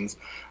jurisdictions,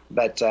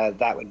 but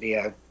that would be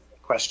a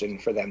question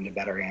for them to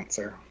better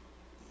answer.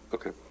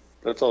 Okay,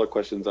 that's all the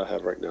questions I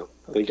have right now.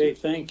 Thank you. Okay,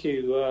 thank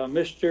you.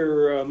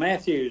 Mr.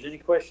 Matthews, any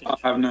questions?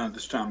 I have none at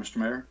this time, Mr.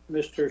 Mayor.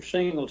 Mr.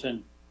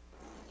 Singleton.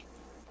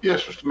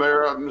 Yes, Mr.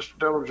 Mayor, Mr.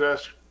 Dillon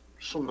asked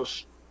some of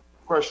the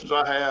questions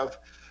I have.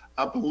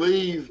 I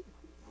believe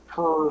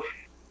per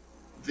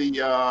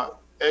the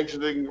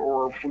exiting,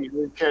 or when you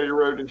leave Caddy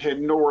Road and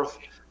head north,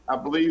 I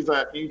believe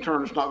that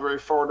U-turn is not very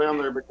far down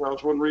there,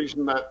 because one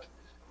reason that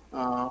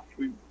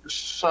we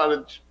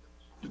decided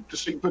to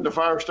see putting the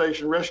fire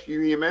station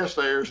rescue EMS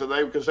there, so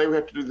because they would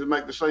have to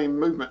make the same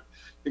movement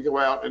to go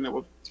out, and it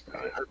was,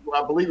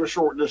 I believe, a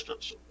short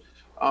distance.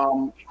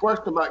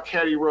 Question about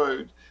Caddy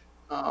Road.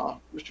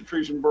 Mr.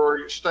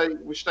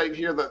 Triesenberg, we state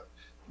here that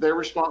they're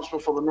responsible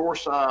for the north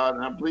side,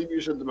 and I believe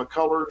you said the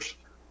McCullers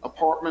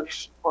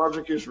Apartments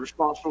project is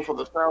responsible for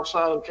the south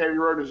side of Caddy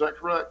Road. Is that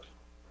correct?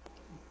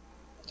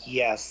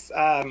 Yes,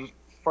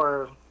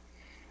 for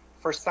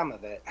some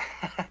of it.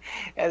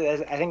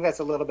 I think that's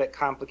a little bit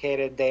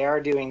complicated. They are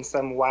doing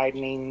some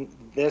widening.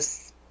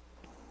 This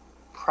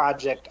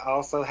project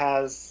also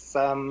has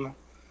some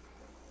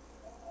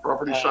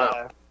property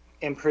side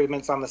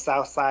improvements on the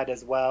south side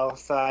as well.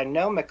 So I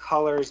know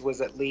McCullers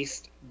was at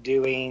least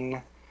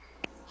doing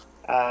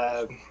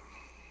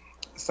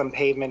some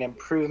pavement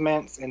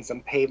improvements and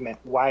some pavement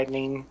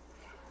widening.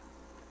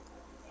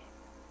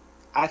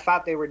 I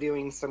thought they were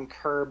doing some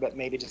curb, but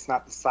maybe just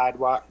not the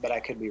sidewalk, but I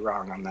could be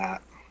wrong on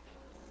that.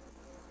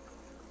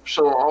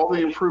 So all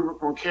the improvement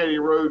on Caddy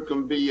Road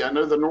can be, I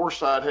know the north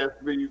side has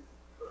to be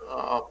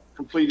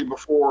completed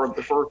before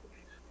the first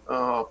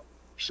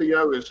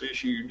CO is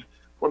issued.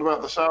 What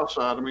about the south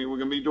side? I mean, we're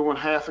going to be doing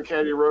half of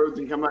Caddy Road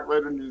and come back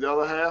later and do the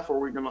other half,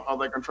 or are they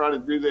going to try to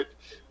do that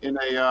in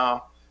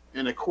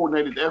a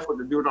coordinated effort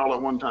to do it all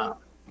at one time?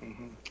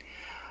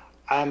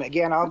 Mm-hmm.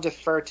 Again, I'll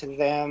defer to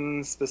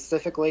them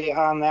specifically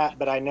on that,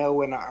 but I know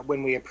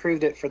when we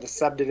approved it for the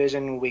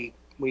subdivision, we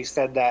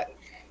said that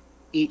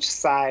each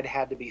side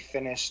had to be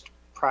finished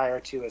prior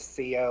to a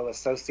CO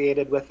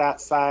associated with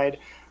that side,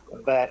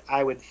 but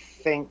I would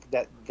think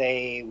that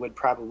they would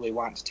probably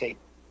want to take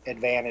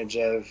advantage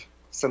of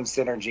some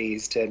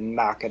synergies to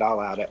knock it all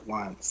out at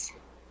once.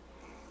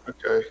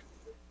 Okay.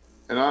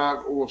 And I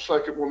will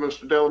second what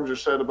Mr. Dellinger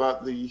said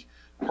about the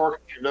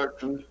parking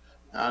reduction.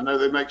 I know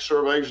they make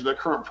surveys of their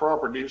current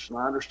properties, and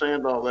I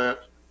understand all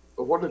that.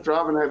 But what if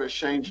driving habits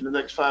change in the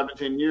next 5 to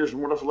 10 years?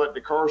 And what if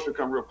electric cars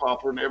become real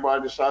popular and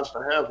everybody decides to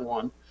have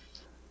one?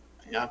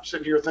 I'm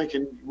sitting here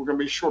thinking we're going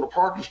to be short of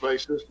parking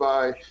spaces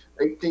by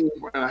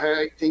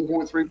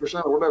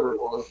 18.3% or whatever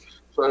it was.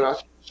 So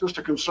that's just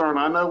a concern.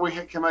 I know we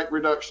can make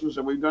reductions,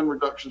 and we've done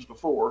reductions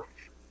before,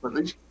 but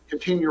these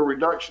continual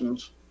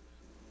reductions,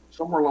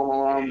 somewhere along the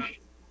line,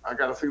 I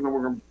got a feeling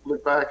we're going to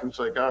look back and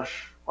say,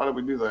 gosh, why did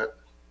we do that?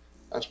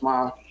 That's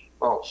my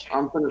thoughts.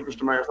 I'm finished,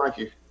 Mr. Mayor. Thank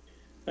you.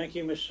 Thank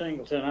you, Ms.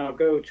 Singleton. I'll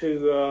go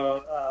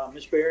to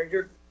Ms.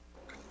 Behringer.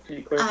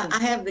 Any questions? I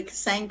have the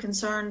same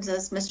concerns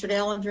as Mr.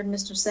 Dellinger and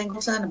Mr.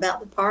 Singleton about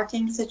the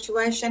parking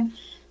situation.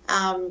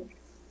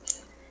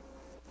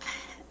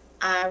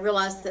 I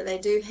realize that they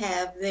do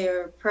have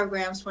their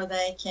programs where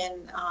they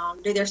can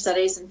do their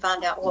studies and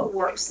find out what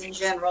works in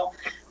general.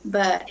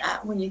 But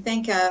when you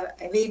think of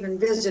even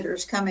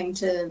visitors coming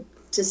to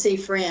see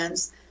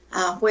friends,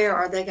 where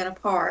are they going to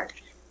park?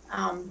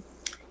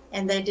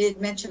 And they did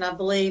mention, I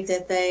believe,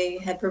 that they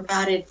had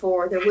provided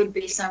there would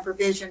be some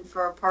provision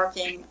for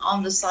parking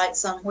on the site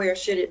somewhere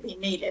should it be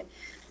needed.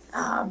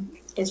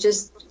 It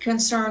just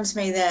concerns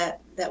me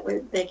that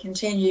they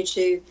continue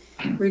to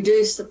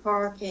reduce the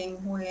parking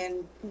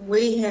when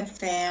we have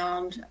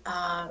found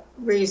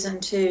reason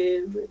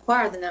to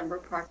require the number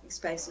of parking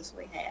spaces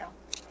we have.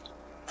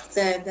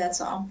 So that's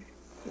all.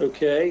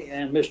 Okay,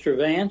 and Mr.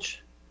 Vance?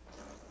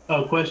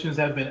 Questions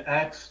have been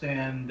asked,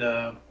 and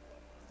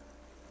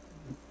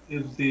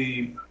is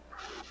the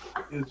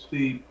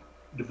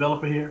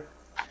developer here?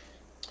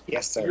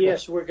 Yes, sir.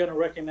 Yes, we're going to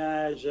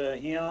recognize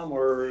him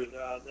or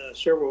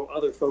several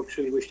other folks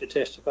who wish to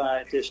testify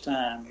at this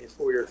time if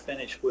we're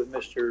finished with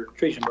Mr.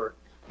 Triesenberg.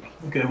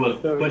 Okay, well,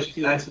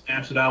 questions asked and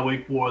answered. I'll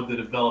wait for the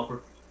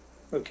developer.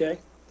 Okay,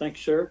 thanks,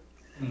 sir.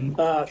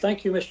 Mm-hmm.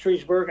 Thank you, Mr.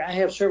 Triesenberg. I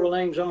have several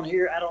names on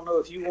here. I don't know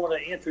if you want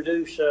to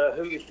introduce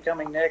who is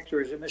coming next,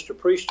 or is it Mr.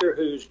 Priester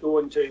who's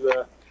going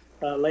to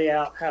lay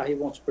out how he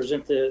wants to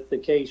present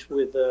the case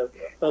with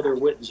other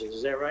witnesses.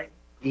 Is that right?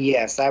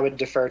 Yes, I would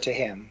defer to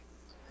him.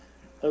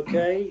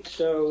 Okay,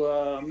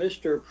 so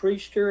Mr.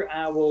 Priester,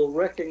 I will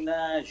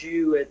recognize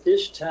you at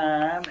this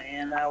time,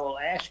 and I will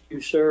ask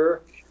you,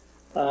 sir,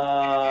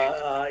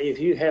 if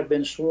you have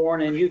been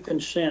sworn and you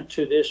consent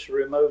to this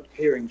remote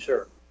hearing,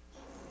 sir.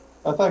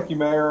 Thank you,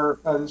 Mayor.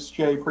 This is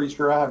Jay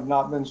Priester. I have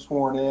not been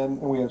sworn in,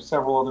 and we have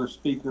several other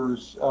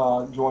speakers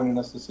joining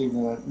us this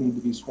evening that need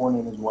to be sworn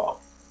in as well.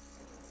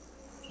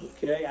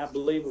 Okay, I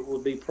believe it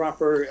would be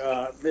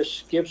proper.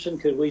 Ms. Gibson,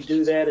 could we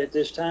do that at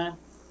this time?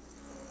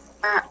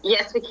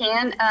 Yes, we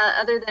can.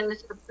 Other than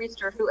Mr.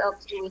 Priester, who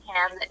else do we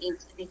have that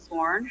needs to be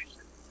sworn?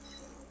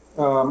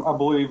 I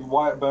believe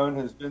Wyatt Bone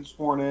has been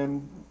sworn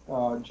in.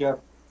 Jeff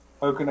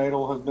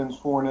Okenadel has been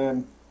sworn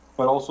in,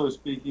 but also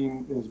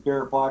speaking is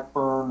Barrett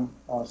Blackburn,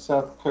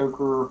 Seth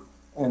Coker,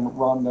 and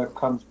Rhonda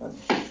Kunzman.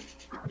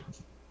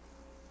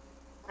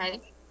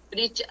 Okay. Would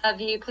each of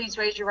you please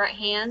raise your right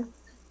hand?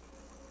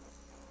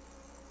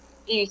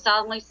 Do you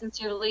solemnly,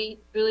 sincerely,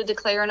 truly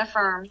declare and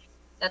affirm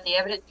that the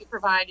evidence you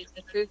provide is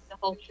the truth, the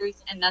whole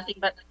truth, and nothing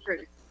but the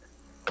truth?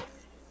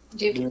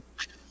 Do.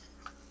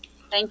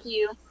 Thank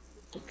you.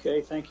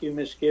 Okay, thank you,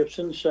 Ms.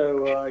 Gibson.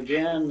 So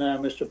again,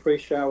 Mr.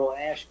 Priester, I will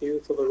ask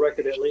you for the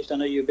record, at least I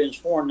know you've been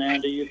sworn now.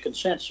 Do you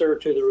consent, sir,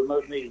 to the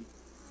remote meeting?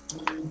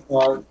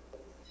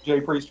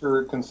 Jay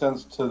Priester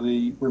consents to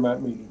the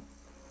remote meeting.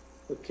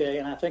 Okay,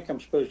 and I think I'm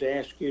supposed to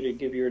ask you to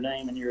give your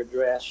name and your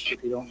address,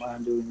 if you don't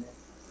mind doing that.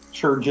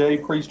 Sure. Jay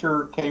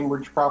Priester,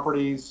 Cambridge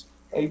Properties,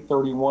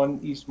 831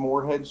 East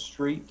Moorhead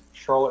Street,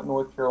 Charlotte,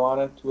 North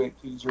Carolina,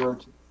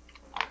 28202.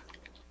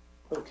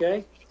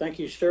 Okay, thank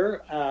you,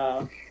 sir.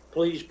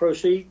 Please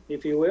proceed,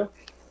 if you will.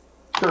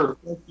 Sure.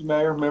 Thank you,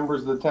 Mayor,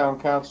 members of the Town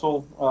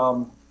Council,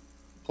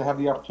 to have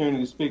the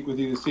opportunity to speak with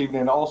you this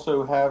evening. I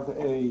also have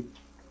a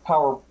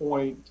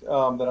PowerPoint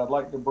that I'd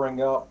like to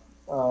bring up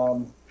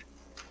to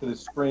the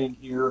screen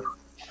here.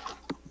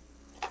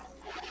 I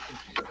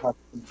have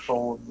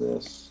control of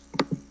this.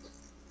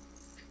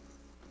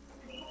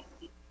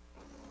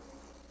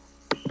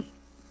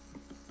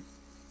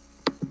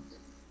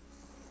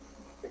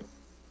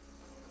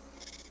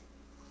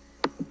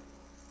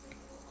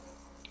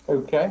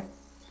 Okay.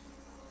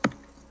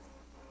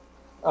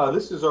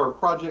 This is our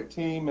project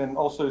team and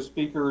also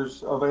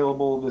speakers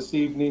available this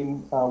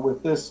evening.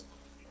 With this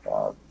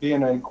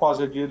being a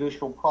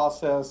quasi-judicial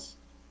process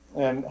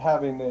and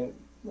having it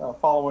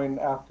following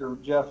after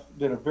Jeff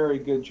did a very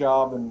good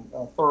job and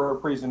a thorough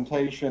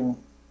presentation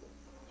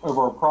of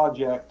our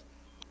project,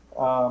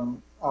 I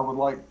would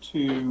like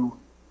to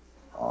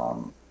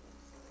go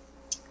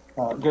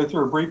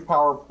through a brief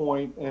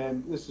PowerPoint,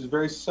 and this is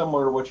very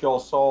similar to what y'all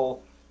saw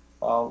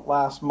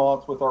last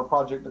month with our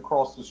project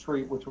across the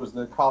street, which was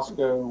the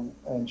Costco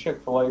and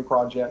Chick-fil-A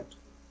project.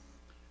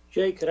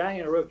 Jay, could I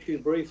interrupt you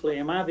briefly?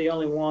 Am I the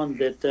only one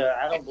that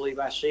I don't believe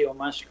I see on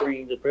my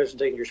screen the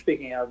presentation you're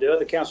speaking of? Do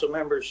other council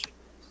members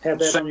have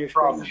that on your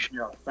screen?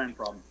 Yeah, same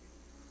problem.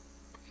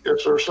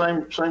 Yes, sir.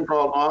 Same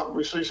problem.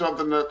 We see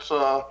something that's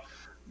got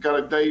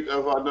a date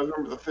of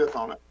November the 5th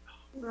on it.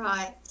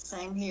 Right.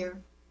 Same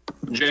here.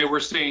 Jay, we're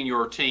seeing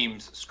your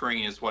team's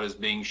screen is what is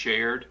being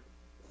shared.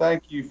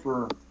 Thank you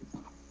for.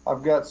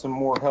 I've got some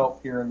more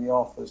help here in the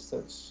office.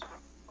 That's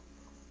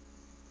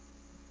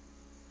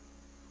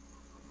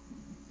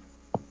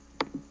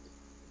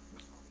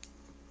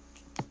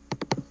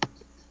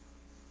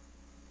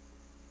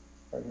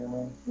right here,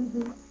 man.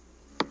 Mm-hmm.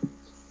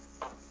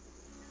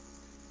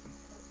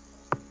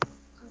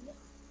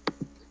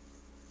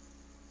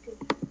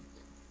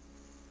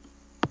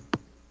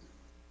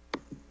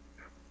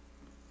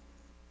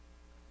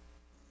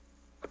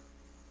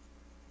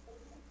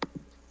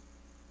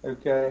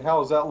 Okay, how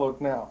does that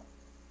look now?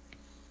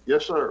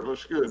 Yes, sir.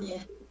 Looks good.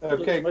 Yeah.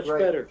 Okay, much great.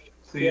 better.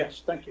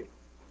 Yes, thank you.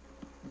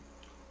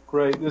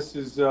 Great. This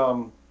is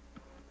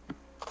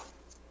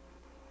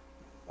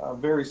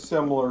very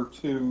similar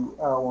to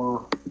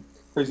our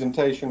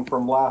presentation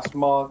from last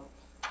month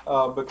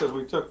because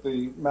we took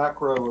the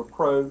macro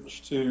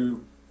approach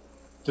to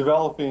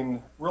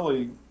developing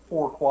really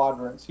 4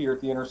 quadrants here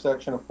at the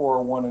intersection of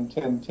 401 and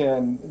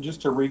 1010.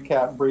 Just to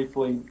recap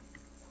briefly,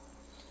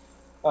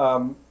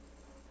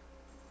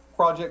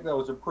 project that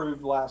was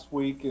approved last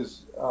week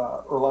is,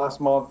 or last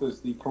month,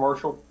 is the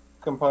commercial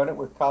component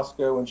with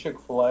Costco and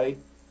Chick-fil-A.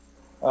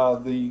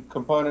 The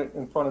component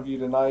in front of you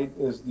tonight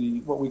is the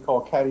what we call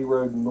Caddy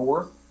Road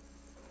North,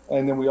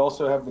 and then we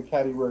also have the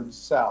Caddy Road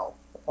South,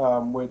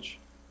 which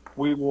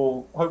we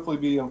will hopefully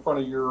be in front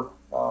of your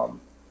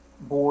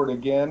board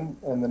again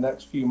in the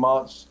next few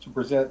months to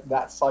present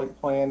that site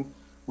plan.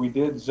 We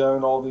did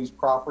zone all these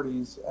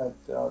properties at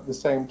the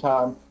same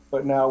time,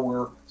 but now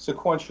we're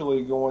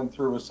sequentially going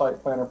through a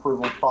site plan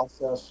approval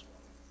process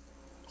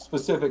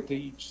specific to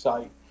each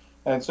site.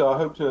 And so I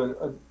hope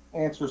to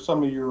answer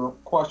some of your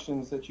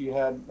questions that you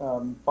had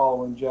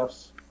following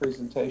Jeff's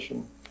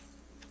presentation.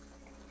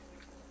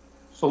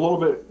 So a little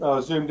bit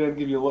zoomed in,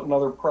 give you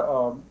another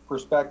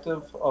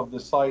perspective of the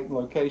site and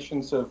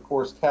location. So of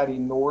course, Caddy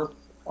North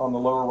on the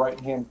lower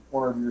right-hand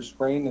corner of your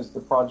screen is the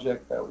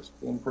project that was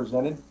being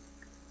presented.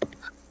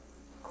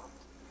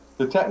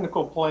 The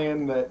technical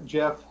plan that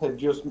Jeff had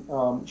just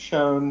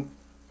shown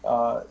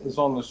is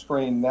on the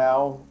screen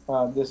now.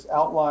 This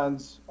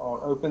outlines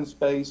our open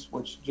space,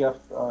 which Jeff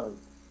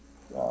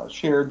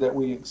shared that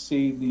we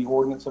exceed the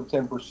ordinance of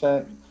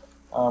 10%,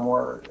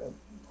 or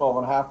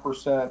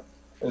 12.5%,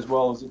 as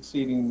well as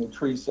exceeding the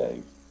tree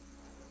save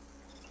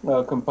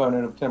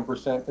component of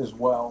 10% as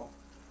well.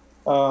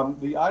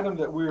 The item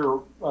that we're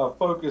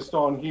focused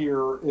on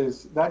here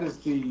is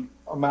the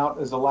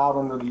amount is allowed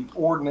under the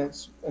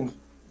ordinance, and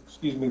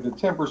excuse me, the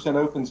 10%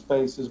 open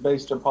space is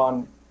based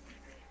upon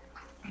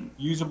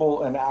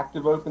usable and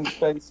active open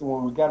space. And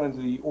when we got into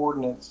the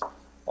ordinance,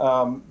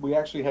 we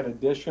actually had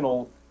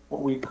additional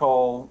what we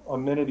call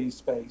amenity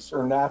space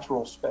or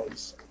natural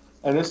space.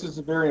 And this is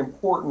very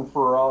important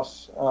for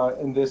us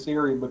in this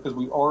area because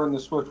we are in the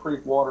Swift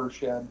Creek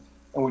watershed,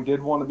 and we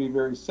did want to be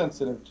very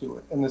sensitive to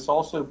it. And this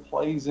also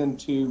plays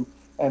into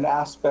an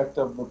aspect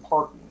of the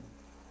parking.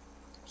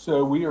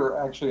 So we are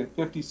actually at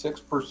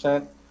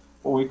 56%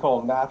 what we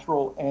call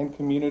natural and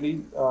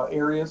community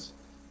areas.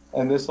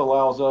 And this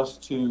allows us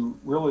to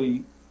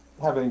really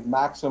have a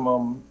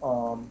maximum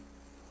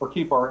or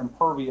keep our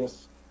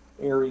impervious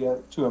area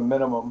to a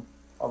minimum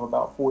of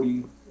about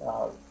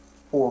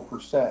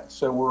 44%.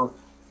 So we're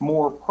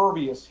more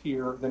pervious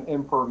here than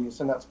impervious.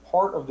 And that's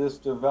part of this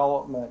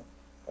development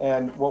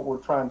and what we're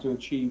trying to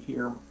achieve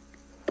here.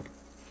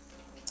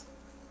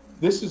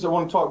 I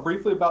want to talk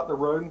briefly about the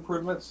road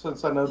improvements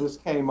since I know this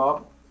came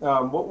up.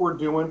 What we're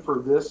doing for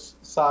this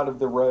side of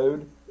the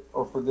road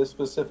or for this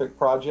specific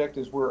project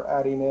is we're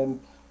adding in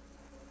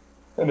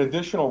an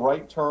additional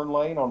right turn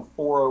lane on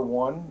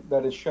 401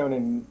 that is shown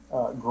in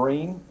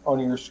green on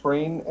your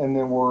screen. And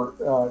then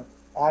we're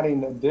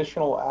adding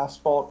additional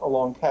asphalt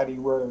along Caddy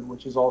Road,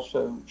 which is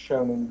also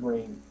shown in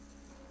green.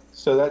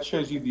 So that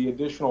shows you the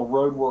additional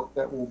road work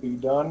that will be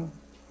done.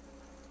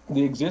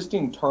 The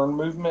existing turn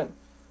movement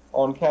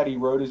on Caddy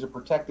Road is a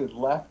protected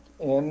left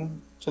in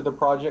to the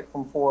project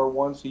from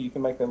 401, so you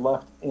can make a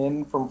left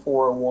in from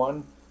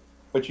 401,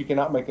 but you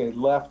cannot make a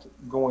left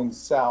going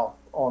south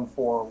on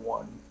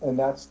 401, and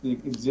that's the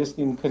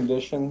existing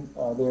condition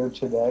there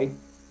today.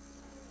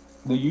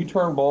 The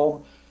U-turn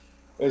bulb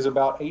is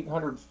about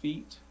 800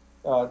 feet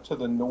to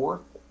the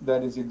north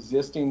that is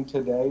existing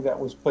today. That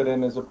was put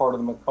in as a part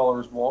of the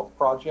McCullers Walk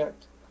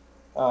project,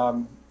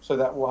 so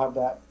that we'll have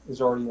that is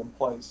already in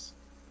place.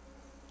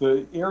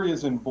 The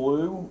areas in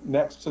blue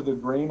next to the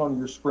green on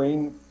your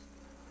screen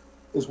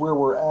is where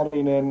we're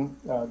adding in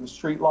the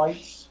street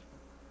lights,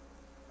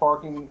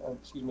 planting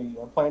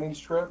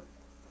strip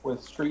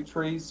with street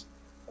trees,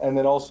 and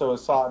then also a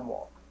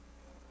sidewalk.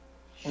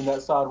 And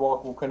that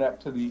sidewalk will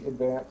connect to the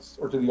advanced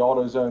or to the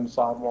AutoZone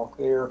sidewalk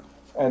there.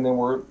 And then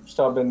we're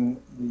stubbing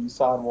the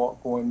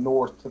sidewalk going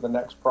north to the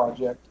next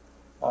project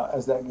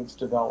as that gets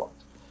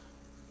developed.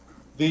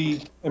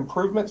 The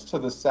improvements to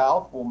the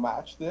south will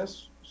match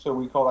this. So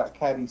we call that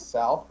Caddy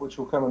South, which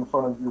will come in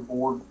front of your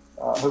board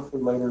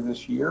hopefully later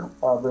this year,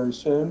 very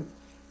soon.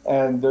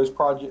 And those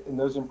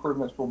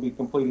improvements will be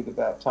completed at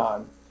that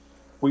time.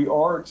 We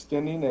are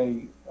extending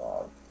a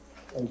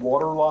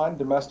water line,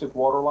 domestic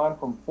water line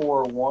from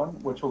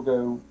 401, which will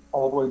go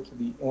all the way to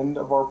the end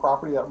of our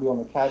property. That will be on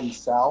the Caddy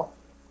South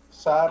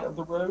side of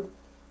the road.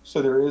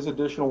 So there is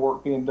additional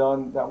work being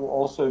done that will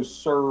also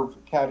serve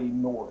Caddy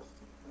North.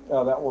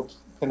 That will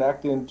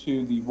connect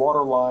into the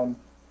water line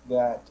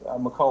that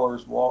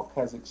McCullers Walk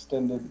has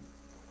extended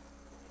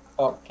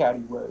up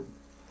Caddy Road.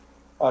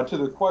 To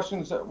the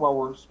questions while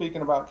we're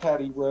speaking about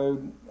Caddy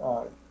Road,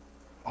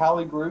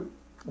 Halley Group,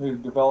 who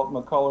developed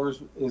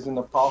McCullers, is in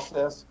the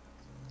process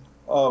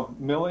of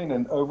milling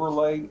and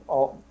overlaying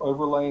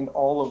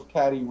all of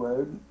Caddy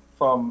Road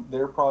from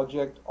their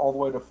project all the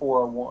way to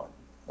 401.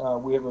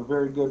 We have a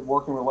very good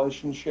working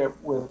relationship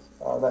with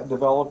that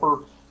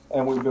developer,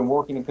 and we've been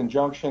working in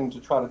conjunction to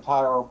try to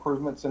tie our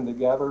improvements in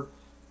together.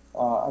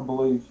 I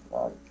believe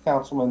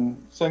Councilman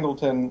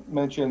Singleton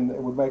mentioned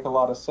it would make a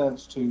lot of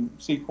sense to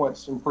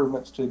sequence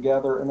improvements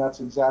together, and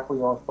that's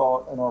exactly our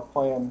thought and our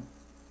plan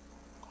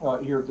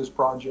here at this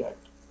project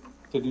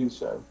to do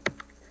so.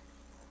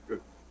 Good.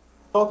 I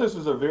thought this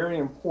was a very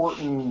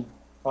important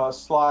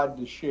slide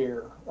to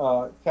share.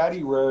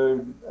 Caddy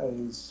Road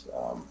is,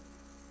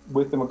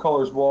 with the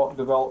McCullers Walk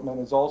development,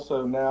 is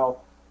also now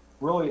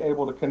really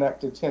able to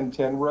connect to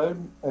 1010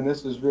 Road, and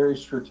this is a very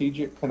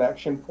strategic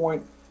connection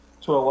point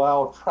to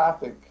allow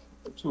traffic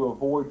to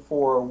avoid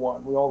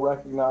 401. We all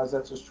recognize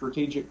that's a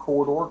strategic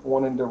corridor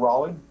going into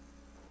Raleigh,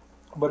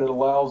 but it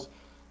allows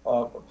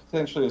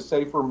potentially a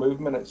safer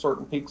movement at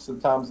certain peaks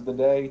of times of the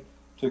day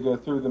to go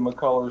through the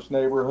McCullers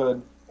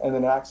neighborhood and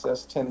then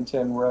access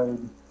 1010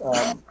 Road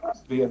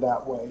via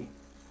that way.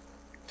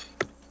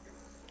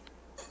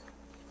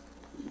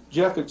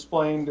 Jeff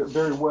explained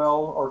very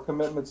well our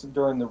commitments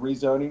during the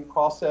rezoning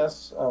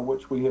process,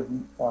 which we have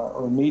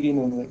are meeting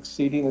and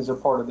exceeding as a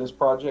part of this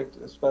project,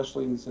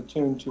 especially as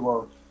attuned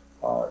to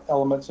our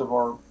elements of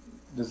our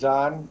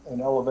design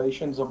and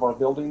elevations of our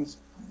buildings,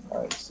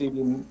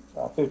 exceeding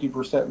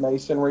 50%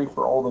 masonry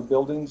for all the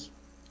buildings,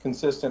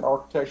 consistent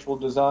architectural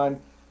design,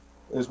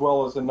 as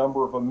well as a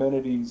number of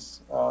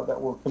amenities that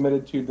we're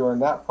committed to during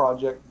that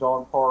project,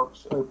 dog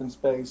parks, open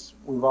space.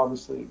 We've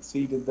obviously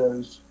exceeded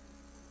those.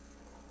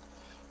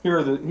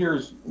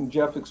 Here's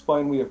Jeff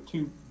explained, we have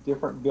two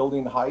different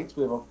building heights.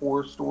 We have a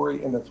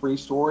 4-story and a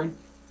 3-story.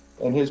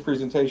 In his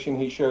presentation,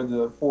 he showed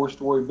the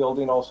 4-story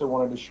building. Also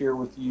wanted to share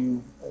with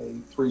you a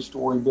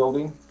 3-story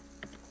building.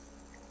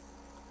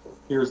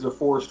 Here's the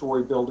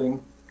 4-story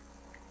building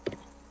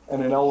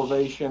and an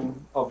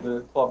elevation of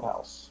the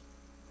clubhouse.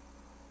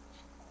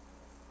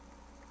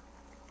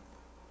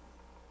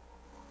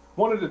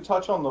 Wanted to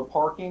touch on the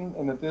parking,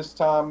 and at this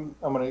time,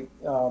 I'm going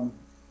to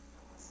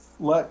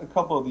let a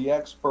couple of the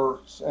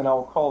experts, and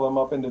I'll call them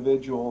up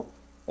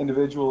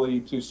individually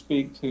to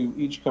speak to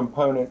each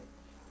component.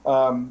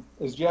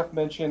 As Jeff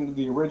mentioned,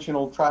 the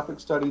original traffic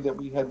study that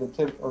we had,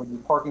 the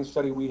parking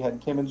study we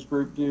had Timmons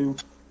Group do,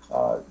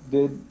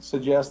 did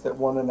suggest that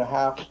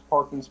 1.5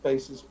 parking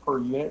spaces per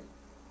unit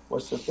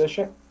was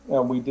sufficient.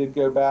 We did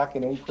go back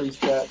and increase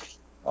that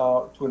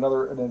to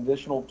an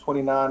additional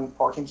 29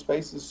 parking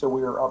spaces, so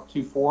we are up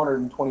to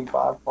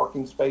 425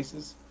 parking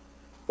spaces.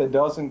 That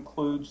does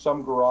include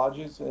some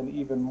garages, and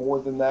even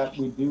more than that,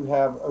 we do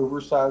have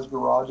oversized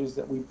garages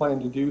that we plan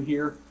to do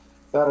here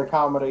that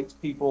accommodates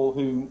people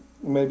who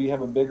maybe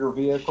have a bigger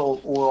vehicle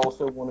or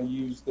also want to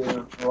use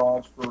their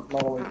garage for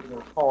not only for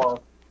their car,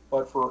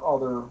 but for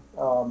other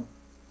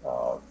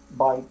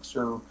bikes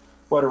or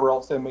whatever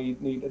else they may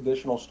need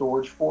additional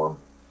storage for.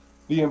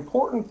 The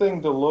important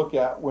thing to look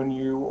at when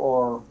you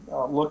are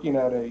looking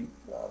at a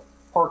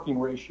parking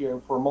ratio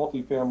for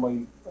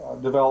multifamily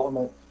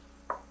development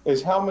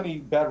is how many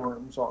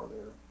bedrooms are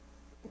there.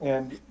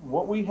 And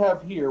what we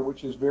have here,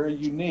 which is very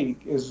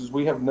unique, is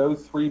we have no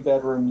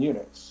 3-bedroom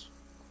units.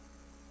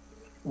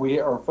 We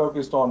are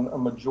focused on a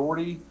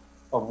majority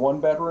of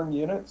 1-bedroom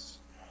units,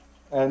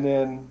 and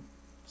then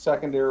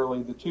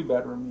secondarily the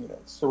 2-bedroom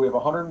units. So we have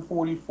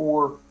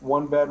 144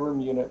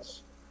 1-bedroom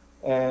units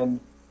and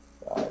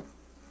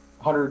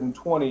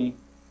 120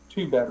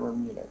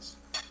 2-bedroom units.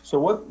 So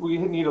what we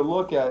need to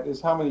look at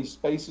is how many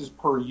spaces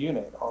per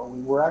unit are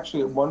we. We're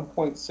actually at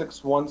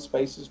 1.61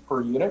 spaces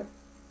per unit.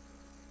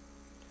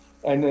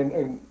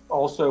 And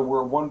also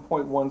we're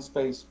 1.1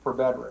 space per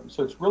bedroom.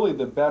 So it's really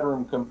the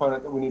bedroom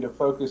component that we need to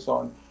focus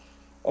on.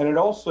 And it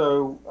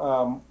also,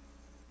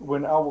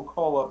 when I will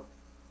call up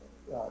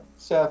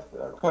Seth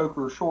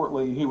Coker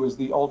shortly, who is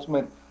the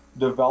ultimate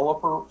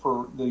developer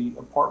for the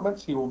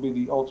apartments. He will be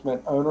the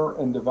ultimate owner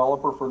and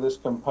developer for this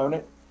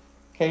component.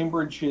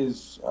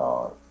 Cambridge's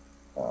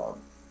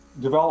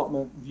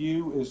development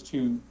view is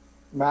to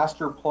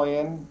master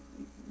plan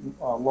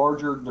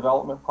larger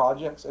development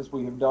projects, as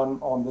we have done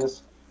on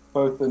this,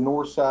 both the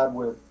north side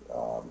with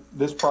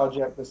this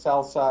project, the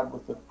south side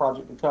with the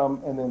project to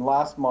come, and then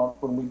last month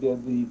when we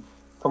did the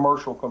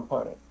commercial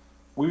component.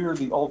 We are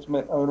the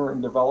ultimate owner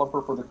and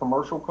developer for the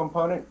commercial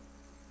component.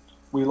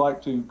 We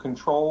like to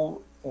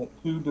control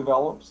who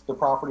develops the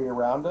property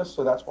around us,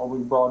 so that's why we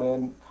brought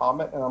in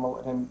Comet, and I'm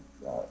going to let him,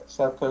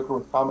 Seth Coker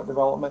with Comet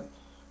Development,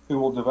 who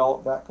will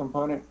develop that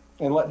component,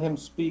 and let him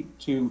speak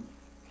to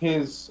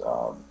his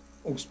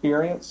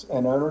experience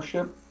and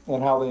ownership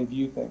and how they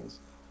view things.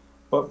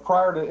 But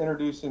prior to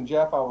introducing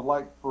Jeff, I would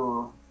like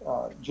for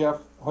Jeff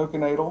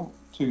Hokenadel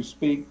to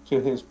speak to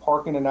his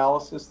parking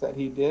analysis that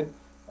he did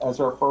as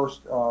our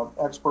first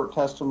expert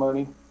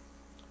testimony.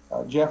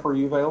 Jeff, are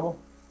you available?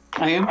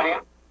 I am.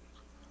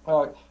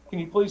 Can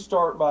you please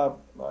start by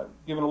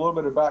giving a little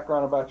bit of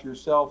background about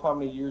yourself, how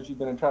many years you've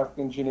been in traffic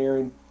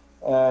engineering,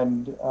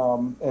 and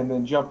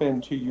then jump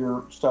into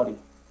your study?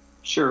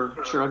 Sure.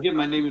 I'll give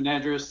my name and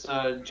address.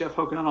 Jeff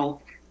Hokenadel,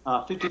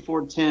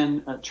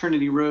 5410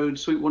 Trinity Road,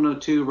 Suite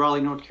 102,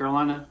 Raleigh, North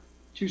Carolina,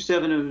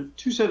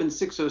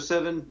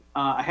 27607.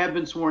 I have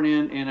been sworn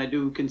in, and I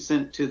do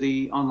consent to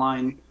the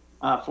online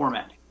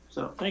format.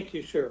 So thank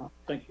you, sir.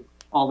 Thank you.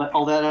 All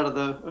that out of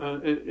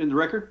the in the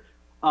record.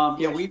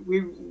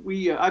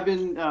 Yeah, I've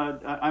been,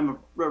 I'm a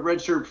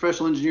registered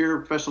professional engineer,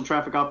 professional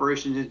traffic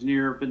operations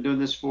engineer. I've been doing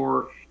this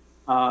for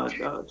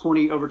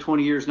over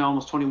 20 years now,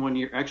 almost 21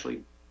 years,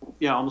 actually.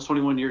 Yeah, almost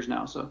 21 years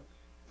now. So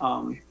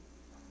I've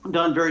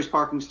done various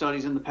parking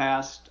studies in the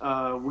past.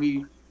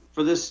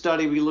 For this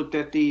study, we looked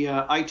at the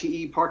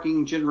ITE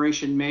parking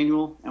generation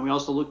manual, and we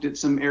also looked at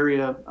some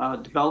area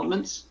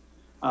developments,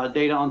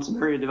 data on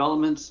some area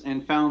developments,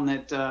 and found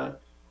that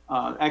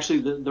actually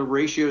the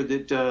ratio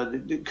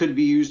that could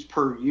be used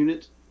per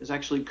unit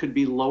could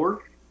be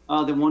lower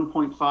than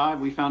 1.5.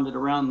 We found it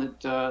around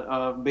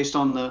that based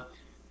on the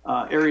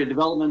area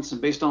developments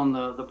and based on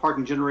the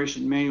parking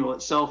generation manual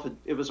itself,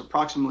 it was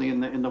approximately in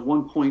the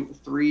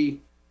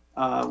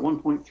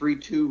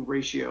 1.32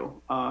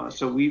 ratio.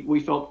 So we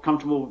felt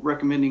comfortable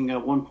recommending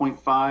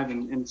 1.5,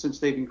 and since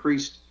they've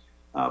increased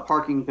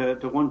parking to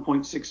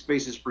 1.6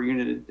 spaces per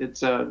unit,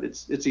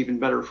 it's even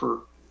better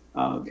for.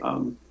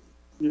 I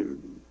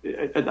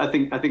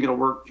think it'll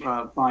work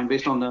fine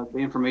based on the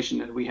information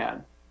that we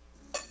had.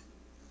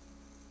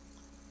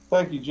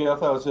 Thank you,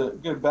 Jeff. That was a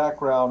good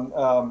background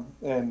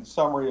and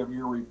summary of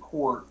your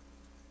report.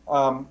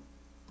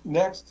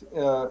 Next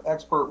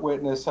expert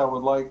witness I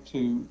would like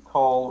to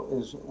call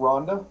is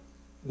Rhonda,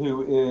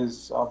 who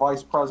is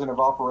Vice President of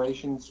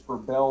Operations for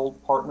Bell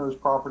Partners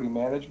Property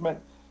Management.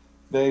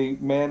 They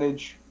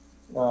manage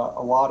a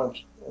lot of,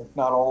 if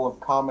not all of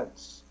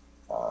Comet's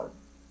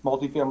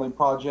multifamily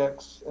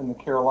projects in the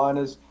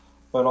Carolinas,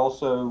 but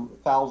also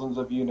thousands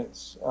of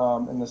units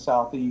in the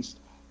Southeast.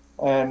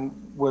 And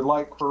would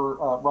like her,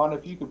 Rhonda,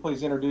 if you could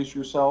please introduce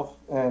yourself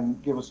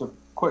and give us a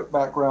quick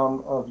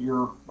background of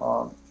your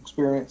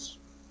experience.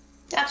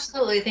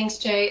 Absolutely. Thanks,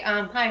 Jay.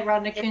 Hi,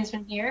 Rhonda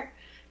Koonsman here.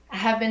 I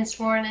have been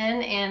sworn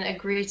in and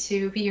agree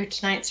to be here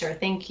tonight, sir.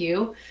 Thank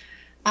you.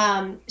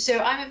 So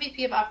I'm a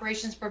VP of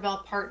Operations for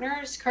Bell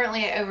Partners.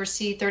 Currently, I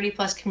oversee 30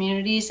 plus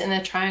communities in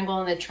the Triangle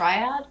and the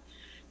Triad,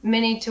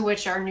 many to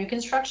which are new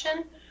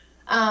construction.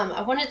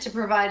 I wanted to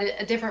provide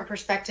a different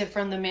perspective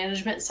from the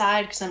management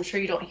side because I'm sure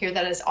you don't hear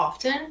that as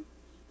often.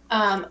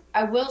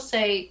 I will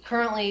say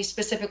currently,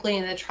 specifically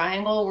in the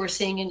Triangle, we're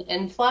seeing an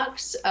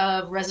influx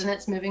of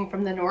residents moving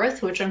from the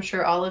north, which I'm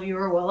sure all of you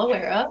are well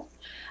aware of.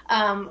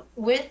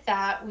 With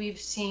that, we've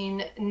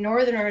seen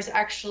Northerners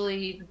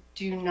actually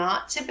do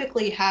not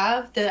typically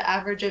have the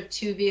average of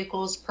 2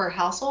 vehicles per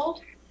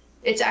household.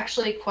 It's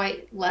actually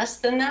quite less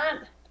than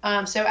that.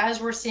 So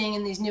as we're seeing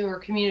in these newer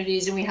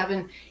communities and we have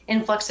an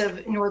influx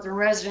of Northern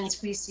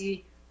residents, we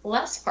see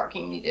less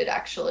parking needed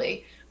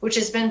actually, which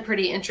has been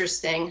pretty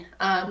interesting,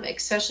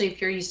 especially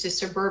if you're used to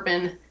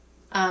suburban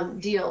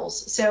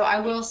deals. So I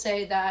will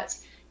say that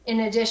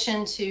in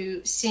addition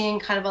to seeing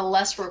kind of a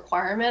less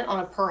requirement on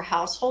a per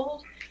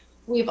household,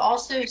 we've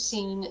also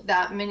seen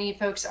that many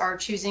folks are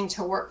choosing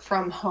to work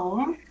from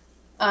home.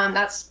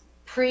 That's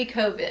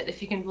pre-COVID,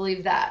 if you can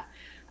believe that.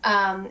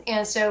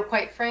 And so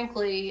quite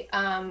frankly,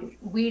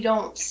 we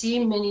don't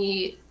see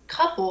many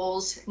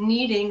couples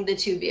needing the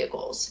 2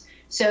 vehicles.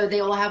 So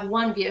they will have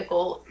 1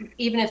 vehicle,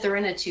 even if they're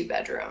in a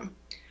 2-bedroom.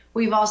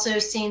 We've also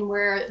seen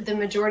where the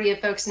majority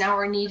of folks now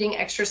are needing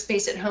extra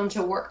space at home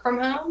to work from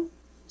home.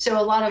 So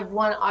a lot of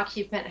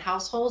 1-occupant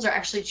households are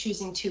actually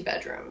choosing 2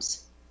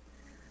 bedrooms.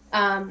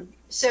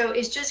 So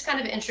it's just kind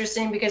of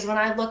interesting because when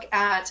I look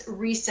at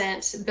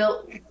recent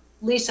built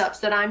lease-ups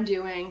that I'm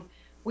doing,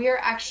 we are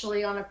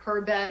actually on a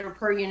per bed or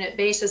per unit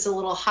basis a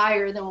little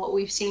higher than what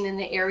we've seen in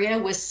the area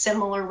with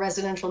similar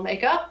residential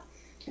makeup.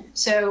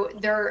 So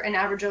they're an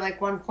average of like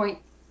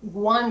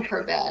 1.1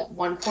 per bed,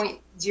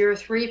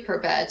 1.03 per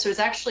bed. So it's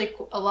actually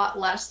a lot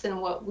less than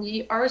what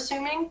we are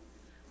assuming.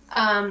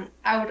 I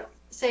would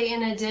say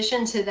in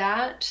addition to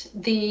that,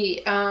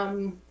 the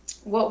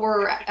what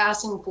we're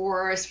asking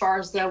for as far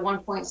as the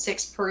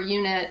 1.6 per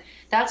unit,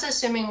 that's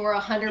assuming we're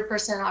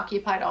 100%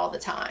 occupied all the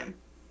time.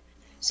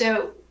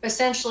 So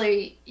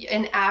essentially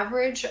an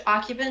average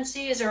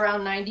occupancy is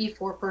around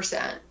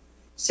 94%.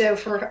 So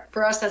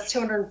for us, that's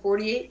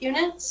 248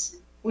 units,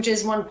 which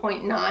is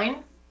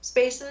 1.9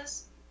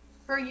 spaces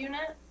per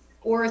unit,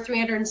 or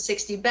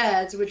 360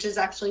 beds, which is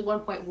actually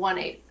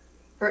 1.18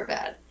 per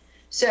bed.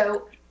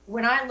 So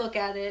when I look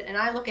at it and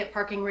I look at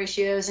parking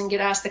ratios and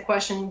get asked the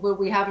question, would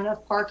we have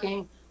enough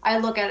parking? I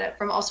look at it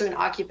from also an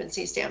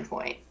occupancy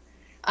standpoint.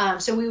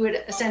 So we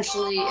would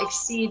essentially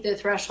exceed the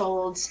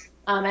thresholds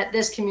at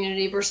this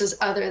community versus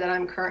other that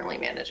I'm currently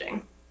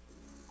managing.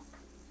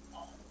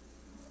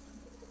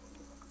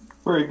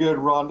 Very good,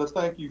 Rhonda.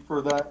 Thank you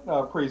for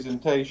that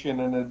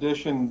presentation. In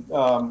addition,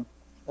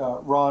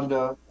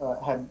 Rhonda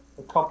had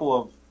a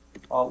couple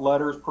of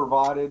letters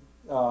provided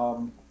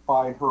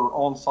by her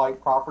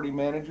on-site property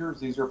managers.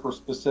 These are for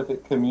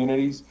specific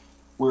communities.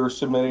 We're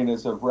submitting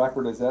as of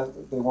record as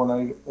they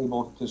weren't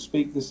able to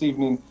speak this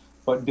evening,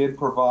 but did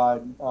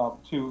provide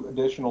 2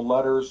 additional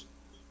letters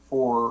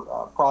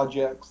for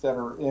projects that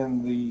are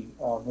in the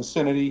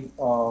vicinity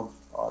of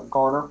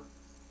Garner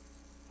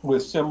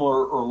with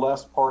similar or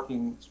less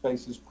parking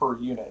spaces per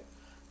unit.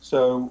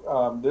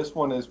 So this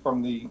one is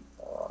from the,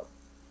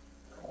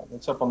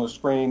 that's up on the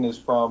screen, is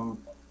from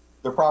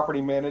the property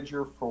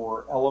manager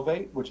for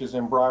Elevate, which is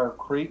in Briar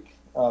Creek.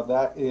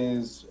 That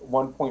is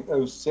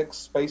 1.06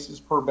 spaces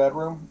per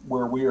bedroom,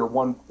 where we are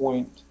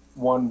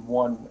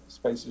 1.11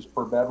 spaces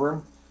per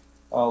bedroom.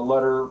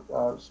 Letter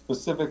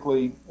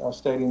specifically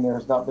stating there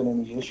has not been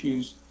any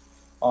issues.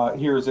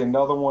 Here's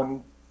another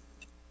one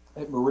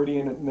at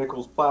Meridian at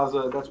Nichols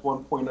Plaza. That's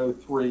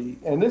 1.03.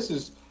 And this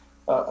is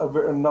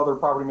another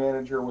property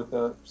manager with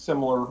a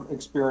similar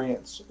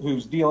experience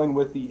who's dealing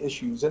with the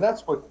issues. And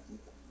that's what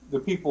the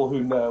people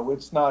who know.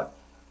 It's not,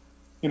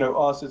 you know,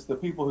 us, it's the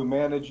people who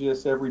manage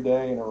this every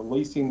day and are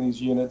leasing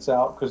these units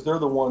out, because they're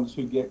the ones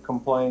who get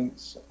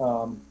complaints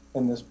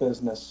in this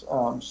business.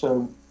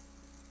 So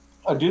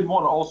I did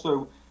want to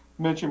also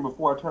mention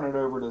before I turn it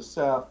over to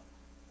Seth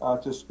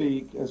to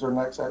speak as our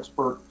next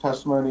expert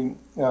testimony,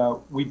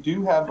 we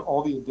do have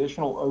all the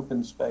additional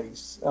open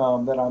space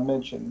that I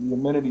mentioned, the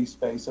amenity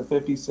space of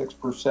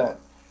 56%.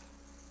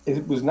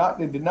 It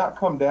did not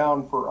come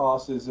down for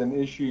us as an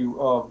issue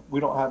of we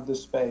don't have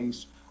this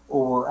space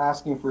or we're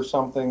asking for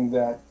something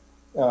that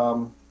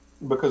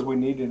because we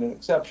needed an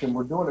exception.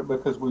 We're doing it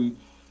because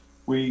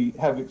we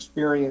have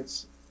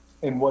experience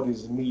in what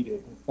is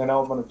needed. And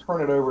I'm going to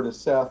turn it over to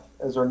Seth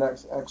as our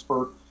next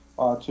expert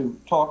to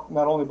talk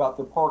not only about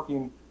the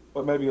parking,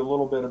 but maybe a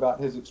little bit about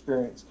his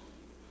experience.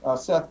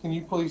 Seth, can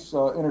you please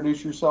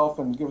introduce yourself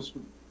and give us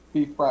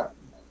a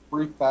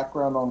brief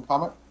background on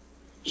Comet?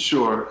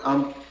 Sure.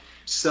 I'm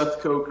Seth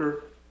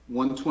Coker,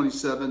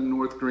 127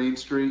 North Green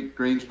Street,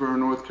 Greensboro,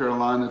 North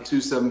Carolina,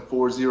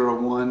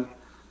 27401.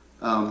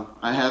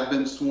 I have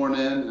been sworn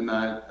in, and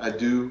I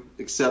do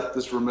accept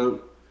this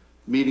remote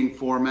meeting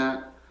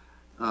format.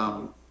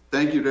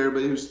 Thank you to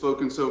everybody who's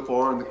spoken so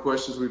far and the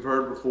questions we've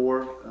heard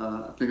before.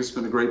 I think it's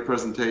been a great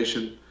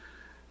presentation.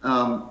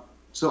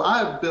 So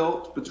I've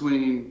built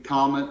between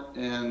Comet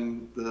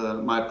and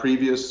my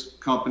previous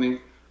company,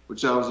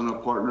 which I was a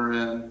partner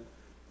in,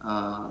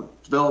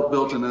 developed,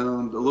 built, and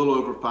owned a little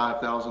over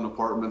 5,000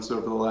 apartments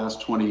over the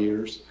last 20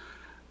 years.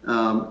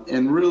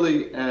 And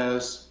really,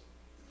 as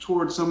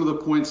towards some of the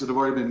points that have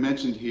already been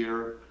mentioned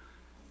here,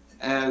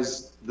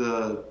 as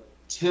the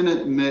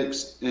tenant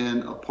mix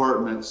in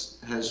apartments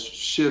has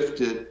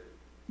shifted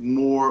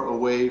more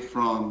away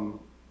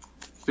from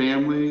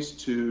families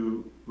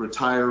to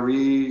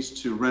retirees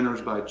to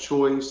renters by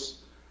choice,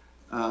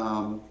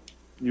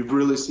 you've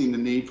really seen the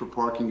need for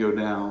parking go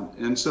down.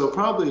 And so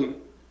probably,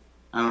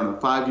 I don't know,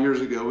 5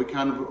 years ago, we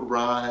kind of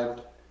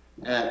arrived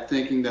at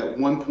thinking that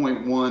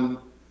 1.1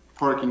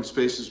 parking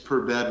spaces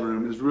per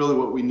bedroom is really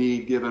what we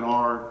need given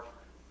our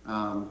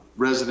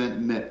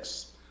resident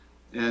mix.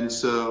 And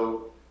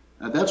so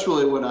that's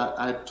really what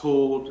I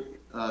told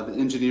the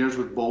engineers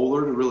with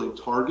Bowler to really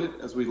target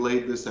as we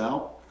laid this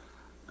out.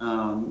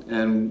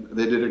 And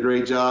they did a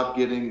great job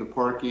getting the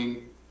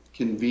parking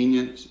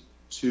convenient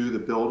to the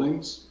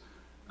buildings.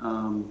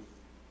 And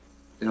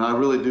I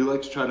really do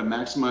like to try to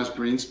maximize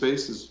green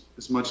space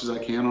as much as I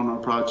can on our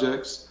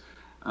projects.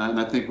 And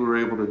I think we were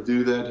able to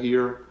do that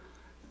here.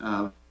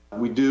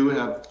 We do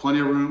have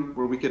plenty of room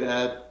where we could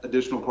add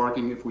additional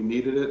parking if we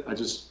needed it. I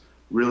just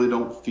really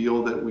don't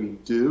feel that we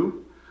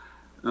do.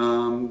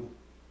 I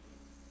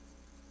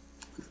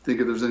think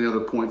if there's any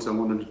other points I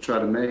wanted to try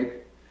to make.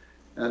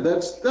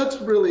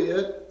 That's really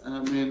it.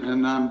 I mean,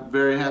 and I'm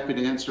very happy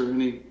to answer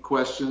any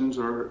questions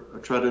or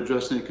try to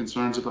address any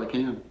concerns if I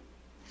can.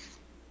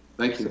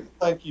 Thank you.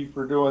 Thank you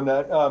for doing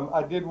that.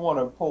 I did want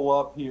to pull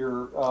up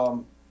here.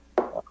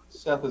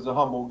 Seth is a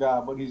humble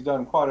guy, but he's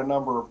done quite a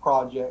number of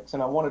projects,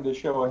 and I wanted to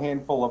show a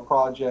handful of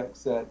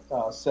projects that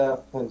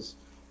Seth has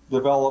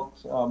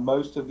developed.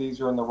 Most of these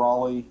are in the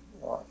Raleigh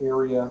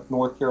area,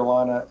 North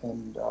Carolina,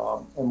 and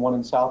one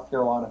in South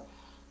Carolina.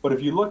 But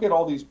if you look at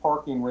all these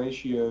parking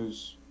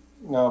ratios,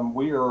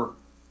 we are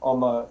on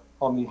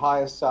the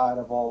highest side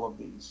of all of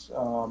these.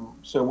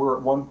 So we're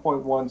at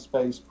 1.1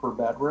 space per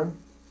bedroom,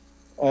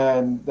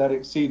 and that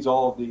exceeds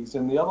all of these.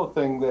 And the other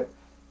thing that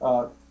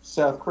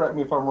Seth, correct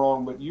me if I'm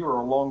wrong, but you are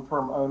a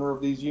long-term owner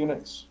of these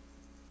units?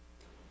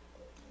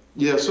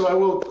 Yeah, so I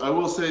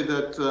will say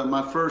that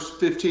my first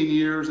 15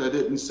 years, I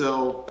didn't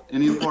sell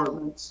any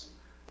apartments.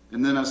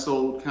 And then I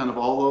sold kind of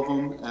all of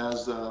them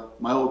as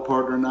my old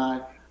partner and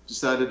I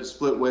decided to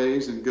split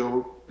ways and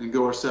go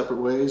our separate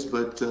ways.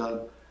 But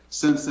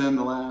since then,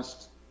 the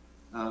last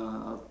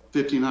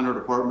 1,500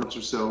 apartments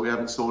or so, we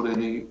haven't sold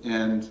any.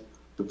 And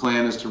the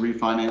plan is to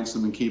refinance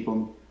them and keep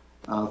them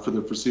for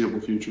the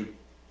foreseeable future.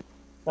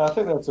 I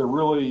think that's a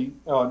really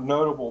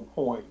notable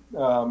point.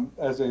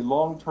 As a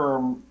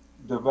long-term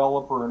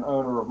developer and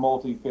owner of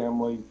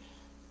multifamily,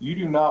 you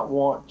do not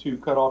want to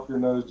cut off your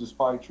nose to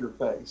spite your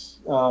face.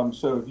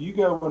 So if you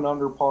go and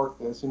underpark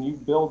this and you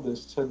build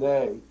this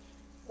today,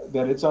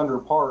 that it's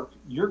underparked,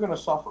 you're going to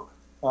suffer.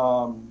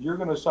 You're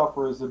going to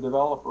suffer as a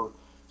developer.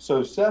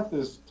 So Seth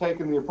is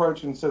taking the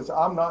approach and says,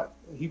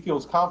 he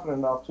feels confident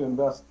enough to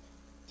invest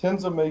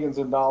tens of millions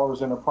of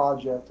dollars in a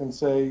project and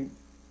say,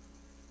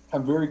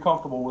 I'm very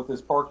comfortable with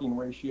this parking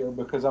ratio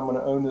because I'm going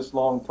to own this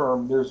long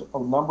term. There's a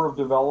number of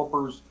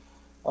developers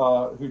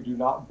who do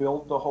not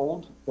build to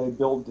hold. They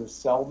build to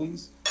sell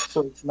these.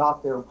 So it's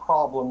not their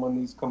problem when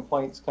these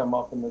complaints come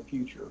up in the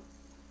future.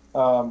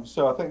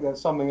 So I think that's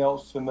something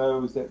else to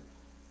know is that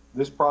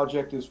this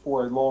project is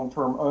for a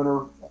long-term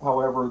owner.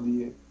 However,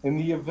 in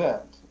the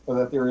event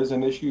that there is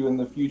an issue in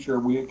the future,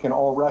 we can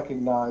all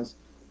recognize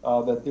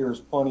that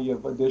there's plenty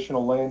of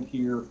additional land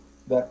here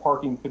that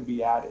parking could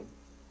be added.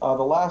 The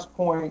last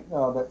point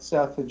that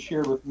Seth had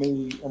shared with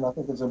me, and I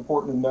think it's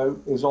important to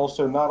note, is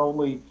also not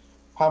only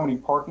how many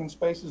parking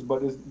spaces,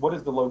 but what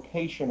is the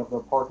location of the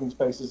parking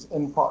spaces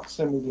in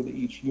proximity to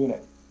each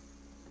unit.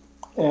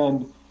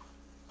 And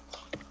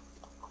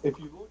if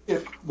you look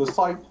at the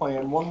site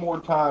plan one more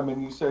time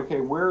and you say,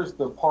 okay, where's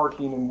the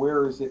parking and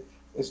where is it?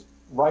 It's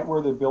right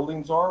where the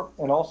buildings are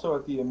and also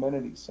at the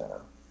amenity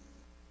center.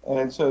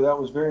 And so that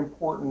was very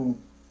important,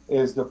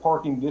 is the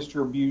parking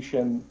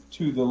distribution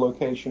to the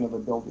location of the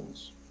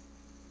buildings.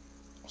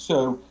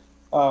 So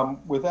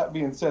with that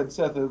being said,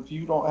 Seth, if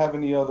you don't have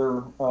any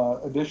other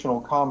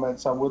additional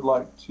comments, I would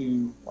like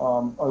to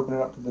open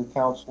it up to the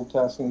council to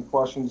ask any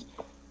questions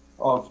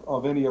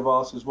of any of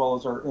us, as well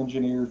as our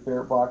engineers,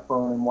 Barrett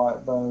Blackburn and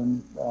Wyatt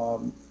Bone,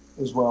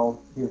 as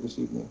well here this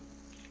evening.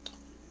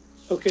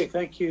 Okay,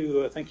 thank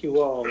you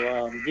all.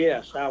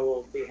 Yes, I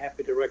will be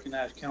happy to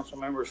recognize council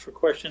members for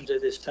questions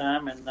at this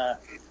time. And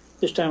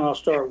this time I'll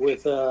start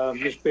with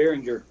Ms.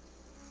 Behringer.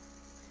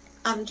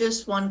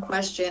 Just one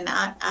question.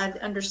 I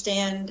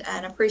understand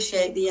and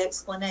appreciate the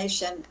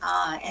explanation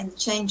and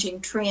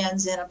changing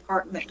trends in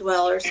apartment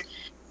dwellers.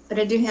 But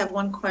I do have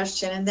one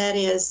question, and that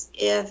is,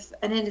 if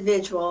an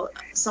individual,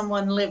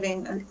 someone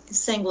living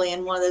singly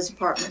in one of those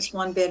apartments,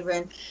 one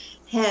bedroom,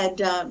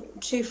 had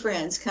two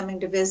friends coming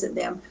to visit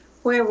them,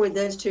 where would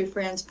those two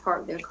friends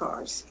park their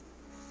cars?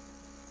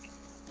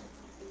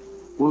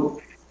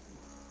 Well,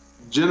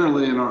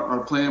 generally, in our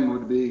plan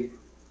would be,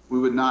 we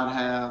would not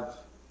have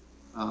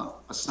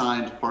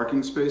assigned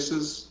parking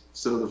spaces,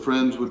 so the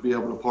friends would be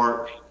able to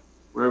park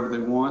wherever they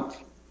want.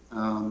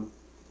 And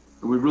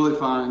we really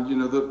find,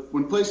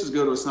 when places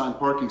go to assigned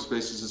parking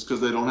spaces, it's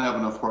because they don't have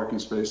enough parking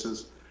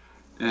spaces.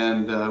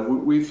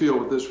 And we feel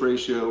with this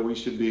ratio, we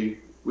should be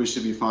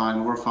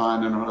fine. We're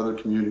fine in our other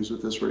communities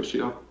with this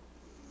ratio.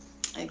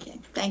 Okay,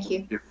 thank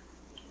you.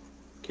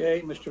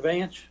 Okay, Mr.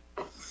 Vance?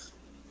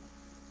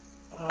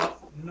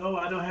 No,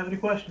 I don't have any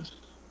questions.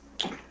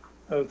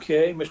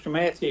 Okay, Mr.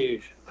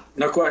 Matthews?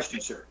 No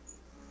questions, sir.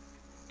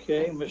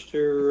 Okay,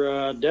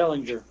 Mr.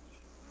 Dellinger?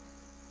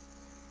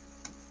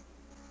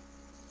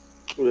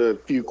 A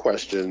few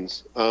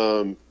questions.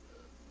 The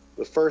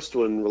first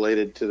one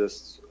related to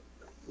this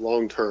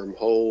long-term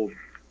hold.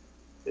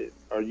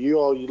 Are you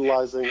all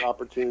utilizing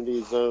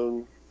opportunity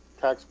zone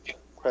tax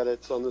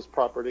credits on this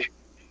property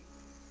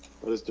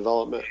for this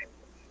development?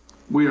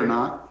 We are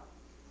not.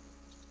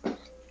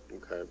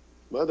 Okay.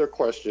 My other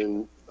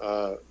question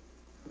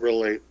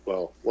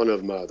one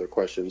of my other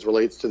questions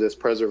relates to this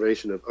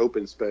preservation of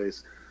open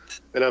space.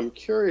 And I'm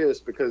curious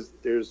because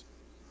there's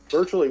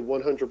virtually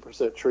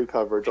 100% tree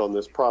coverage on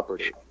this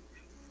property,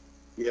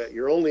 yet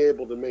you're only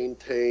able to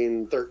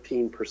maintain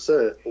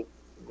 13%.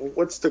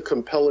 What's the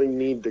compelling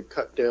need to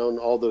cut down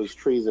all those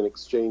trees in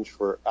exchange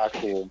for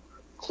actual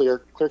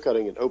clear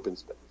cutting and open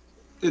space?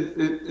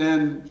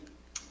 The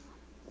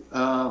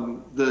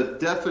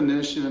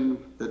definition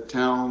that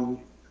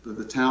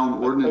the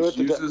town ordinance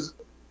uses.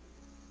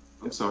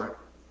 I'm sorry.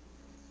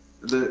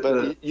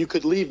 You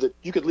could leave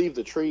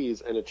the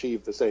trees and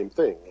achieve the same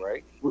thing,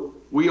 right?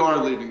 We are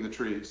leaving the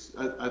trees.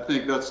 I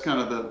think that's kind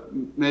of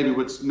maybe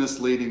what's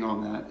misleading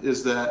on that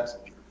is that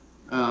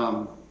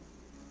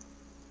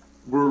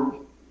we're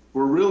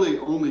really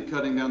only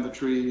cutting down the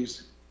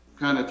trees.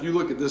 Kind of, if you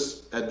look at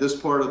this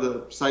part of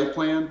the site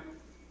plan,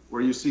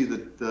 where you see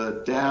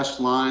the dashed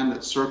line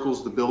that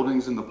circles the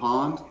buildings in the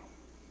pond,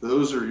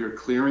 those are your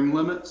clearing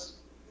limits.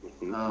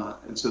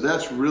 And so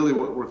that's really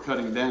what we're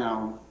cutting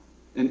down.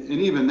 And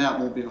even that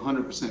won't be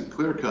 100%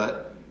 clear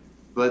cut,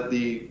 but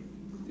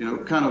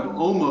kind of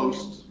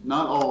almost,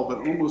 not all, but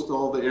almost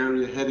all the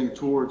area heading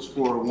towards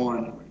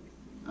 401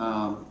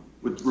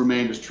 would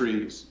remain as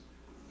trees.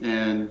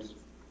 And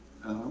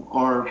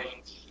our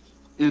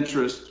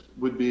interest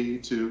would be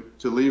to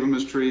leave them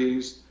as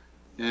trees.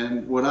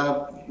 And what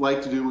I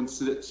like to do in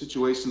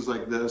situations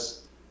like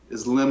this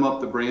is limb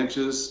up the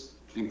branches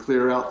and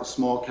clear out the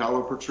small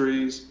caliper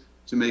trees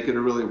to make it a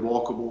really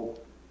walkable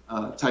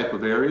type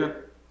of area.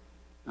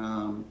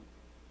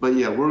 But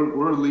yeah,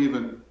 we're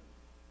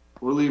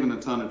leaving a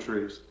ton of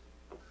trees.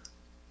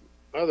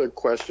 My other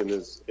question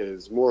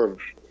is more of,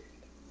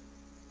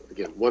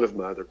 again, one of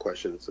my other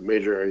questions, a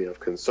major area of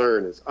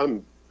concern is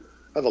I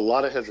have a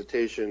lot of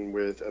hesitation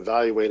with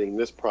evaluating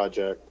this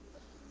project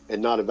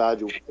and not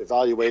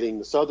evaluating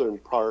the southern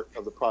part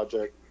of the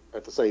project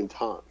at the same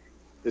time.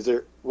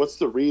 What's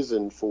the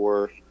reason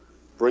for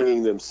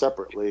bringing them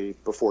separately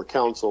before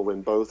council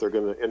when both are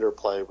going to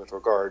interplay with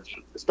regards,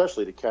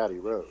 especially to Caddy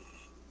Road?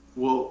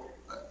 Well,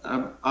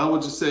 I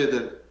would just say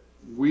that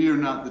we are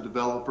not the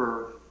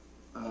developer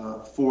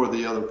for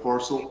the other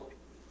parcel.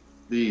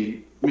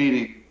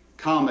 Meaning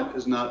Comet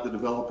is not the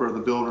developer or the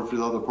builder for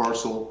the other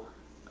parcel.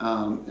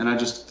 And I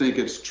just think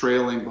it's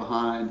trailing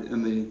behind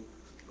in the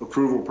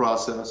approval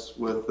process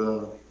with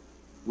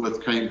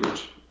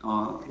Cambridge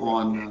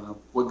on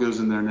what goes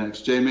in there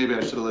next. Jay, maybe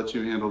I should have let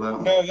you handle that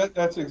one. No,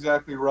 that's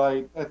exactly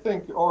right. I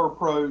think our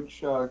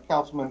approach,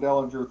 Councilman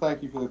Dellinger,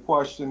 thank you for the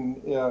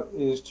question,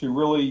 is to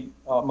really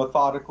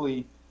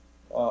methodically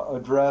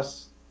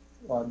address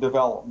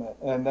development.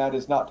 And that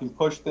is not to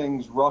push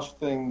things, rush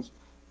things,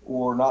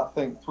 or not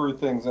think through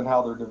things and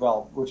how they're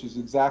developed, which is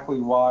exactly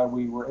why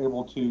we were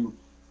able to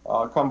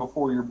come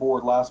before your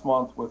board last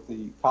month with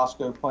the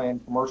Costco plan,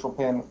 commercial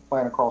plan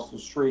across the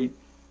street.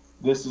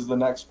 This is the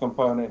next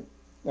component.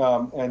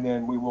 And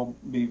then we will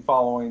be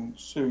following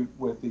suit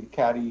with the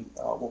Caddy,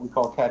 what we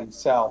call Caddy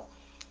South.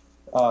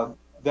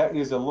 That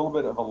is a little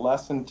bit of a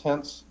less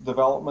intense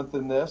development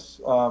than this.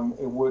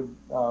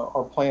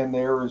 Our plan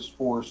there is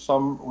for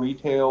some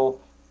retail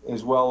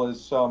as well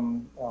as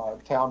some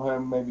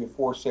townhome, maybe a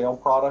for sale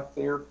product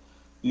there.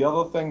 The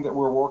other thing that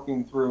we're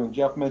working through, and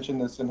Jeff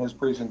mentioned this in his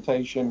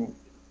presentation,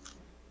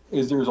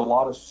 is there's a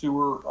lot of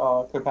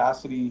sewer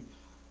capacity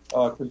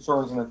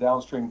concerns in a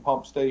downstream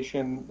pump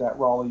station that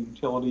Raleigh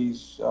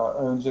Utilities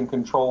owns and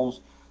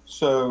controls.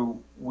 So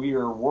we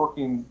are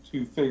working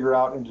to figure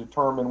out and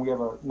determine, we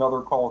have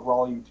another call with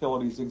Raleigh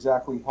Utilities,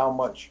 exactly how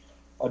much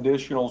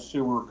additional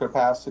sewer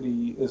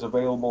capacity is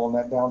available in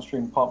that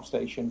downstream pump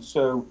station.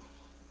 So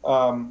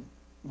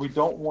we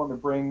don't want to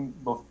bring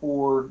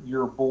before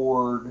your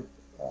board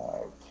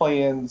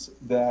plans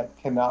that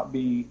cannot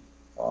be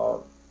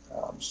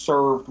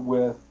served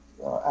with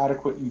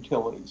adequate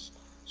utilities.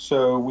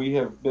 So we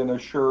have been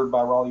assured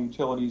by Raleigh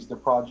Utilities the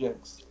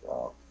projects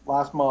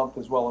last month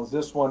as well as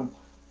this one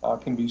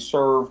can be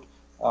served,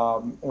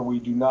 and we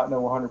do not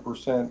know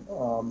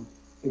 100%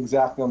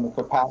 exactly on the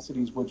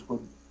capacities which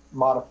would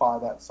modify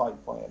that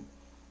site plan.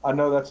 I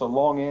know that's a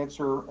long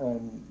answer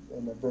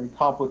and a very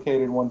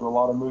complicated one to a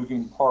lot of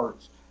moving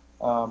parts.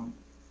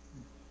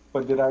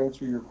 But did I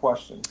answer your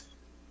question?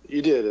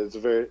 You did. It's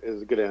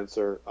a good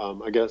answer.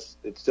 I guess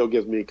it still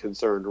gives me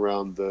concern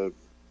around the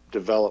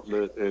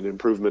development and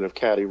improvement of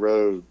Caddy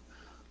Road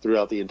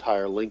throughout the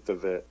entire length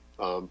of it,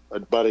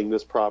 abutting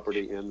this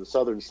property and the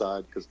southern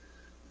side, because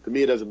to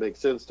me it doesn't make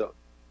sense to,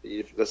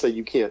 if let's say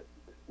you can't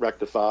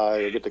rectify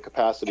or get the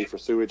capacity for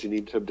sewage, you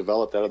need to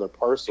develop that other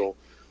parcel.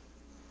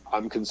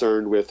 I'm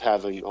concerned with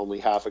having only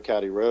half of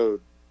Caddy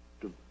Road,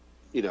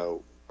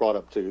 brought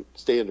up to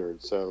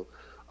standards. So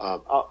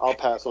I'll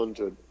pass on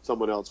to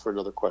someone else for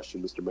another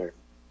question, Mr. Mayor.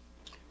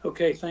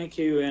 Okay, thank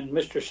you. And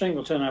Mr.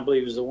 Singleton, I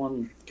believe, is the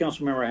one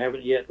council member I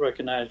haven't yet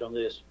recognized on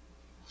this.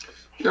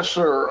 Yes,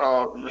 sir.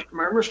 Mr.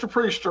 Mayor, Mr.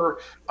 Priester,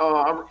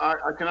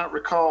 I cannot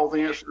recall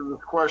the answer to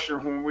this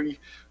question when we,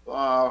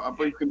 I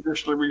believe,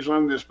 conditionally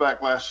rezoned this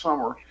back last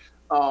summer.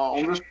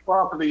 On this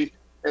property,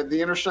 at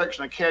the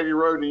intersection of Caddy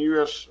Road and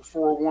US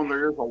 401,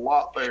 there is a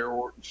lot there,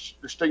 or it's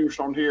distinguished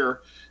on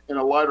here in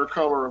a lighter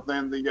color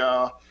than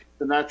the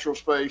natural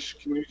space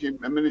community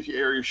amenity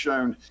area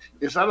shown.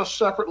 Is that a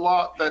separate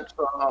lot that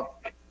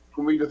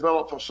when we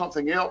develop for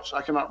something else?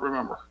 I cannot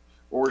remember.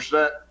 Or is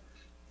that,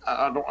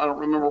 I don't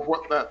remember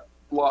what that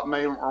lot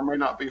may or may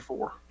not be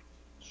for.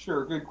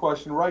 Sure, good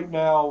question. Right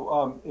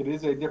now, it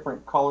is a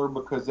different color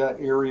because that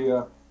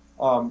area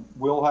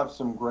will have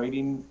some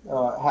grading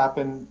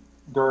happen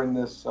during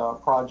this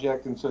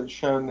project, and so it's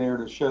shown there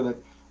to show that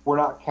we're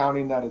not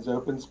counting that as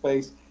open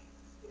space.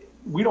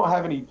 We don't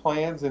have any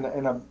plans, and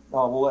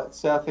we'll let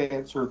Seth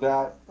answer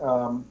that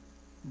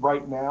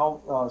right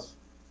now.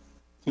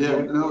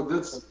 Yeah, no,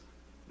 this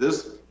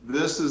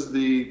is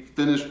the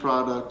finished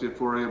product. If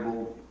we're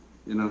able,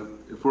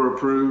 if we're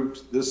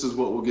approved, this is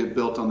what will get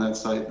built on that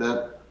site.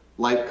 That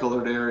light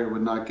colored area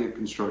would not get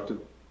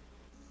constructed.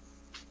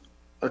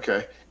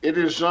 Okay, it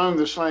is zoned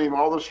the same.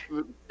 All this,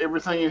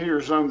 everything in here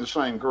is zoned the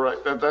same,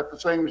 correct? That's the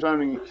same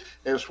zoning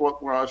as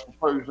what was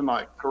proposed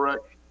tonight,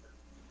 correct?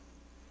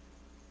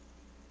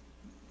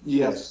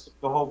 Yes,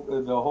 the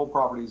whole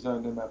property is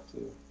zoned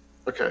MF2.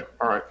 Okay,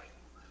 all right.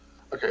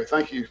 Okay,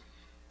 thank you.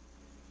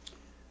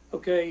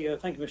 Okay,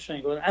 thank you, Mr.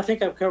 Singleton. I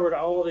think I've covered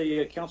all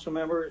the council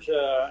members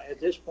at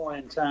this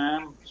point in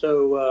time.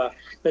 So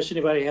unless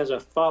anybody has a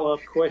follow-up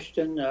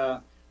question,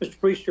 Mr.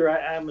 Priester,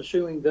 I'm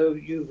assuming though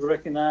you've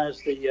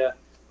recognized the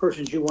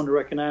persons you want to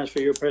recognize for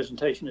your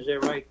presentation. Is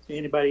that right?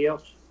 Anybody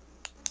else?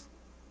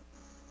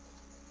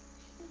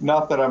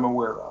 Not that I'm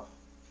aware of.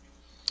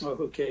 Oh,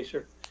 okay,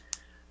 sir.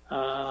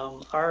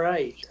 All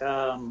right.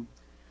 Well,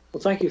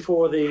 thank you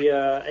for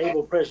the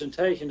able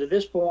presentation. At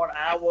this point,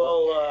 I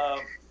will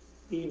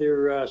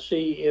either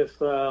see if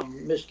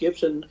Ms.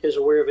 Gibson is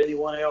aware of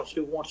anyone else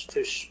who wants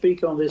to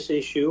speak on this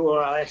issue,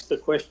 or I'll ask the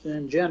question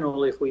in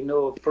general if we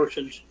know of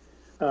persons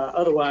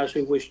otherwise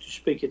who wish to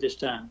speak at this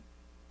time.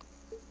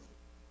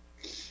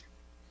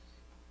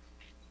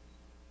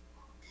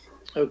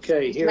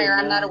 Okay. Mayor,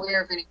 I'm not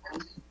aware of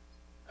anyone.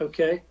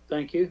 Okay,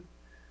 thank you.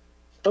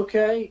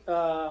 Okay,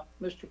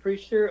 Mr.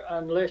 Priester,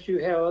 unless you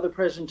have other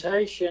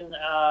presentation,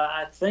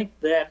 I think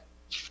that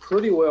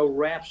pretty well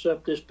wraps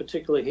up this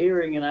particular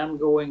hearing, and I'm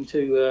going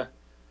to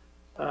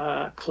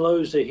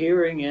close the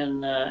hearing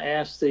and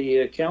ask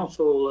the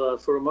council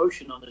for a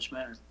motion on this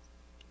matter.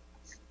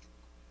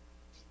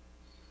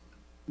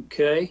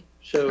 Okay,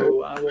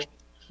 so I will.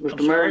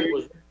 Mr. Mayor,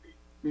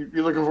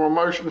 you're looking for a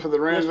motion for the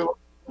Randville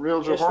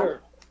Realtor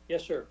Park?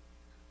 Yes, sir.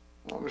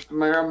 Mr.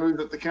 Mayor, I move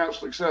that the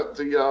council accept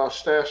the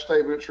staff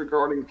statements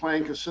regarding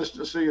plan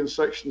consistency in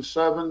section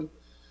 7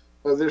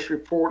 of this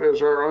report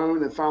as our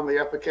own, and find the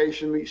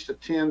application meets the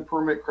 10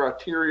 permit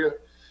criteria,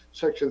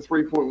 section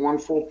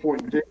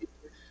 3.14.d,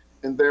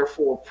 and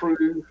therefore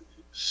approve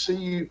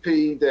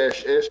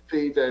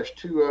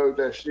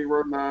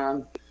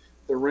CUP-SP-20-09,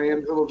 the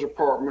Rand Village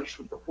Apartments,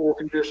 with the 4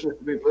 conditions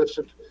to be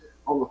listed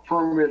on the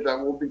permit that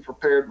will be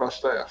prepared by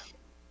staff.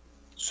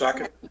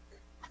 Second.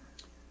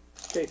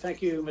 Okay,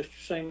 thank you,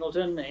 Mr.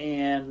 Singleton,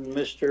 and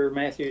Mr.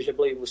 Matthews, I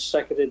believe, was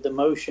seconded the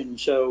motion.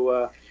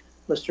 So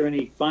unless there are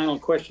any final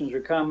questions or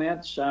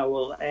comments, I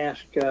will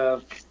ask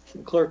the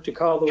clerk to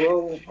call the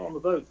roll on the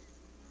vote.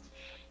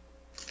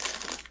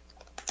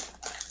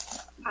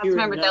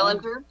 Councilmember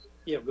Dellinger?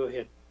 Yeah, go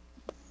ahead.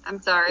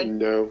 I'm sorry.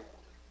 No.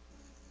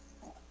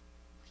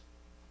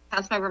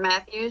 Councilmember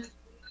Matthews?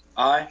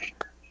 Aye.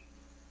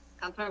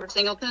 Councilmember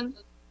Singleton?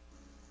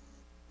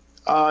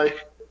 Aye.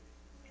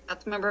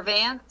 Councilmember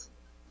Vance?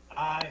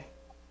 Aye.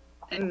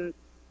 And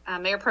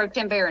Mayor Pro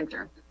Tem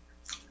Behringer?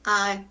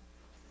 Aye.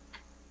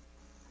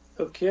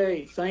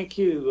 Okay, thank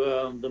you.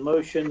 The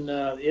motion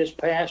is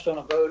passed on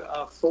a vote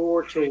of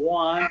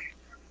 4-1,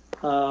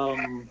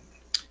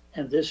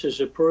 and this is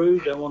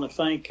approved. I want to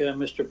thank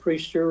Mr.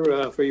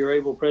 Priester for your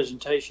able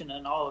presentation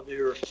and all of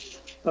your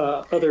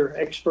other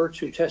experts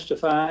who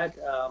testified.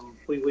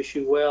 We wish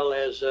you well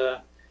as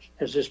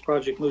this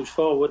project moves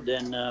forward,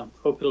 and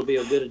hope it'll be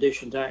a good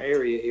addition to our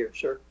area here,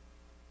 sir.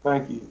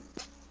 Thank you.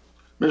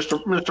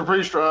 Mr.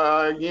 Priest,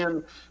 I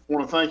again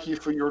want to thank you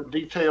for your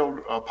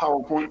detailed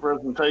PowerPoint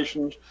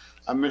presentations.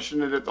 I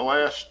mentioned it at the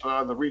last,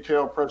 the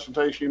retail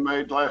presentation you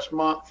made last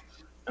month,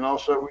 and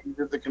also when you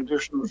did the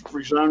conditions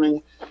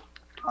rezoning.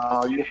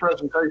 Your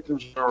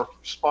presentations are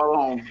spot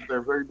on.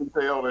 They're very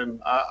detailed,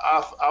 and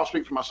I'll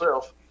speak for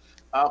myself.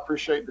 I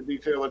appreciate the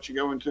detail that you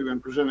go into in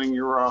presenting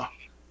your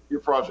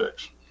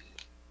projects.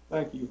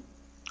 Thank you.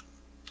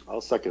 I'll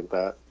second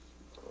that.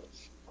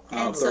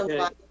 And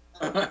so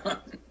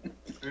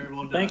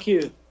Thank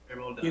you.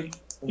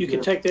 You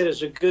can take that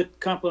as a good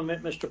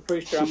compliment, Mr.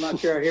 Priester. I'm not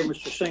sure I hear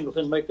Mr.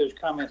 Singleton make those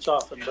comments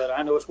often, but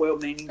I know it's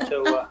well-meaning,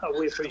 so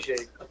we appreciate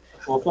it.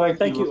 Well,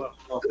 thank you.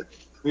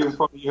 Be in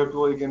front of you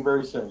hopefully again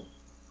very soon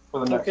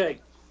for the next.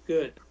 Okay,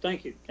 good.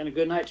 Thank you. And a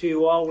good night to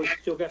you all. We've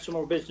still got some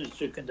more business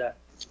to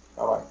conduct.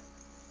 All right.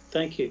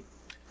 Thank you.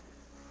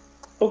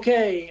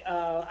 Okay,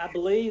 I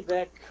believe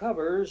that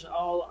covers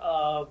all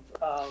of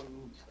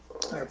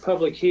our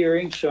public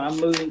hearings, so I'm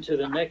moving to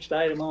the next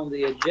item on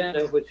the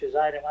agenda, which is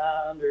item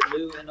I under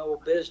new and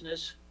old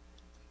business.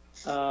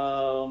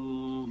 Let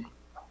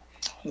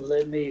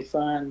me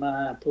find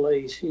my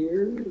place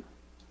here.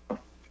 I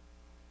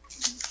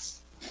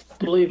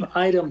believe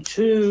item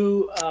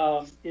 2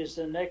 is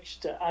the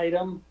next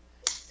item.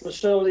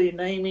 Facility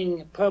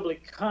naming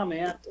public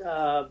comment.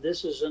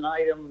 This is an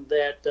item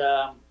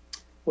that,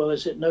 well,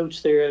 as it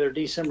notes there at our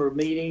December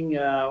meeting,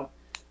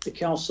 the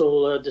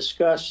council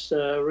discussed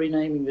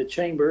renaming the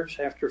chambers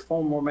after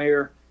former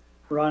Mayor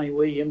Ronnie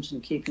Williams in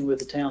keeping with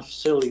the town's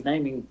facility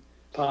naming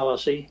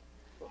policy.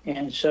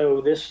 And so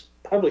this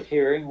public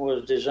hearing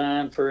was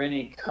designed for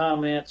any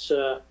comments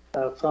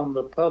from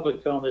the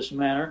public on this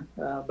matter.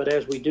 But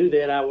as we do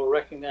that, I will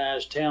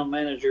recognize Town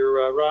Manager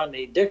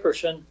Rodney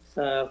Dickerson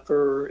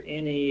for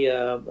any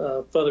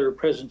further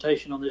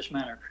presentation on this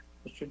matter.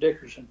 Mr.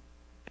 Dickerson.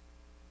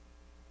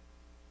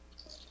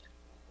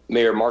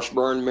 Mayor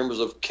Marshburn, members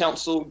of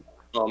council,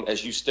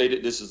 as you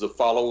stated, this is a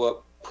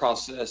follow-up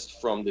process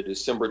from the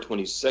December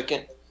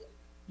 22nd.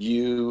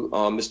 You,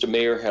 Mr.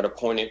 Mayor, had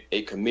appointed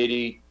a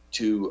committee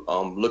to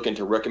look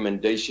into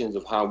recommendations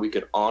of how we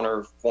could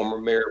honor former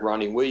Mayor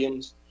Ronnie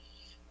Williams.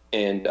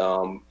 And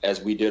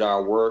as we did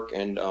our work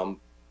and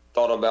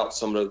thought about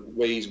some of the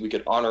ways we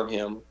could honor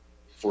him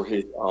for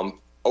his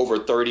over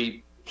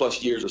 30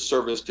 plus years of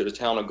service to the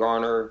town of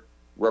Garner,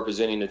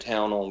 representing the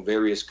town on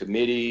various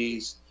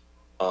committees,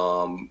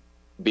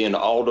 being an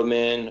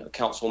alderman, a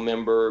council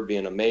member,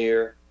 being a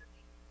mayor.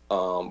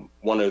 One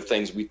of the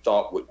things we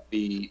thought would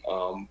be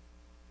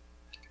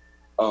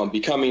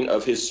becoming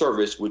of his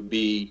service would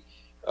be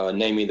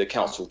naming the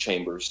council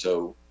chambers.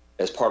 So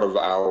as part of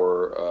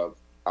our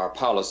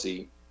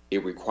policy,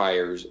 it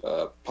requires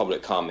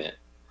public comment.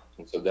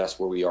 And so that's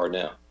where we are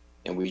now.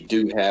 And we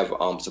do have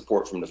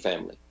support from the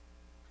family.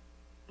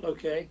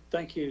 Okay,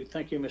 thank you.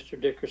 Thank you, Mr.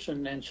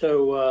 Dickerson. And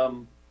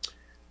so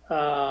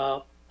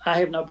I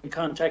have not been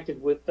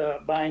contacted with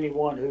by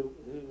anyone who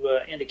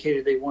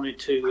indicated they wanted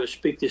to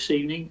speak this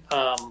evening.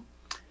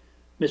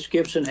 Ms.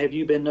 Gibson, have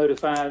you been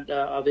notified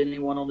of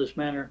anyone on this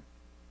matter?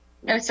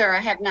 No, sir, I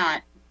have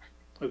not.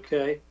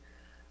 Okay.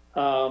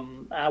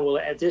 I will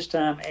at this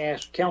time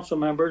ask council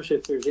members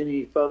if there's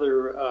any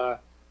further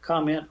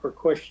comment or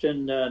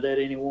question that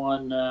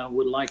anyone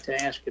would like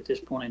to ask at this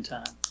point in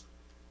time.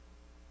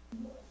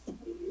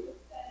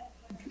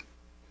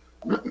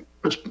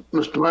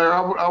 Mr. Mayor,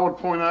 I would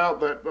point out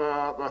that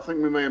I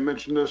think we may have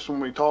mentioned this when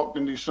we talked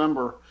in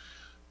December,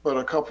 but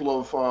a couple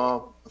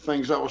of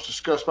things that was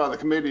discussed by the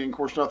committee, and of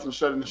course nothing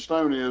set in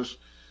stone, is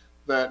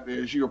that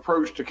as you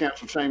approach the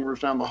council chambers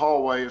down the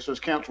hallway, it says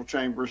council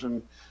chambers,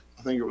 and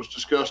I think it was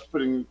discussed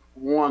putting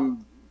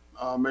one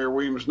Mayor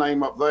Williams'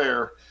 name up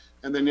there,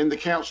 and then in the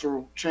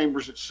council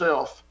chambers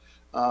itself,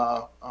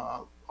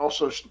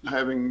 also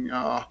having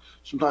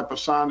some type of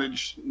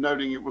signage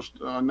noting it was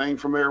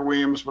named for Mayor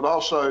Williams, but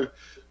also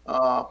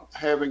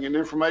having an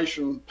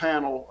information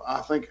panel,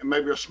 I think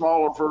maybe a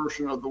smaller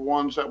version of the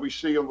ones that we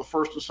see on the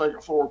first and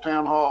second floor of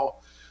Town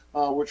Hall,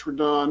 which were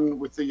done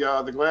with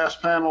the glass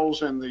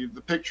panels and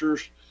the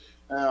pictures,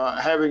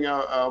 having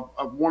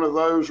one of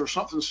those or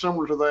something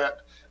similar to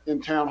that in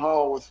Town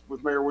Hall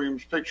with Mayor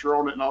Williams' picture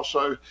on it, and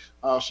also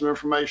some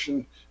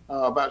information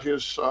about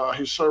his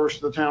service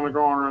to the town of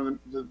Garner and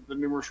the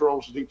numerous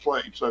roles that he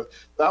played. So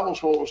that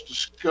was what was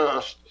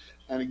discussed.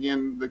 And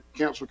again, the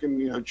council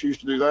can choose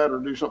to do that or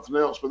do something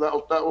else. But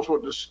that was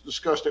what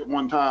discussed at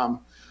one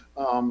time.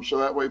 So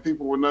that way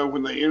people would know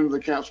when they enter the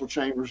council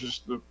chambers, it's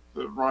the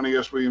Ronnie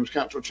S. Williams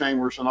council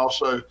chambers, and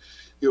also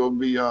it will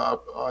be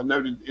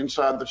noted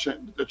inside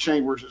the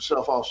chambers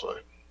itself also.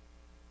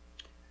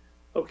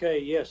 Okay,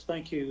 yes,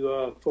 thank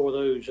you for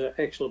those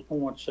excellent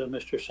points,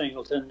 Mr.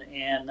 Singleton.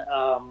 And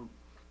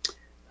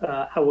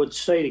I would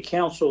say to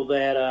council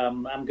that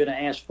I'm going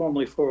to ask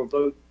formally for a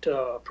vote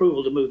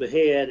approval to move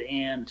ahead.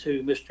 And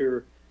to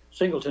Mr.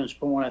 Singleton's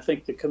point, I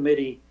think the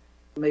committee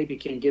maybe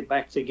can get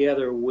back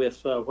together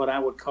with what I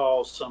would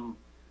call some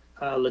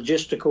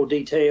logistical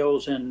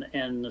details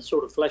and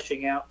sort of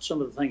fleshing out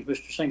some of the things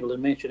Mr.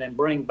 Singleton mentioned, and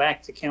bring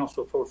back to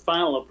council for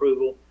final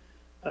approval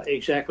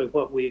exactly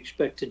what we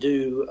expect to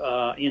do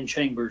in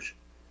chambers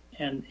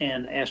and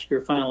ask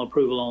your final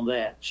approval on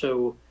that.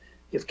 So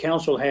if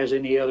council has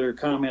any other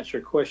comments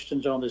or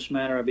questions on this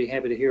matter, I'd be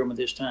happy to hear them at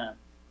this time.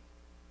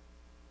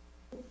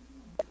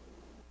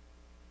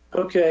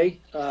 Okay,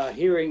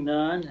 hearing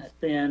none,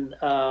 then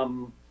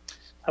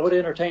I would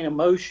entertain a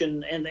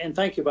motion, and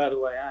thank you, by the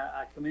way.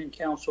 I commend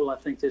council. I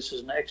think this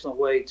is an excellent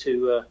way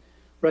to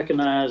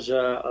recognize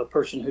a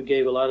person who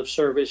gave a lot of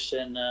service,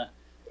 and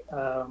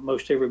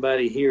most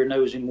everybody here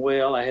knows him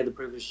well. I had the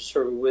privilege of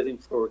serving with him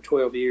for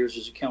 12 years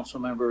as a council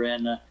member,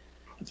 and I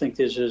think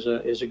this is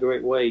a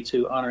great way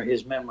to honor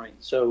his memory.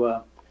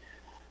 So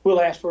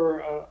we'll ask for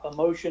a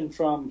motion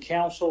from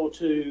council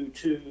to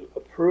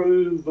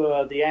approve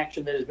the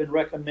action that has been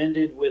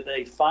recommended, with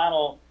a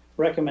final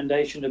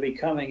recommendation to be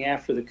coming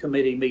after the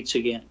committee meets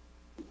again.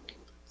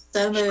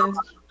 So moved.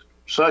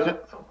 Second.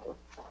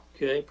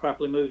 Okay,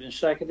 properly moved and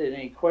seconded.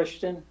 Any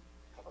question?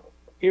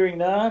 Hearing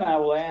none, I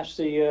will ask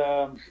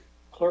the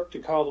clerk to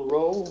call the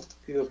roll.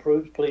 If you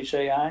approve, please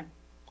say aye.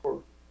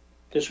 Or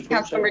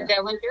disapprove, say Councilmember aye.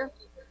 Dellinger.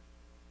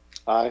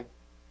 Aye.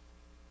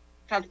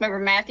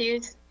 Councilmember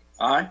Matthews.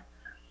 Aye.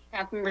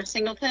 Councilmember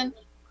Singleton.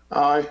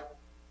 Aye.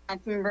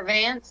 Councilmember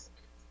Vance.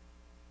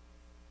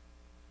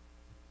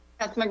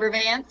 Councilmember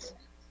Vance.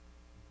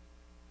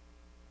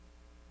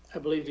 I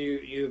believe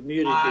you've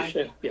muted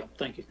yourself. Yeah,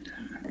 thank you.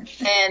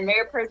 And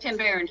Mayor Pro Tem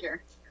Behringer.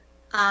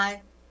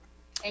 Aye.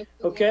 Thank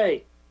you.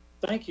 Okay,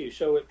 thank you.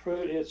 So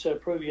it's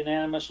approved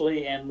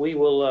unanimously, and we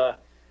will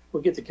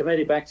we'll get the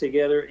committee back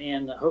together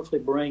and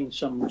hopefully bring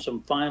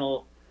some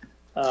final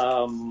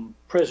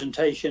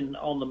presentation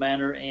on the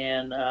matter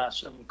and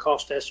some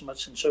cost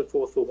estimates and so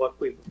forth for what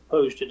we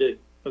propose to do.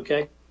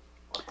 Okay.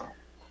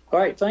 All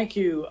right, thank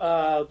you.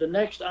 The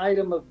next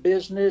item of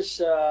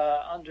business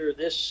under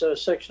this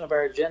section of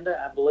our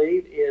agenda, I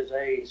believe, is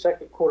a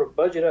second quarter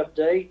budget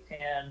update,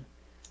 and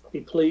be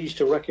pleased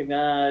to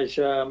recognize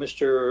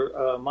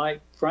Mr.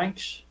 Mike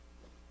Franks,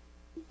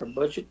 our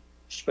Budget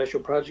Special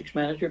Projects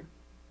Manager.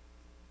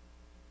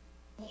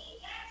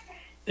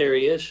 There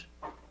he is.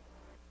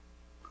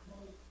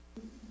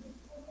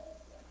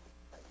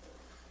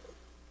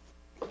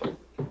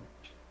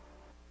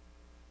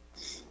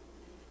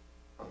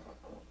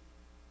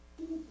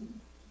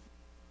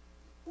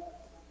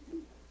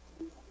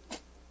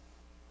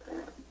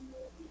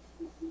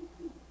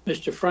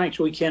 Mr. Franks,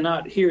 we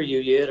cannot hear you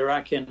yet, or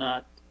I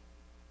cannot.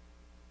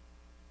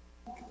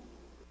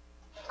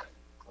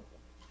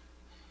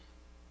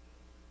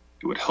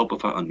 It would help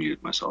if I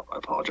unmuted myself. I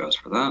apologize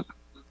for that.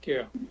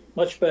 Yeah,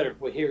 much better.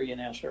 We hear you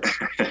now, sir.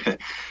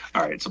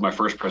 All right, so my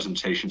first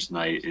presentation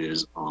tonight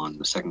is on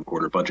the second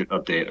quarter budget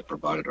update. I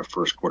provided a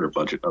first quarter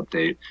budget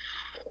update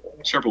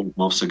several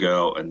months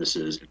ago, and this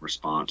is in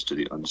response to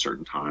the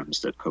uncertain times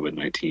that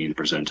COVID-19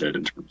 presented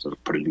in terms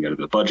of putting together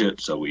the budget.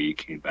 So we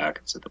came back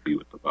and said that we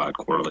would provide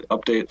quarterly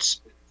updates.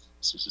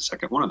 This is the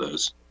second one of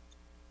those.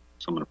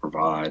 So I'm going to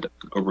provide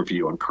an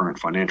overview on current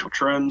financial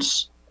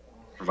trends,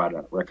 provide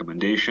a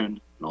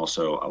recommendation, and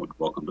also I would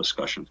welcome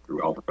discussion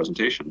throughout the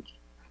presentation.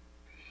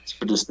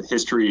 So just the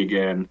history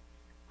again,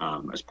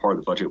 as part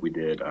of the budget we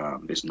did,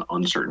 based on the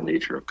uncertain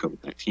nature of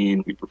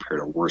COVID-19, we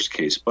prepared a worst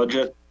case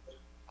budget,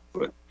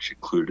 which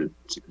included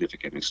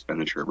significant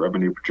expenditure and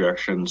revenue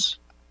projections.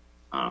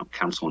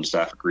 Council and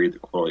staff agreed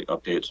that quarterly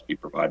updates would be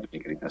provided to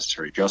make any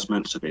necessary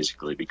adjustments. So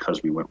basically,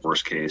 because we went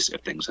worst case,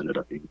 if things ended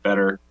up being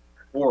better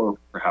or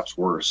perhaps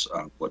worse,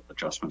 what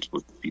adjustments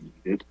would be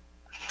needed.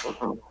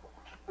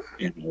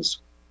 And as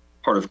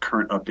part of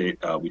current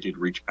update, we did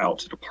reach out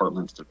to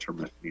departments to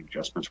determine if any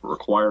adjustments were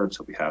required.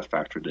 So we have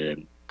factored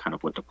in kind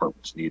of what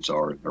departments' needs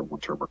are and their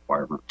one-time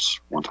requirements.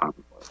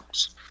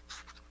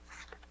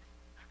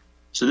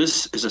 So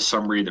this is a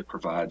summary that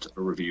provides an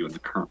overview of the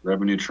current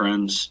revenue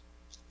trends.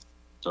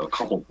 So a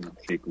couple of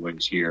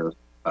takeaways here.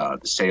 The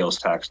sales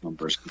tax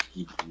numbers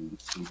continue to be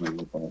extremely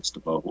robust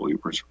above what we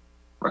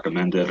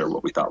recommended or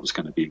what we thought was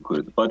going to be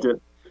included in the budget.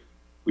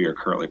 We are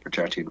currently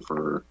projecting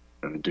for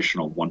an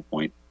additional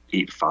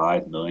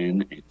 $1.85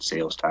 million in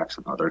sales tax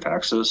and other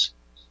taxes.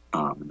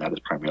 And that is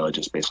primarily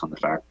just based on the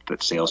fact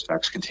that sales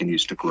tax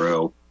continues to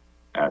grow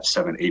at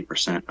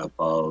 7-8%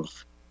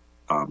 above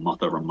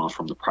month over month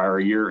from the prior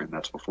year, and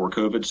that's before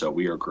COVID. So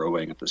we are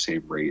growing at the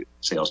same rate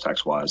sales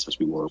tax wise as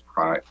we were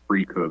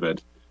pre-COVID,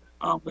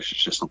 which is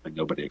just something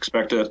nobody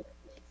expected.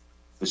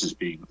 This is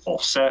being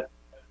offset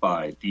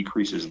by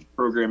decreases in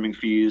programming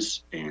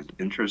fees and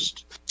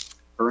interest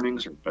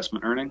earnings or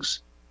investment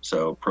earnings.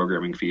 So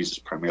programming fees is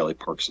primarily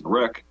Parks and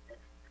Rec,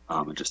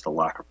 and just the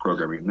lack of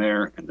programming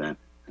there. And then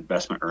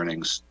investment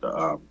earnings,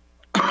 the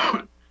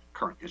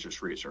current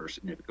interest rates are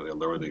significantly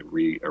lower than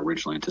we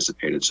originally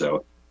anticipated.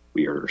 So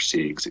we are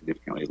seeing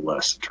significantly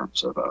less in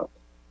terms of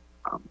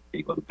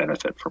being able to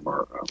benefit from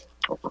our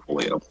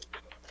portfolio.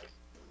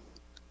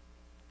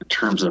 In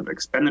terms of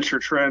expenditure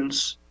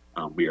trends,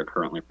 we are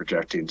currently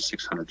projecting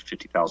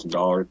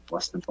 $650,000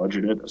 less than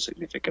budgeted. A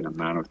significant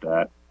amount of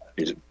that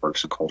is in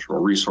Parks and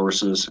Cultural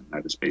Resources, and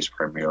that is based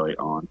primarily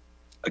on,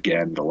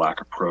 again, the lack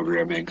of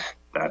programming.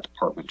 That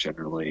department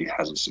generally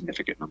has a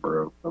significant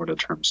number of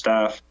limited-term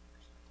staff,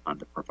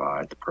 to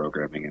provide the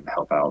programming and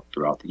help out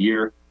throughout the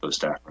year. Those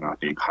staff are not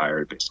being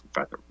hired based on the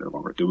fact that we're no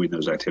longer doing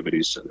those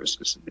activities, so there's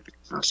a significant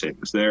amount of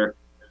savings there.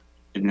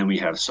 And then we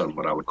have some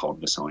what I would call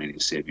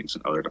miscellaneous savings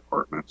in other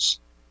departments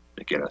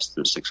that get us to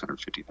the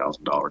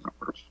 $650,000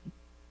 number.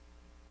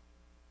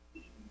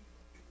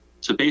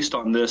 So based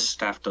on this,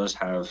 staff does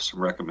have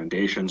some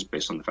recommendations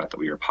based on the fact that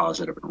we are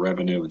positive in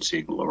revenue and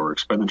seeing lower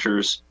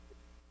expenditures.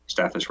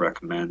 Staff is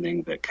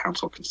recommending that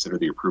council consider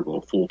the approval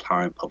of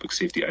full-time public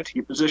safety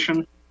IT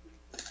position.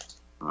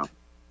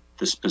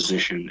 This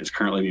position is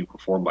currently being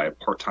performed by a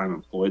part-time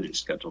employee that is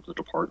scheduled to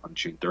depart on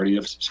June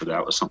 30th. So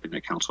that was something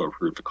that council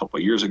approved a couple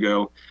of years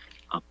ago.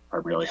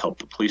 Primarily helped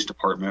the police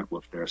department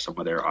with some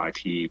of their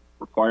IT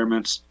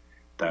requirements.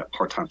 That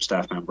part-time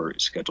staff member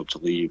is scheduled to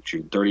leave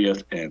June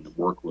 30th, and the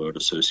workload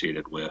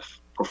associated with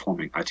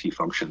performing IT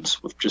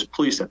functions with just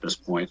police at this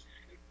point,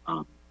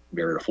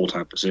 merit a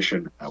full-time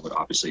position. That would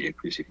obviously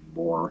increase even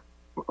more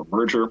with a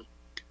merger.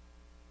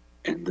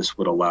 And this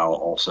would allow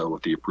also,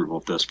 with the approval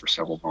of this, for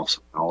several months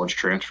of knowledge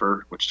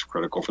transfer, which is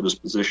critical for this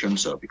position.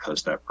 So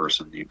because that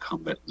person, the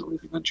incumbent, is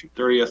leaving on June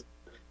 30th,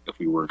 if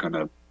we were going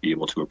to be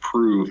able to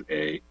approve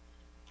a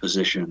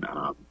position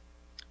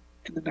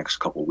in the next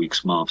couple of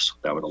weeks, months,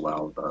 that would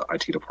allow the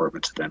IT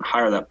department to then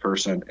hire that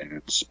person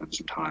and spend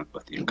some time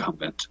with the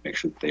incumbent to make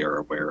sure that they are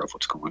aware of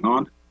what's going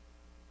on.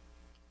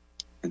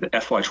 And the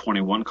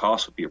FY21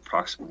 cost would be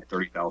approximately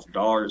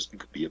 $30,000 and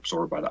could be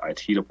absorbed by the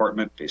IT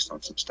department based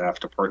on some staff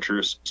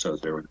departures, so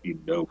there would be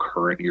no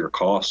current year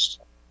cost.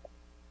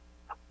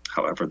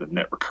 However, the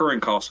net recurring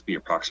cost would be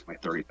approximately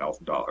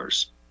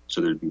 $30,000.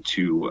 So there'd be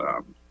two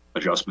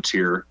adjustments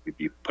here. We'd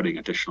be putting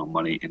additional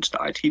money into the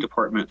IT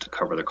department to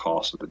cover the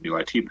cost of the new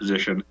IT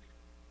position,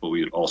 but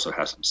we would also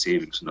have some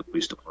savings in the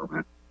police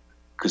department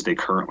because they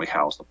currently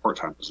house the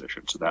part-time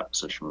position. So that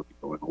position would be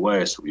going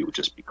away. So we would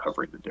just be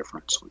covering the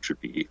difference, which would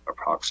be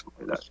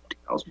approximately that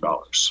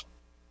 $50,000.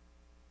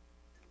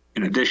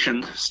 In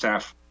addition,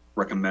 staff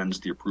recommends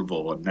the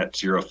approval of a net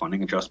zero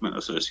funding adjustment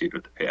associated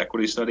with the pay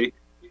equity study.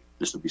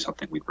 This would be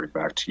something we bring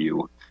back to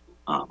you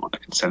on the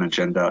consent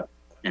agenda.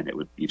 And it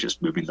would be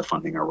just moving the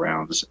funding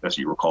around. As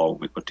you recall,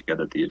 when we put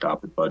together the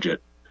adopted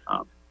budget,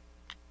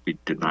 we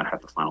did not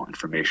have the final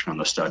information on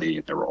the study,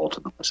 and there were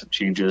ultimately some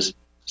changes.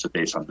 So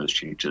based on those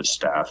changes,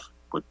 staff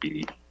we're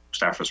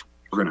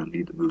going to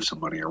need to move some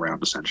money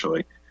around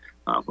essentially.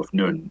 With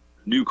no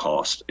new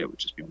cost, it would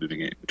just be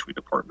moving it between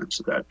departments.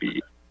 So that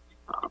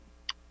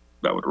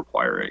would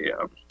require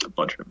a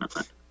budget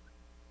amendment.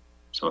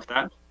 So with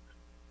that,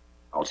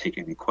 I'll take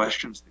any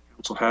questions the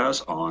council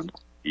has on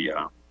the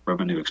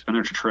revenue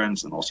expenditure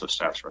trends and also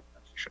staff's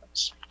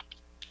recommendations.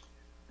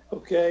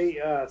 Okay,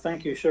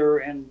 thank you, sir.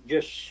 And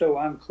just so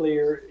I'm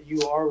clear,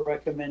 you are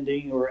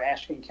recommending or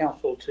asking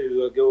council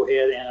to go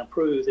ahead and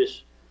approve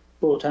this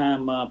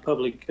full-time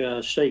public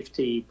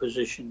safety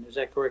position. Is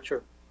that correct,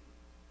 sir?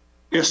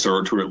 Yes,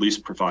 sir, to at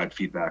least provide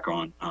feedback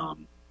on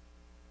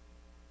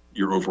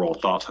your overall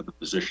thoughts on the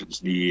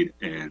position's need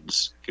and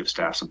give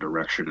staff some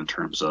direction in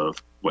terms of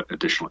what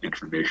additional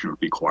information would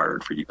be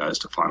required for you guys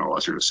to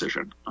finalize your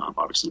decision.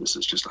 Obviously, this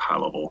is just a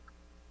high-level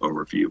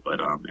overview,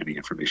 but any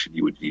information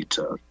you would need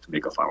to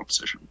make a final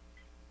decision.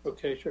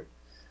 Okay, sure.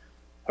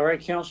 All right,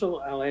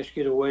 council, I'll ask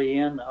you to weigh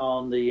in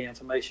on the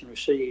information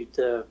received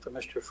from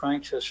Mr.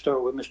 Franks. Let's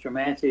start with Mr.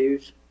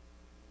 Matthews.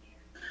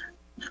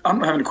 I'm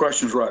not having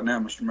questions right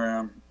now, Mr. Mayor.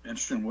 I'm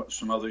interested in what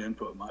some other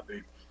input might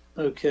be.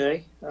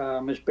 Okay,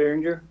 Ms.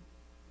 Behringer?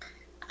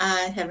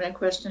 I have no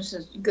questions.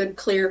 It's a good,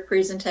 clear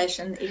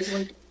presentation,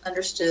 easily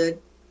understood.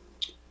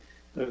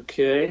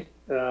 Okay,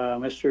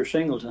 Mr.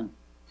 Singleton?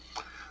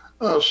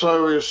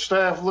 So is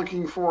staff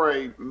looking for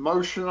a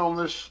motion on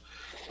this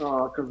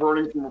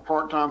converting from a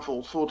part-time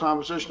full-time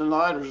position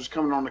tonight, or is this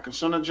coming on the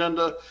consent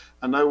agenda?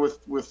 I know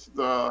with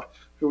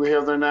who we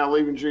have there now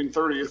leaving June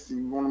 30th,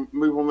 you want to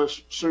move on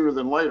this sooner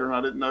than later, and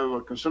I didn't know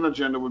a consent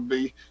agenda would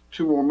be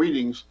 2 more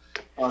meetings,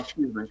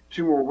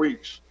 2 more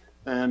weeks.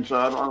 And so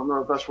I don't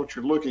know if that's what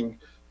you're looking.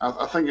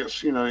 I think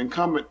it's,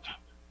 incumbent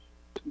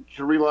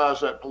to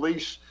realize that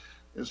police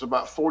is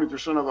about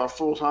 40% of our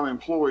full-time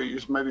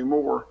employees, maybe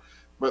more,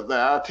 but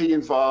the IT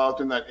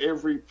involved in that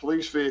every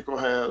police vehicle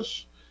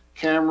has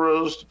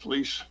cameras. The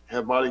police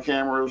have body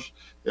cameras.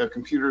 They have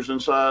computers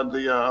inside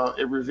the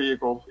every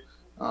vehicle,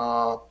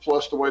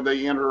 plus the way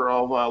they enter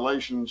all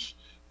violations,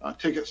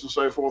 tickets and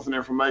so forth, and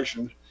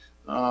information.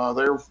 I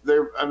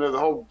know the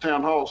whole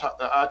town hall is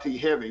IT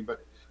heavy,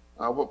 but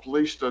what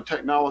police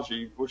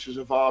technology, which has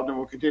evolved and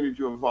will continue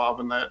to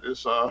evolve in that,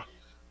 is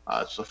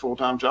it's a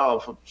full-time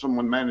job for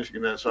someone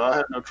managing that. So I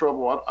have no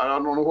trouble. I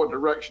don't know what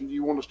direction. Do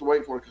you want us to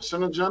wait for a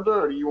consent agenda,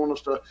 or do you want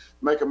us to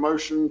make a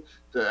motion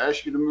to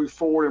ask you to move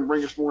forward and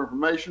bring us more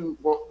information?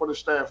 What is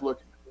staff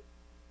looking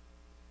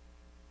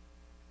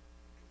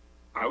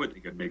at? I would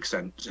think it makes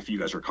sense if you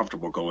guys are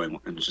comfortable going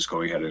and just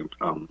going ahead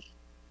and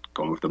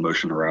going with the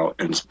motion route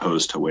as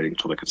opposed to waiting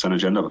until the consent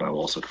agenda, but I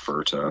will also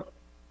defer to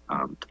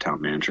the town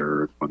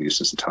manager, one of the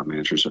assistant town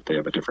managers, if they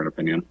have a different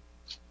opinion.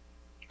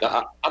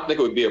 I think it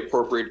would be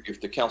appropriate if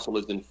the council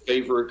is in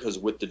favor, because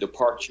with the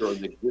departure of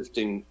the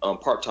existing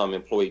part-time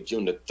employee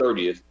June the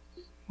 30th,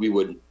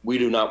 we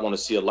do not want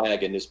to see a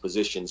lag in this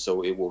position,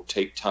 so it will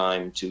take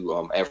time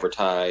to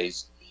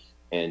advertise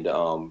and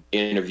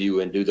interview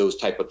and do those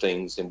type of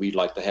things, and we'd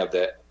like to have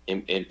that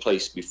in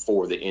place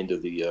before the end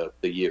of the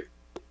year.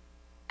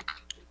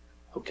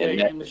 Okay,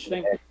 and Mr.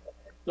 Singh,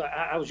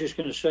 I was just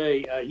going to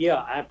say, yeah,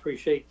 I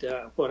appreciate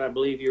what I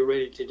believe you're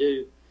ready to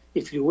do.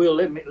 If you will,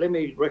 let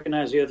me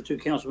recognize the other two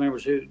council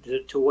members who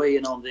to weigh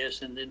in on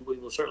this, and then we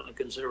will certainly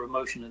consider a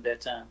motion at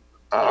that time.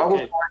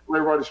 Okay.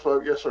 Everybody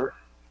spoke. Yes, sir.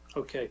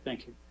 Okay,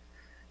 thank you.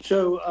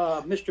 So,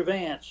 Mr.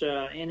 Vance,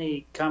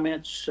 any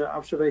comments,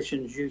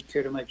 observations you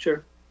care to make,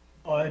 sir?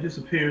 It just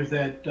appears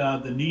that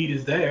the need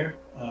is there.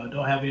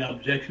 Don't have any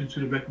objections to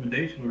the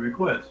recommendation or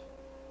request.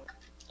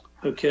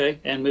 Okay,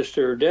 and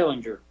Mr.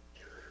 Dellinger?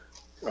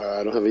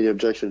 I don't have any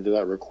objection to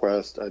that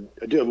request. I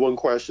do have one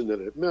question that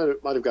it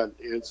might have gotten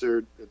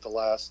answered at the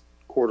last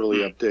quarterly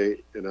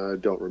update, and I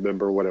don't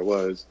remember what it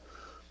was.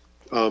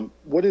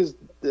 What is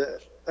the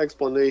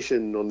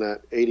explanation on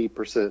that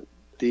 80%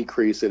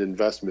 decrease in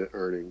investment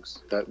earnings,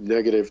 that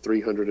negative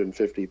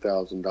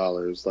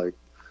 $350,000? Like,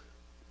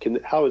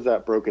 how is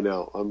that broken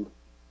out? I'm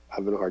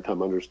having a hard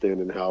time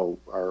understanding how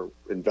our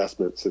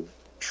investments have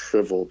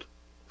shriveled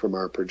from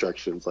our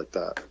projections like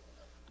that.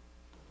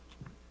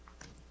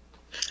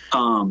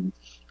 So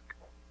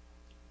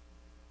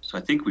I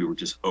think we were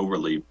just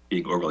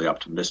being overly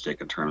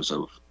optimistic in terms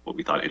of what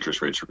we thought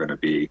interest rates were going to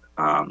be,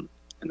 and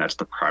that's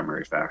the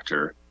primary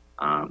factor.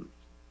 I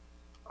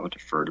would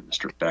defer to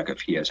Mr. Beck if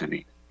he has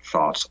any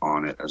thoughts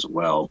on it as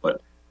well.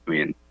 But I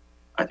mean,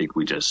 I think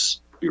we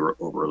were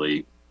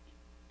overly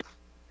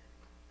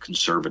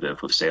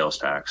conservative with sales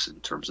tax in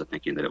terms of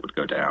thinking that it would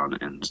go down,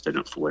 and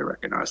didn't fully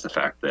recognize the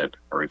fact that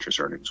our interest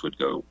earnings would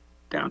go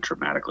down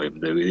dramatically.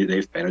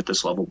 They've been at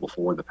this level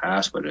before in the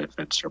past, but it's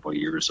been several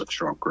years of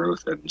strong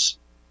growth, and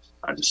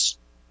I don't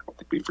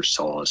think we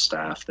foresaw as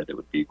staff that it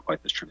would be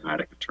quite this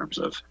dramatic in terms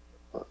of.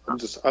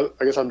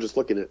 I guess I'm just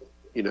looking at,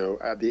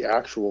 at the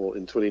actual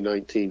in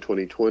 2019,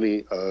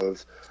 2020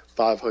 of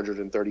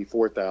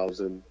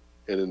 534,000,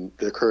 and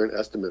the current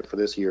estimate for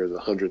this year is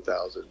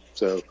 100,000.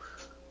 So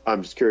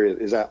I'm just curious,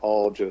 is that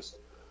all just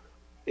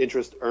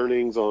interest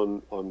earnings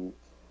on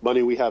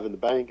money we have in the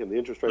bank, and the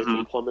interest rates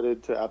have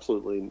plummeted to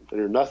absolutely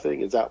nothing?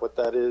 Is that what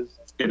that is?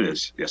 It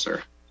is, yes,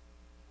 sir.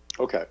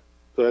 Okay,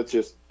 so that's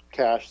just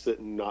cash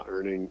sitting, not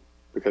earning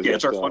because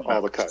of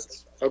all the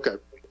cuts. Okay.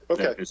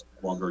 That is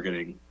no longer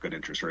getting good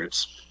interest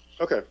rates.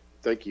 Okay,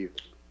 thank you.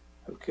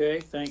 Okay,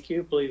 thank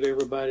you. I believe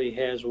everybody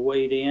has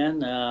weighed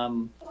in.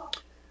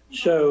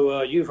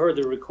 So you've heard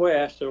the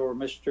request or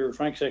Mr.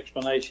 Frank's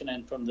explanation,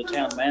 and from the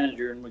town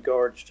manager in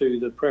regards to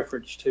the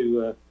preference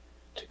to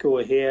go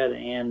ahead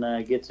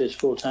and get this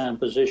full-time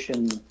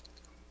position,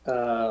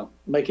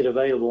 make it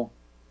available.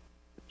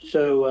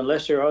 So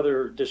unless there are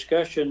other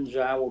discussions,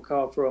 I will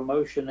call for a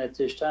motion at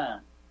this time.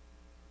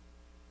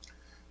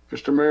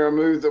 Mr. Mayor, I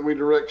move that we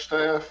direct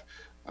staff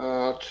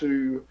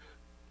to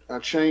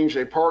change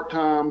a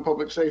part-time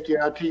public safety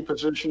IT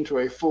position to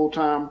a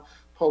full-time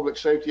public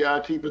safety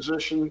IT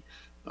position,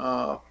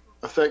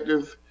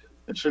 effective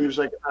as soon as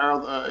they can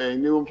hire a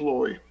new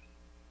employee.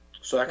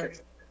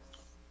 Second.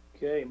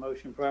 Okay,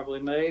 motion properly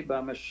made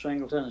by Mr.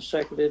 Singleton and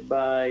seconded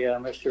by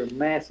Mr.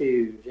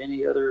 Matthews.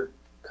 Any other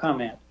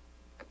comment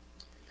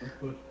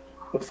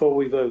before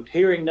we vote?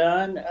 Hearing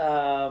none,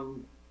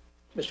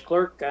 Mr.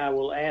 Clerk, I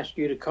will ask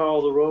you to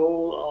call the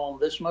roll on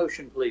this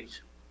motion,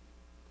 please.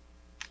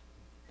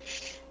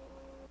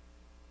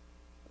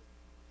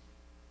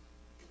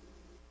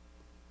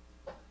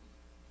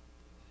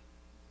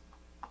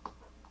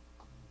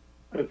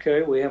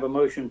 Okay, we have a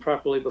motion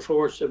properly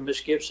before us. So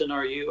Ms. Gibson,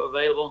 are you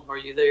available? Are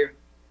you there?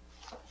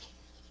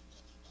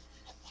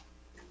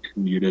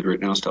 Muted right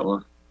now,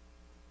 Stella.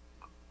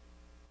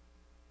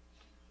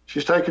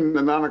 She's taking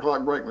the 9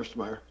 o'clock break, Mr.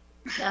 Mayor.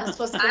 That's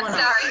what's going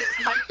on.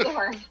 I'm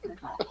sorry.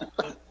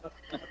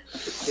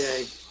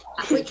 Okay.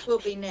 Which will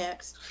be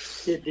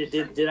next?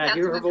 Did I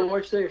hear her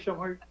voice there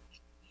somewhere?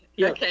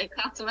 Yeah. Okay,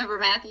 Councilmember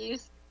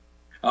Matthews.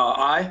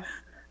 Aye.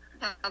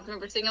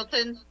 Councilmember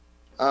Singleton.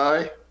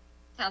 Aye.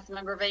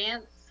 Councilmember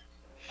Vance.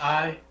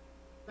 Aye.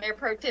 Mayor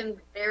Pro Tem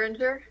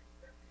Behringer.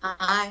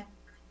 Aye.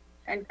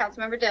 And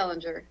Councilmember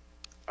Dellinger.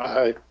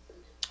 Aye.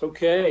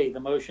 Okay, the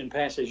motion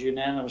passes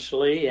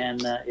unanimously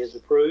and is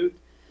approved.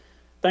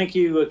 Thank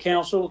you,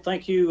 Council.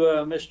 Thank you,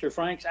 Mr.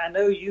 Franks. I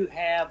know you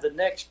have the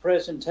next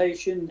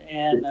presentation,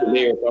 and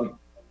Mayor,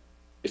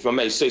 if I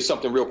may say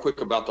something real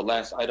quick about the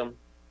last item.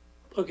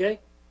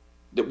 Okay.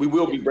 That we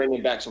will be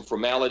bringing back some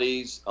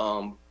formalities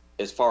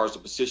as far as the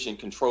position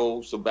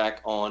control, so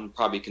back on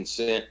probably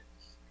consent,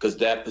 because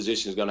that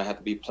position is going to have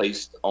to be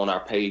placed on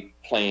our paid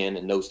plan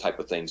and those type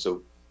of things.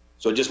 So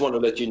I just want to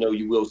let you know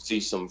you will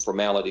see some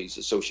formalities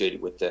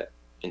associated with that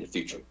in the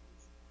future.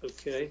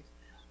 Okay.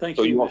 Thank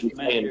so you, Mr.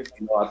 Manager.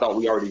 I thought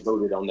we already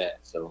voted on that.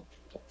 So.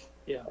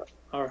 Yeah.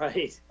 All right.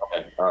 Okay.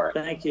 All right.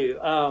 Thank you.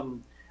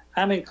 I'm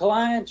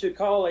inclined to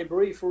call a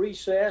brief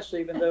recess,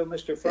 even though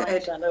Mr.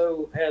 Franks, I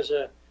know, has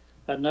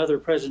another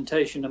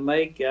presentation to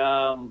make.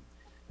 How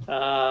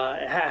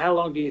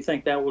long do you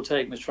think that will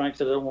take, Mr.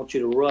 Franks? I don't want you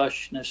to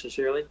rush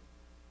necessarily.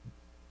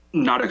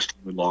 Not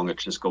extremely long.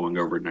 It's just going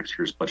over next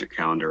year's budget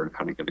calendar and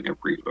kind of giving a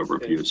brief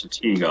overview. Okay. So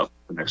teeing up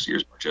the next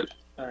year's budget.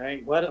 All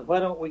right. Why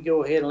don't we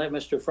go ahead and let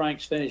Mr.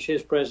 Franks finish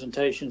his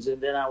presentations, and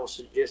then I will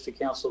suggest to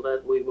council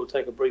that we will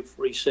take a brief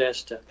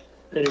recess to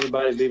let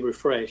everybody be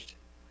refreshed.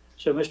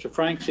 So, Mr.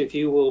 Franks, if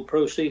you will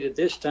proceed at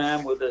this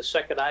time with the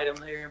second item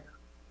there.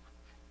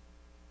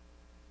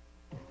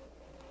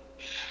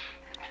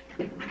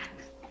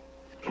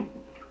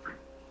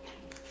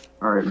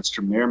 All right,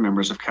 Mr. Mayor,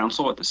 members of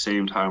council, at the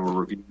same time we're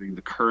reviewing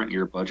the current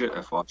year budget,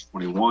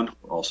 FY21.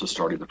 We're also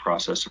starting the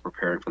process of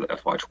preparing for the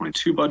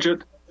FY22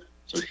 budget.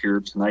 So here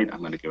tonight, I'm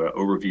going to give an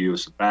overview of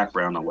some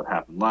background on what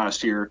happened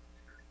last year,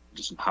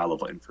 just some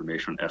high-level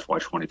information on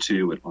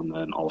FY22, and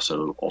then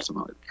also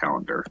ultimately the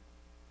calendar.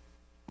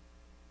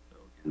 So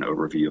an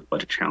overview of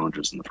budget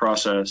challenges in the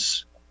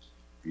process,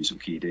 review some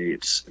key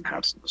dates, and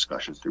have some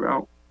discussion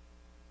throughout.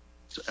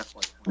 So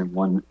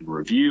FY21 in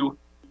review.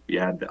 We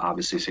had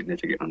obviously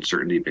significant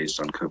uncertainty based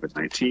on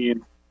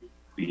COVID-19.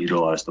 We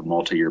utilized the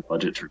multi-year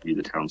budget to review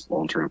the town's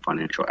long-term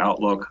financial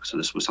outlook. So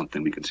this was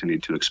something we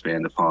continued to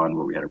expand upon,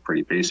 where we had a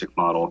pretty basic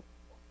model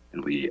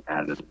and we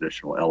added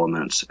additional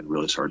elements and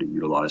really started to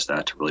utilize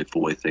that to really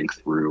fully think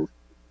through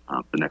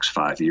the next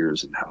 5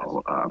 years and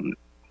how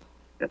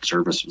that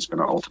service was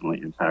going to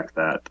ultimately impact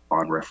that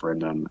bond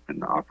referendum and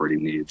the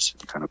operating needs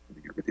and kind of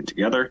putting everything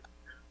together.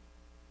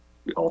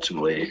 We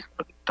ultimately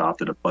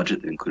adopted a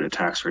budget that included a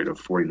tax rate of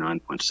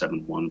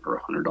 49.71 per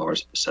 $100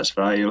 of assessed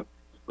value,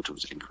 which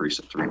was an increase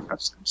of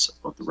 3.5 cents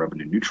above the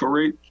revenue neutral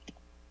rate.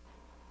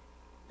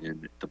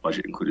 And the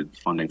budget included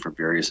funding for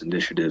various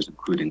initiatives,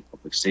 including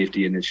public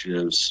safety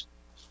initiatives,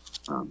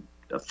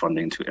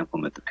 funding to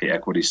implement the pay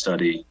equity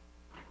study,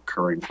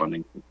 recurring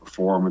funding to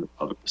perform the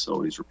public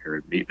facilities repair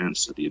and maintenance,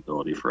 so the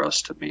ability for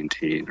us to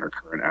maintain our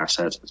current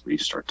assets as we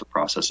start the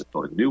process of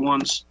building new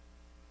ones,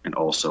 and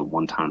also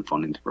one-time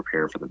funding to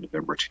prepare for the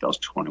November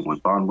 2021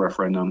 bond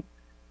referendum.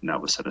 And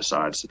that was set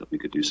aside so that we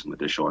could do some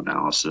additional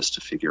analysis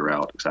to figure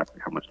out exactly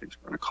how much things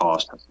were going to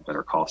cost, have some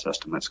better cost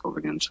estimates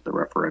going into the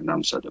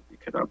referendum so that we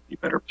could be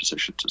better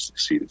positioned to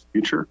succeed in the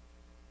future.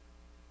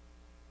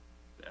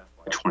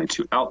 The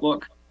FY22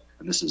 outlook,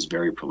 and this is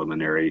very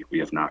preliminary. We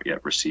have not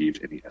yet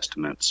received any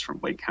estimates from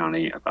Lake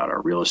County about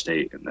our real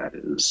estate, and that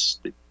is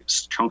the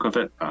biggest chunk of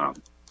it.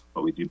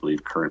 But we do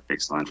believe current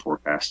baseline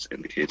forecast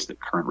indicates that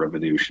current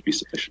revenue should be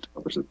sufficient to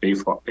cover the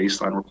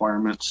baseline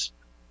requirements.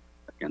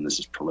 Again, this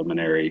is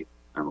preliminary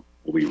and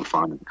will be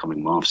refined in the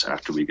coming months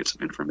after we get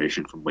some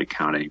information from Lake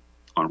County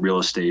on real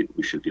estate.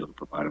 We should be able to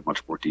provide a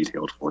much more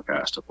detailed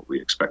forecast of what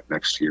we expect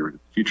next year and in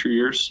future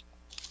years.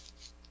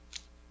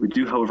 We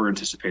do, however,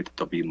 anticipate that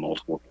there'll be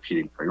multiple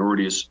competing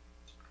priorities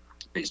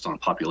based on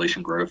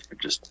population growth and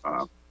just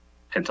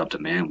pent-up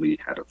demand. We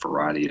had a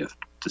variety of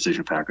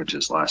decision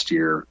packages last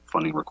year,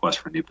 funding requests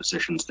for new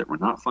positions that were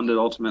not funded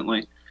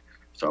ultimately.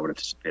 So I would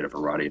anticipate a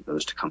variety of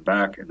those to come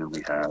back. And then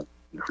we have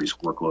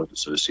increased workload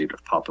associated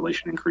with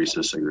population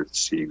increases. So you're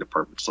seeing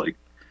departments like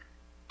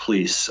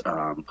police,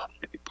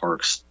 maybe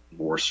parks,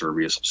 more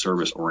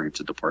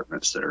service-oriented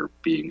departments that are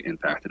being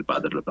impacted by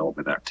the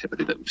development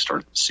activity that we've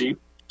started to see.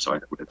 So I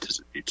would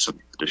anticipate some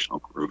additional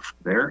growth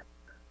there.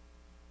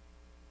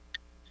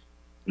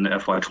 In the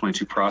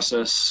FY22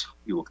 process,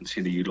 we will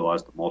continue to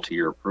utilize the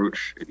multi-year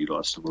approach and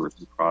utilize some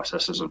review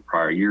processes in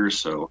prior years.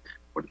 So I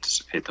would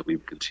anticipate that we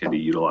would continue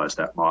to utilize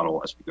that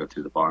model as we go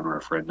through the bond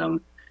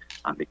referendum,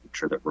 making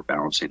sure that we're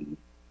balancing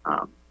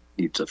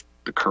needs of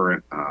the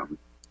current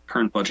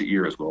budget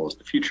year as well as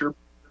the future.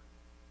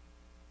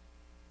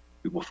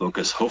 We will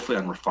focus hopefully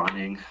on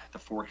refining the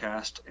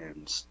forecast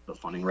and the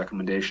funding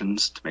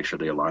recommendations to make sure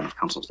they align with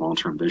council's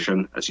long-term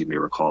vision. As you may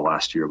recall,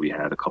 last year we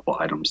had a couple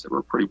items that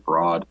were pretty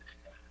broad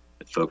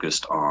that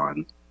focused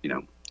on,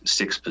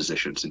 6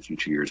 positions in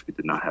future years. We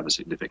did not have a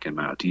significant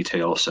amount of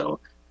detail. So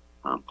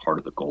part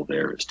of the goal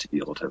there is to be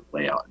able to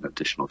lay out in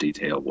additional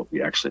detail what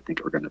we actually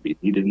think are going to be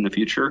needed in the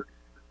future.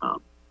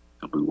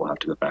 And we will have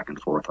to go back and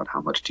forth on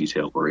how much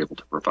detail we're able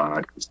to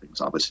provide because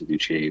things obviously do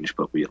change,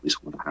 but we at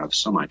least want to have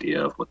some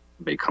idea of what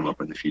may come up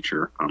in the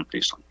future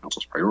based on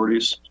council's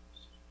priorities.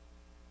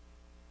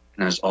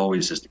 And as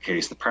always is the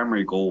case, the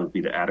primary goal will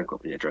be to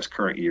adequately address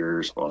current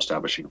years while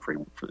establishing a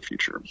framework for the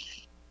future.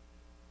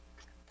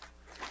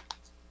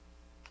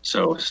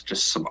 So it's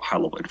just some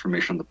high-level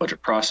information on the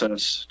budget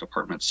process.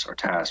 Departments are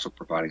tasked with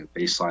providing a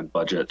baseline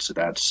budget. So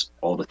that's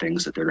all the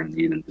things that they're going to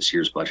need in this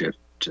year's budget,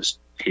 just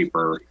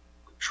paper,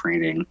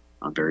 training,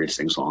 various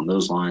things along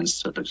those lines.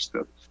 So that's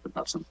the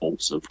nuts and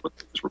bolts of what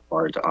is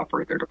required to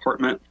operate their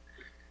department,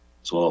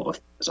 as well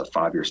as a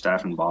 5-year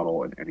staffing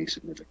model and any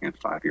significant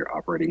 5-year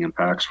operating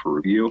impacts for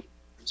review.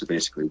 So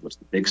basically, what's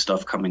the big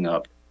stuff coming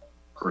up,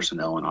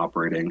 personnel and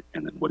operating,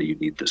 and then what do you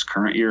need this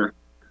current year?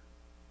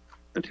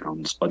 The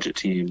town's budget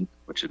team,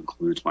 which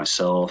includes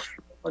myself,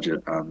 the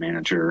budget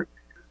manager,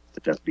 the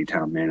deputy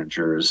town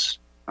managers,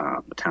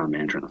 the town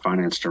manager and the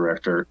finance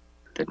director,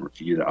 then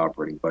review the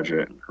operating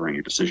budget and current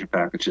year decision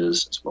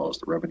packages, as well as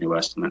the revenue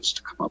estimates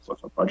to come up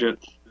with a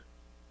budget.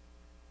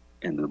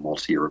 And the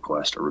multi-year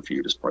requests are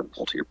reviewed as part of the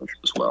multi-year budget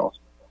as well.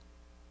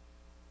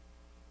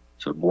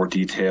 So more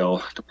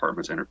detail,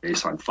 departments enter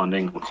baseline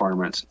funding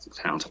requirements into the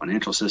town's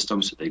financial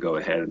system. So they go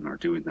ahead and are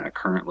doing that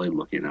currently,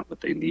 looking at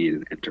what they need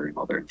and entering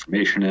all their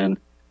information in.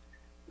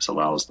 This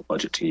allows the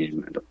budget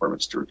team and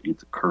departments to review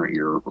the current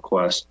year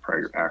request, prior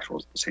year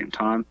actuals at the same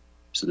time.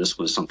 So this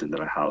was something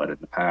that I highlighted in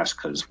the past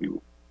because we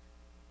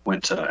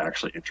went to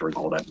actually entering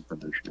all that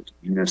information into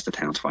Munis, the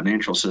town's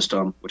financial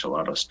system, which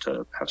allowed us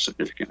to have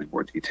significantly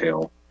more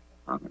detail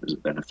as a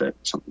benefit,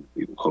 something that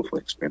we will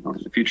hopefully expand on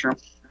in the future.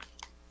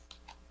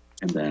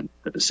 And then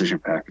the decision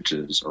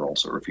packages are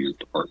also reviewed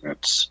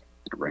departments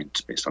and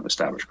ranked based on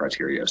established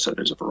criteria. So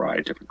there's a variety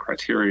of different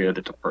criteria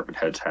that department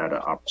heads had an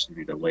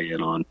opportunity to weigh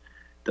in on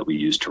that we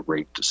use to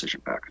rate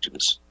decision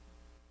packages.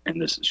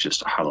 And this is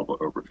just a high-level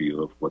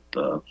overview of what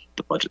the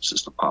budget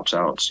system pops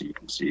out. So you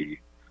can see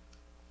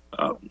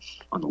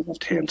on the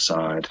left-hand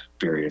side,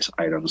 various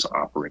items,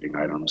 operating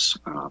items,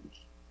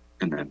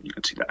 and then you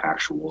can see the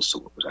actuals, so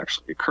what was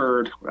actually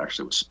occurred, what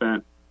actually was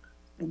spent,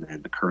 and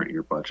then the current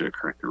year budget,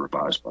 current year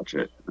revised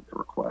budget, and then the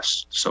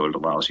request. So it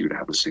allows you to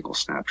have a single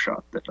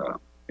snapshot that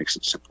makes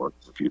it simpler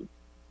to review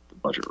the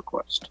budget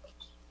request.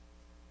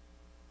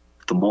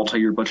 The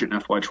multi-year budget in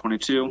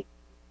FY22, we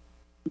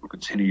will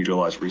continue to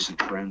utilize recent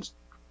trends,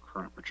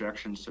 current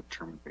projections to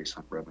determine based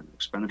on revenue and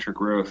expenditure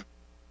growth.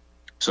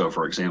 So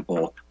for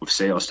example, with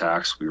sales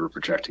tax, we were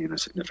projecting a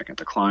significant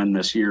decline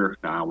this year.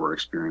 Now we're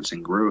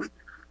experiencing growth.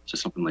 So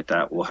something like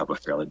that will have a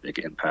fairly big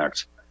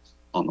impact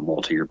on the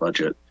multi-year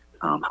budget.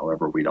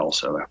 However, we'd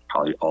also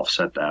probably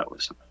offset that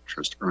with some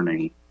interest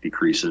earning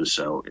decreases.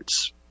 So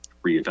it's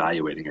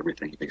reevaluating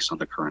everything based on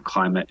the current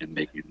climate and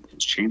making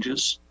those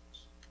changes.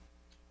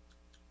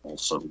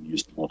 Also, we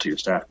use the multi-year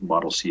staffing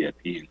model,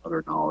 CIP, and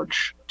other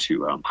knowledge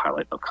to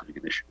highlight upcoming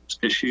initiatives,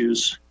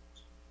 issues.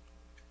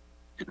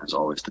 And as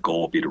always, the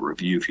goal will be to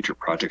review future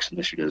projects,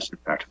 initiatives,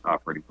 impact on the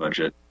operating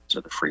budget, so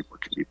the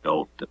framework can be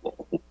built that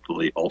will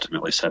hopefully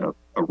ultimately set up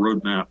a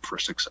roadmap for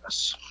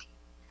success.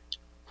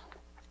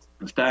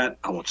 With that,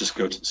 I will just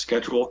go to the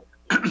schedule.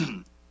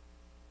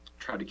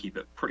 Try to keep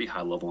it pretty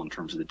high level in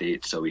terms of the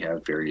dates. So we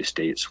have various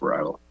dates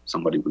where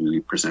somebody will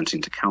be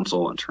presenting to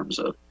council in terms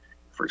of,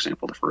 for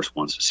example, the first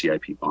one's a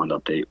CIP bond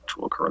update, which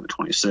will occur on the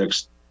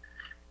 26th,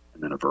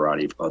 and then a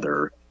variety of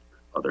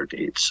other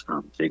dates,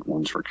 big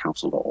ones for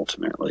council to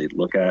ultimately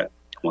look at.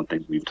 One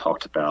thing we've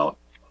talked about,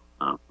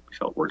 we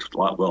felt worked a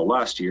lot well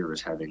last year,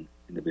 is having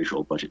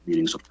individual budget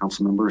meetings with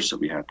council members. So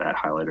we have that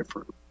highlighted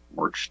for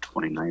March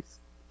 29th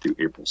through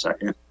April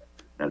 2nd.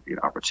 That'd be an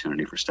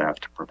opportunity for staff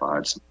to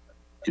provide some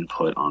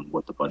input on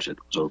what the budget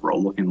was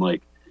overall looking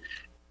like,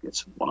 get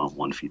some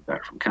one-on-one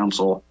feedback from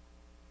council.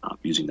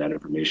 Using that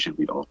information,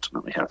 we'd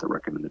ultimately have the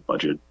recommended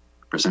budget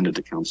presented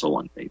to council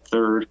on May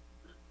 3rd.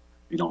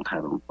 We don't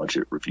have a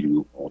budget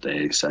review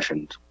all-day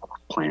session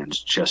plans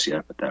just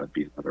yet, but that would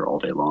be another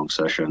all-day long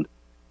session.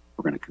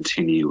 We're going to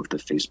continue with the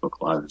Facebook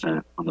Live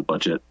event on the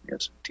budget. We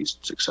had some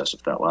decent success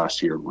with that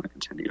last year. We want to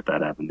continue with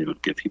that avenue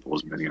and give people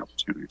as many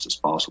opportunities as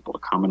possible to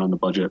comment on the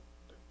budget.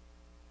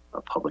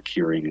 A public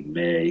hearing in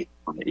May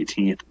on the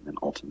 18th, and then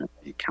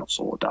ultimately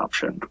council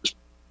adoption was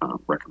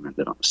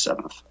recommended on the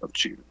 7th of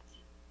June.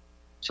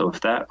 So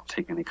with that, I'll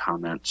take any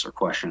comments or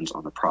questions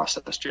on the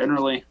process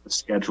generally, the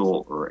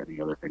schedule, or any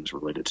other things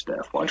related to the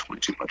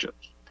FY22 budget.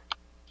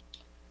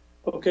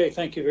 Okay,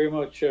 thank you very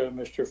much,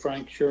 Mr.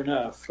 Frank. Sure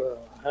enough,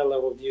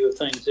 high-level view of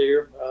things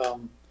there.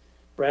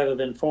 Rather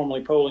than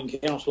formally polling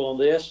council on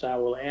this, I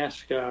will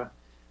ask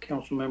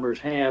council members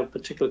have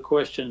particular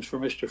questions for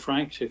Mr.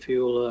 Franks. If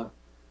you'll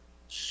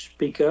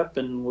speak up,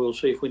 and we'll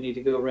see if we need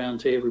to go around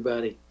to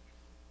everybody.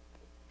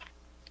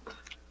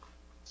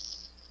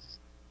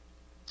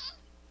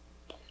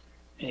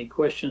 Any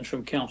questions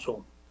from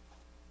council?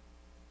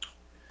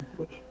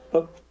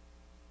 Oh,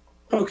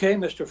 okay,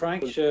 Mr.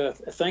 Franks,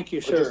 thank you,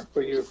 sir,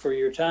 for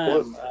your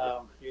time.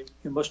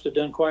 You must have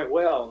done quite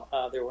well.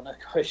 There were no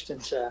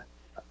questions.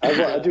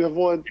 I do have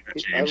one.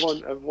 I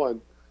have one.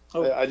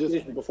 Oh, I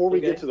just before we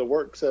get to the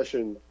work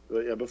session,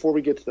 before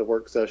we get to the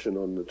work session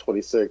on the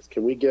 26th,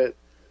 can we get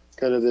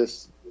kind of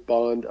this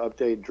bond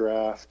update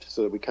draft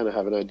so that we kind of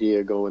have an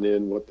idea going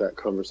in what that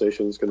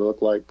conversation is going to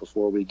look like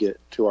before we get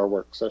to our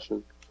work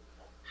session?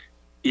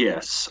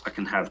 Yes, I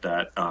can have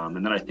that. And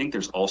then I think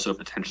there's also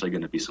potentially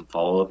going to be some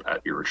follow-up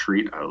at your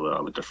retreat. I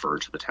would defer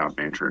to the town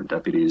manager and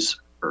deputies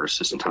or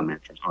assistant town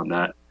managers on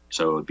that.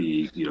 So it would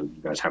be, you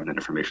guys having that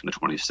information the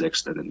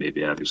 26th, and then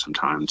maybe having some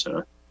time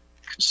to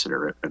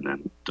consider it and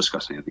then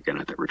discussing it again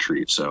at the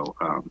retreat. So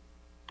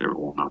there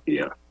will not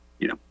be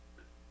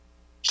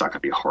it's not going to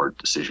be a hard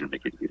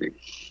decision-making meeting.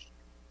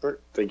 All right,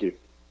 thank you.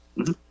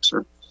 Mm-hmm.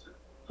 Sir.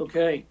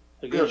 Okay.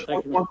 Again,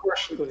 yes, one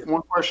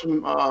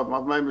question I've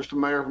made, Mr.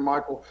 Mayor, from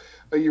Michael.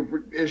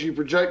 As you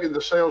projected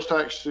the sales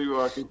tax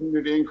to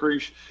continue to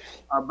increase,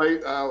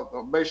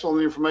 based on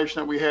the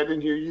information that we had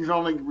in here, you've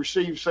only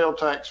received sales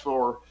tax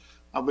for,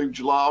 I believe,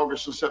 July,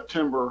 August, and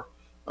September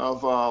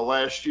of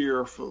last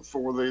year for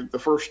the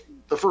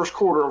first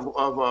quarter of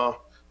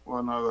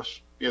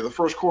the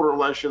first quarter of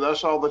last year.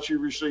 That's all that you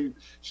received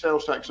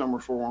sales tax number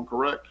for,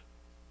 correct?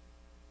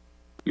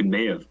 We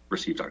may have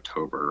received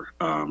October.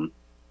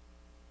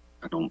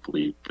 I don't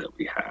believe that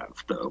we have,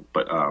 though.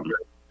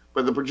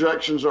 But the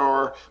projections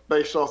are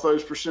based off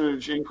those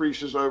percentage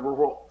increases over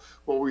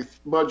what we've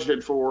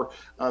budgeted for,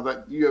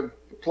 that you have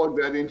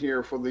plugged that in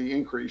here for the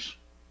increase.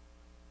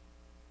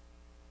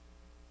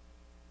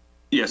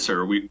 Yes,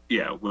 sir.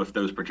 With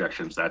those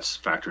projections, that's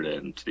factored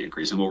into the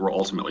increase. And what we're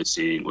ultimately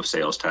seeing with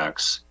sales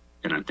tax,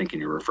 and I'm thinking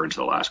you're referring to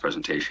the last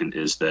presentation,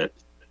 is that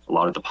a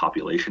lot of the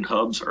population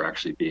hubs are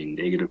actually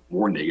being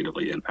more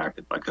negatively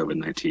impacted by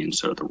COVID-19.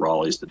 So the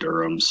Raleighs, the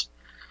Durhams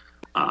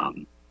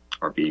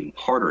are being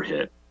harder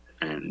hit,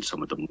 and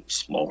some of the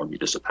smaller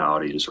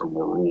municipalities or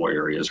more rural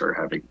areas are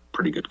having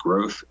pretty good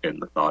growth. And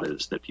the thought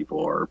is that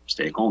people are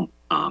staying home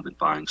and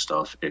buying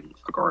stuff in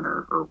a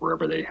Garner or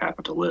wherever they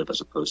happen to live, as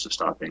opposed to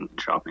stopping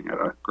and shopping at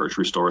a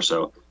grocery store.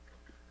 So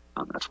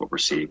that's what we're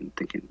seeing and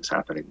thinking is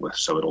happening with.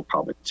 So it'll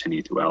probably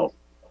continue throughout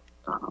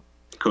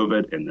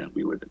COVID, and then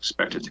we would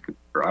expect it to,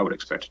 or I would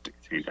expect it to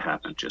continue to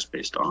happen just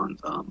based on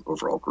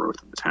overall growth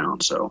in the town.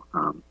 So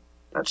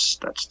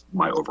that's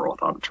my overall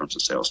thought in terms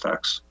of sales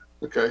tax.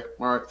 Okay.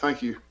 All right.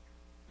 Thank you.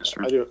 Yes,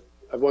 sir.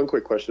 I have one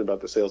quick question about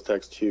the sales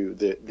tax too.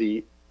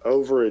 The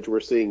overage we're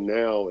seeing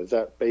now, is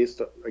that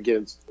based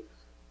against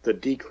the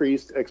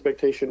decreased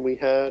expectation we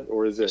had,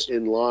 or is it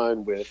in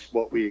line with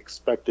what we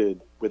expected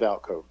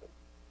without COVID?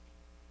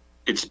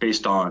 It's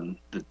based on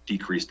the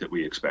decrease that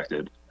we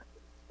expected.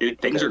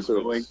 Things are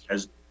going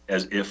as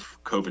if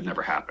COVID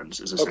never happens,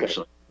 is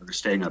essentially we're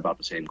staying at about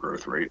the same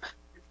growth rate.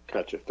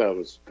 Gotcha.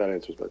 That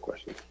answers my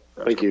question.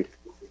 Thank you.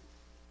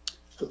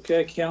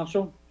 Okay,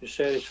 council, you're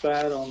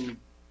satisfied on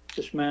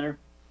this matter?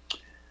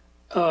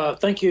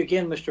 Thank you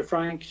again, Mr.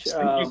 Franks,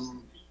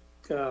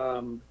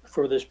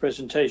 for this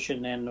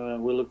presentation,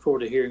 and we look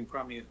forward to hearing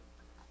from you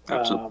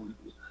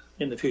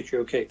in the future.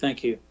 Okay,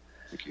 thank you.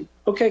 Thank you.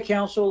 Okay,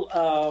 council,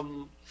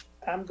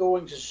 I'm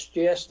going to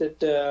suggest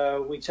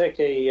that we take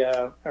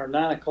our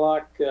 9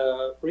 o'clock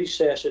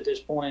recess at this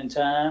point in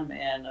time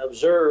and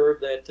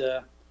observe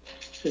that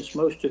since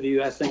most of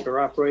you, I think, are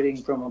operating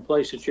from a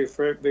place that you're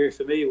very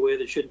familiar with,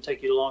 it shouldn't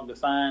take you long to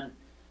find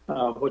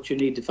what you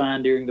need to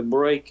find during the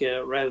break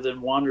rather than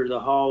wander the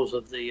halls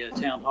of the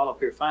town hall up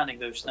here finding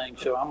those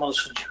things. So I'm going to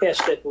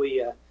suggest that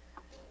we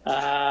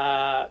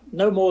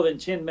no more than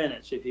 10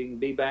 minutes, if you can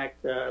be back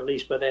at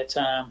least by that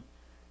time.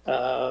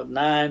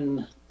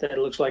 That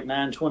looks like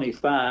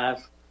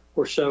 9:25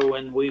 or so,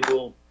 and we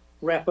will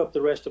wrap up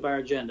the rest of our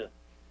agenda.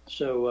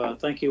 So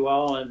thank you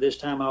all, and this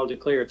time I'll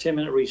declare a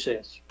 10-minute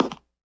recess.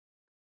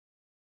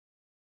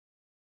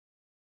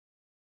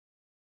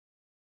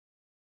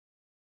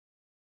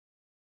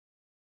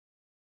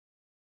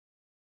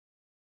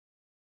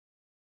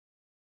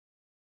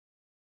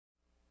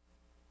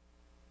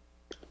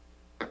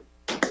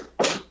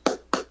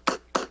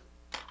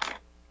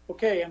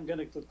 Okay, I'm going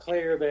to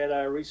declare that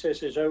our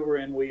recess is over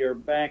and we are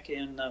back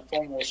in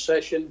formal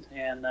session,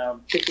 and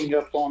picking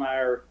up on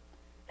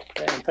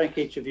and thank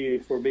each of you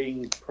for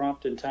being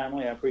prompt and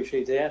timely. I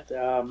appreciate that.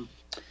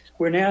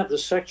 We're now at the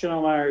section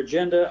on our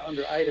agenda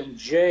under item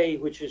J,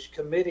 which is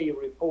committee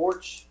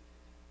reports.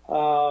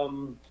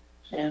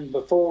 And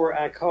before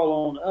I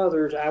call on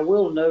others, I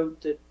will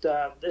note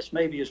that this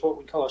maybe is what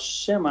we call a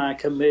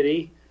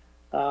semi-committee.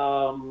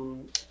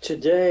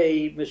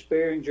 Today, Ms.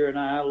 Behringer and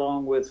I,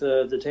 along with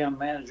the town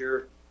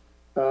manager,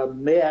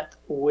 met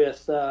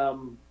with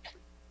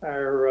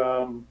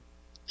our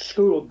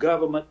school of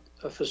government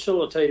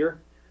facilitator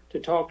to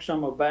talk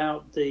some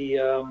about the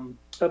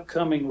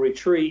upcoming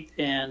retreat.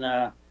 And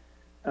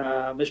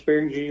Ms.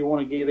 Behringer, you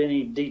want to give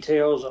any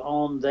details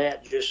on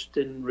that, just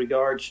in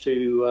regards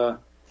to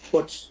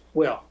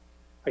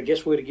I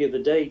guess we're to give the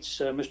dates.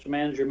 Mr.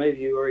 Manager, maybe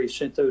you already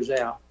sent those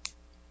out.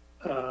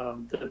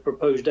 The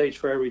proposed dates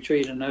for our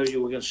retreat, and know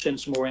you were going to send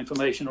some more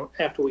information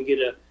after we get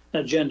an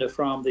agenda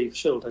from the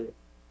facilitator.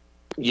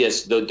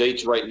 Yes, the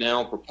dates right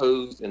now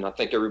proposed, and I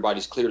think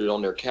everybody's cleared it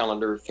on their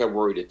calendar,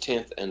 February the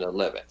 10th and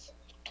 11th.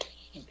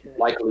 Okay.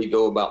 Likely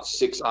go about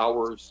 6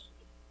 hours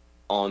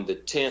on the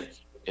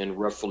 10th and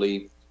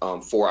roughly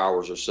 4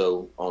 hours or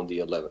so on the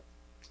 11th.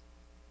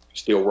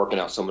 Still working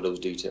out some of those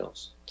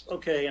details.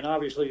 Okay, and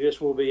obviously this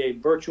will be a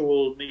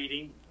virtual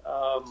meeting,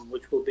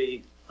 which will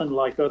be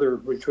unlike other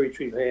retreats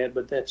we've had,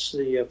 but that's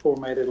the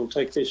format it'll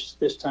take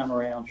this time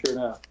around, sure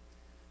enough.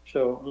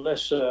 So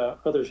unless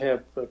others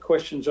have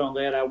questions on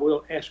that, I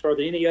will ask, are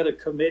there any other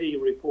committee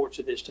reports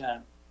at this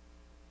time?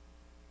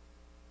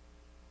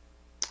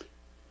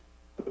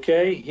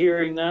 Okay,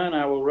 hearing none,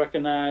 I will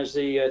recognize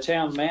the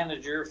town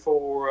manager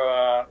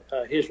for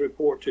his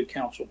report to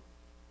council.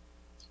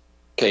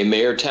 Okay,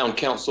 Mayor, Town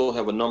Council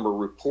have a number of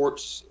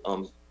reports.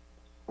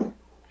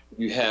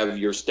 You have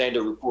your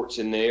standard reports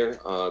in there.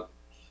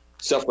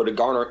 Except for the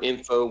Garner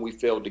info, we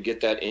failed to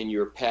get that in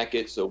your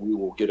packet, so we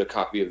will get a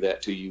copy of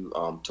that to you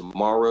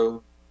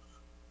tomorrow.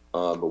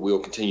 But we'll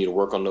continue to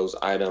work on those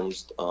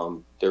items.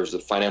 There's the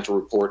financial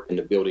report and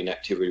the building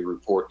activity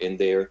report in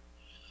there.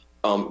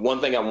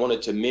 One thing I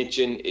wanted to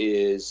mention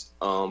is,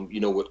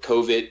 with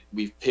COVID,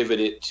 we've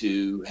pivoted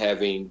to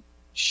having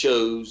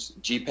shows,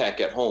 GPAC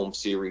at Home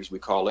series, we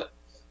call it,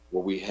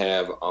 where we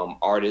have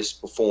artists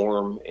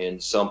perform,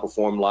 and some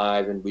perform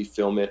live and we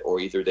film it, or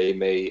either they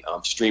may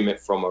stream it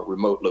from a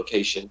remote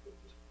location.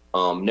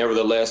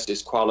 Nevertheless,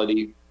 it's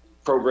quality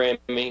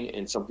programming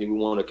and something we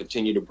want to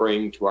continue to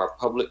bring to our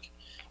public.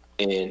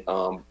 And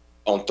on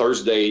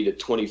Thursday, the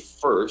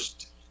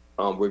 21st,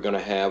 we're going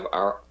to have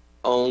our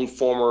own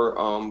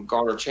former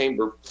Garner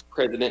Chamber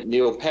President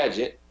Neil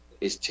Padgett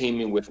is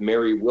teaming with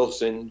Mary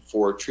Wilson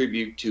for a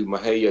tribute to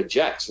Mahalia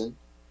Jackson.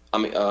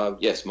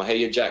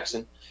 Mahalia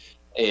Jackson.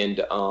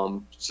 And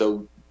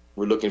so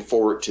we're looking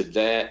forward to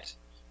that.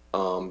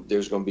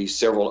 There's going to be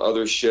several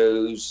other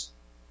shows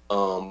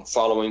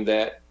following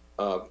that,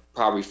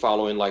 probably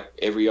following like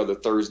every other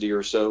Thursday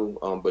or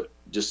so. But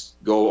just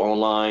go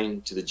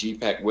online to the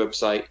GPAC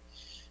website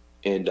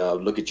and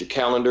look at your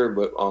calendar.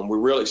 But we're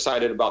real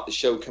excited about the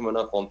show coming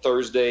up on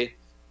Thursday.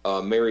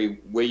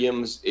 Mary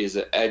Williams is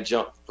an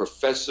adjunct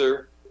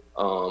professor,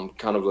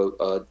 kind of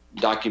a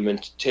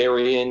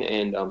documentarian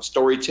and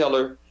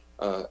storyteller,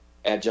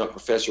 adjunct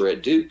professor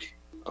at Duke.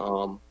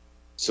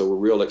 So we're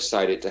real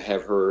excited to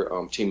have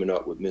her teaming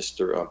up with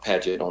Mr.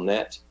 Padgett on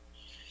that.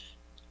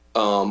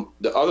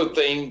 The other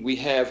thing we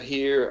have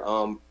here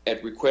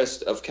at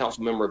request of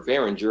Councilmember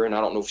Behringer, and I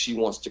don't know if she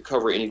wants to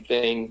cover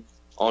anything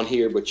on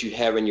here, but you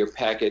have in your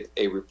packet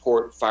a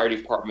report, Fire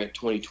Department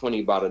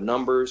 2020 by the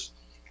numbers,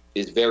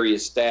 is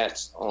various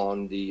stats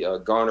on the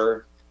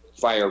Garner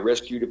Fire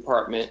Rescue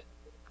Department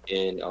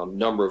and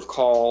number of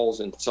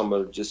calls and some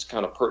of just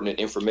kind of pertinent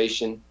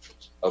information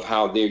of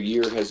how their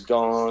year has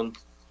gone,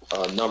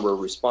 number of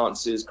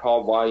responses,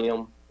 call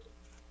volume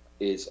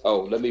is,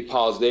 let me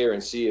pause there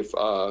and see if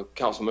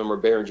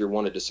Councilmember Behringer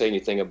wanted to say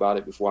anything about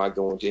it before I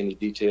go into any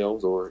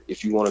details, or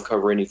if you want to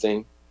cover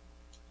anything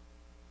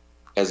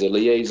as a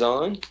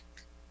liaison.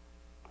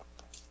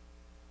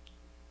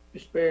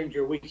 Ms.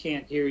 Behringer, we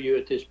can't hear you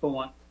at this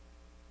point.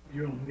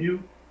 You're on mute.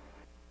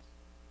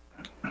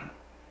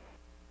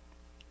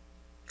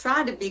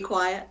 Trying to be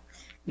quiet.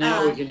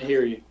 Now we can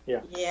hear you.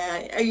 Yeah.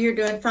 Yeah, you're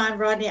doing fine,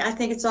 Rodney. I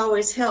think it's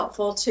always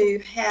helpful to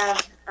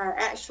have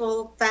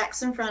actual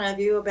facts in front of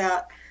you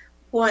about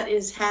what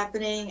is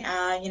happening.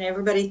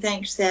 Everybody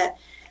thinks that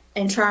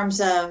in terms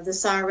of the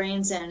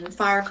sirens and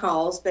fire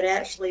calls, but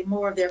actually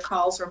more of their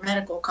calls are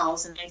medical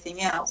calls than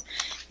anything else.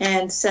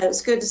 And so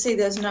it's good to see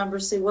those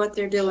numbers, see what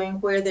they're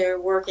doing, where they're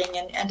working,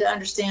 and to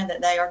understand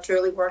that they are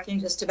truly working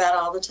just about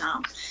all the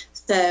time.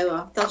 So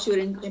I thought you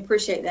would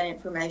appreciate that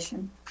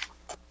information.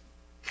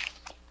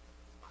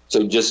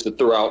 So just to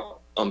throw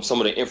out some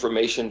of the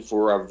information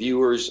for our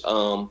viewers,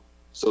 so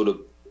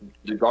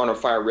the Garner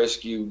Fire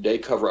Rescue, they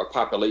cover a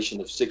population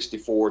of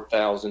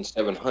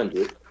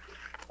 64,700.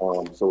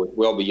 So it's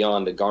well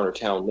beyond the Garner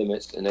town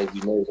limits. And as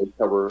you know, they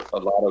cover a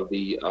lot of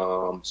the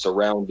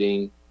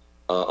surrounding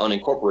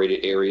unincorporated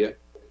area.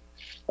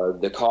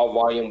 The call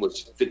volume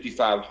was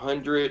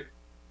 5,500.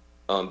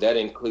 That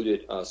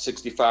included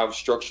 65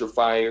 structure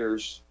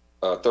fires,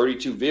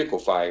 32 vehicle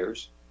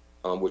fires,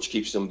 which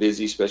keeps them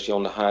busy, especially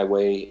on the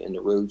highway and the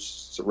roads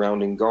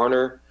surrounding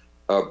Garner,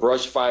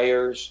 brush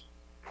fires,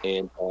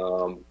 and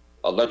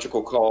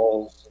electrical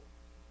calls,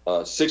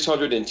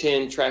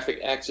 610 traffic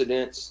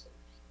accidents.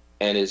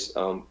 And as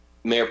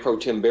Mayor Pro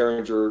Tem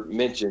Behringer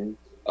mentioned,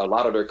 a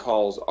lot of their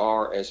calls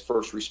are as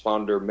first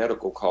responder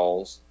medical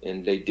calls,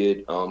 and they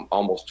did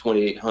almost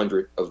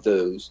 2,800 of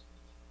those.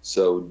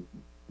 So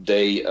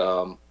they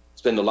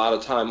spend a lot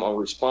of time on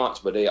response,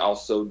 but they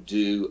also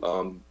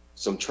do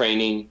some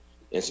training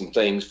and some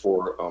things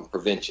for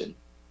prevention.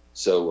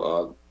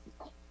 So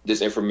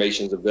this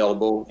information is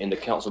available in the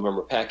council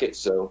member packet.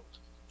 So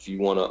if you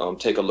want to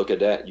take a look at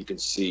that, you can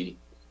see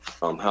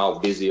how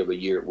busy of a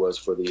year it was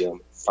for the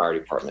fire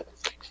department.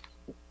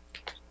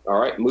 All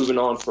right, moving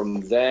on from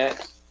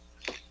that,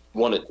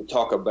 wanted to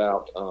talk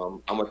about,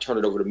 I'm going to turn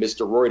it over to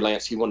Mr. Roy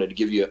Lance. He wanted to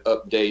give you an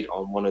update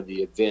on one of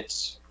the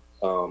events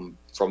from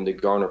the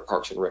Garner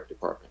Parks and Rec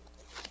Department.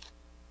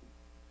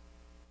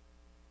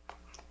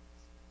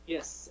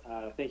 Yes,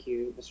 thank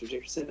you, Mr.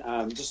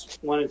 Dickerson. Just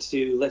wanted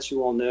to let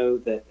you all know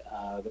that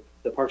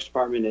the Parks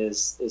Department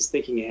is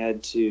thinking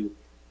ahead to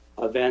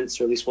events,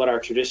 or at least what our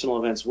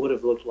traditional events would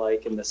have looked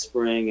like in the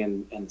spring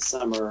and the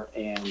summer,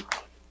 and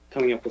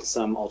coming up with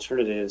some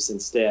alternatives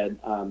instead.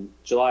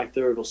 July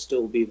 3rd will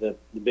still be the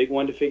big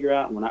one to figure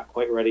out, and we're not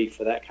quite ready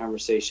for that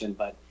conversation,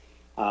 but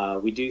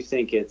we do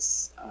think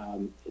it's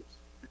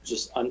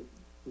just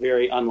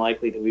very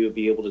unlikely that we would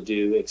be able to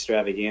do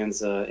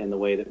extravaganza in the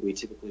way that we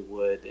typically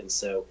would. And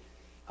so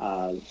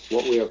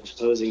what we are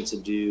proposing to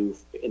do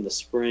in the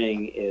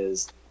spring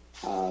is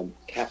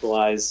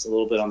capitalize a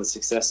little bit on the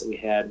success that we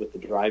had with the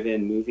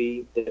drive-in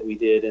movie that we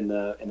did in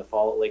the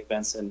fall at Lake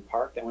Benson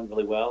Park. That went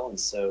really well. And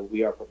so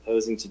we are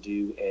proposing to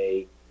do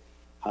a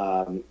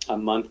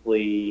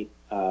monthly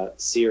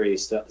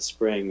series throughout the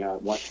spring,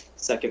 one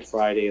second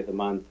Friday of the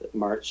month,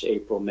 March,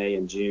 April, May,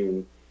 and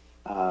June,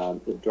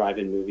 the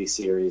drive-in movie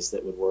series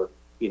that would work,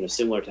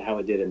 similar to how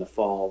it did in the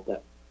fall.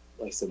 That,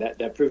 like I said,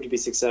 that proved to be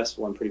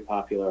successful and pretty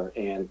popular,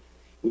 and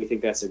we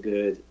think that's a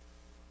good,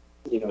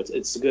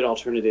 it's a good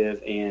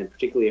alternative, and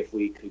particularly if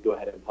we could go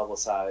ahead and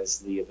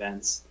publicize the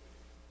events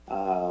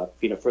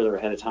further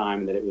ahead of time,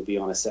 and that it would be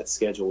on a set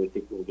schedule, we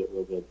think we'll get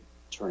real good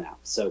turnout.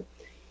 So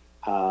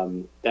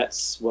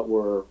that's what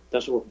we're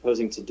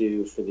proposing to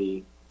do for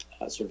the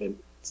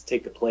to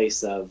take the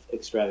place of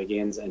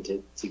extravaganza and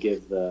to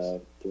give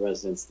the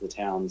residents of the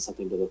town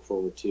something to look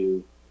forward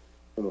to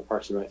from a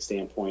Parks and Rec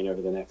standpoint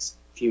over the next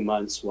few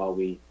months while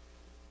we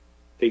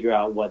figure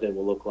out what it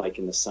will look like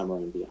in the summer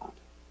and beyond.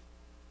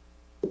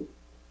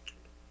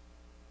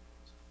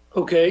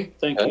 Okay,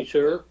 thank you,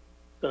 sir.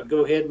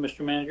 Go ahead,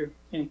 Mr. Manager.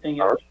 Anything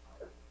else?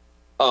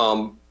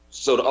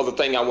 So the other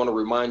thing I want to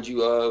remind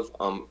you of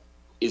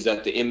is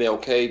that the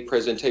MLK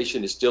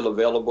presentation is still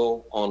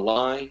available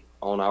online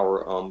on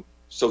our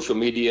social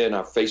media and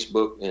our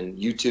Facebook and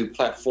YouTube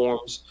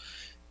platforms.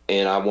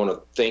 And I want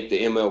to thank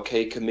the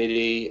MLK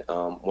committee.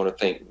 Want to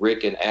thank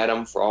Rick and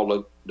Adam for all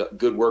the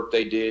good work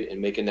they did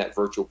in making that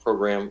virtual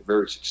program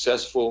very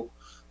successful.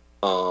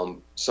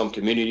 Some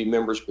community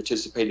members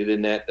participated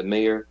in that, the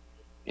mayor,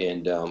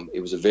 and it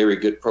was a very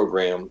good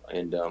program.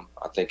 And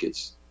I think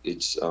it's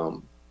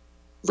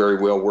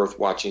very well worth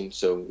watching.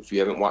 So if you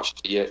haven't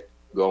watched it yet,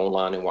 go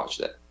online and watch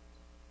that.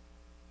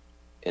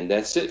 And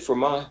that's it for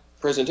my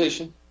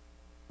presentation.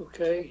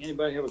 Okay,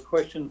 anybody have a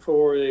question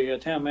for the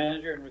town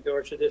manager in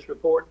regards to this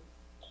report?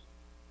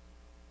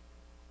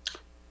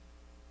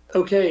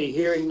 Okay,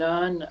 hearing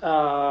none.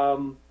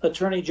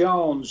 Attorney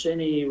Jones,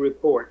 any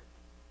report?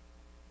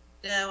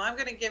 No, I'm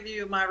going to give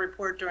you my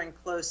report during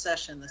closed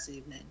session this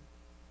evening.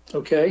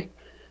 Okay,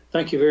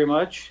 thank you very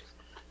much.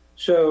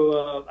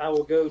 So I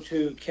will go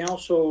to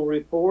council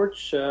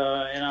reports,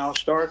 and I'll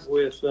start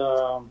with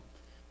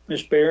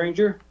Ms.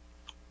 Behringer.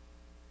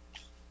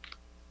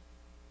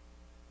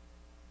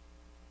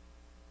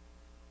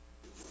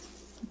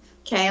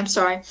 Okay, I'm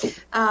sorry.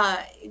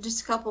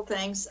 Just a couple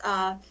things.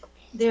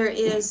 There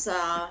is,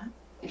 I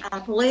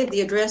believe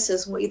the address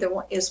is either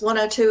is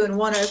 102 and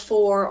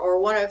 104 or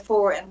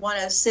 104 and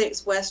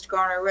 106 West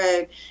Garner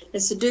Road.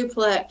 It's a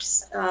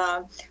duplex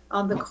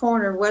on the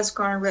corner of West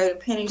Garner Road and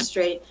Penny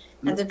Street,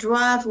 and the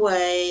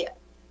driveway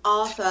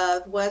off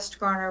of West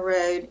Garner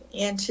Road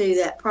into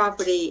that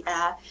property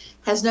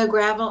has no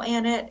gravel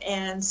in it,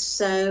 and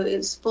so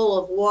it's full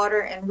of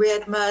water and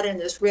red mud, and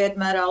there's red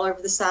mud all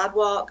over the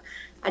sidewalk.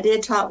 I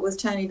did talk with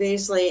Tony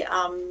Beasley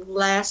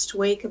last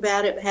week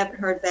about it, but haven't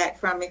heard back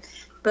from him.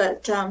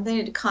 But they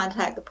need to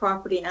contact the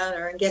property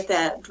owner and get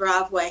that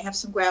driveway, have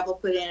some gravel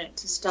put in it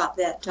to stop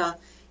that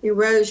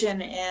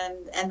erosion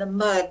and the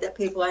mud that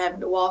people are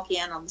having to walk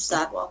in on the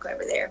sidewalk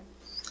over there.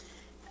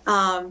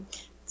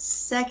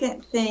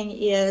 Second thing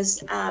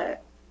is,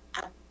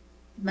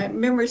 my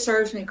memory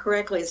serves me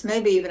correctly, it's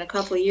maybe even a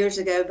couple of years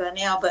ago by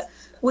now, but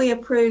we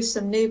approved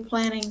some new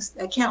planning,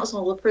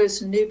 council will approve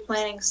some new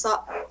planning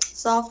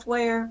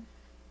software,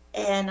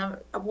 and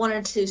I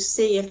wanted to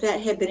see if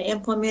that had been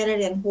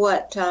implemented and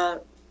what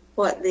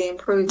the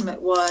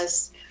improvement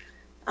was.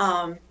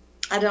 I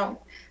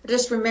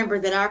just remember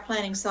that our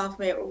planning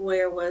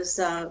software was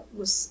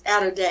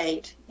out of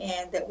date,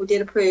 and that we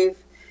did approve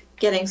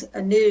getting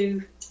a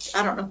new,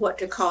 I don't know what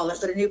to call it,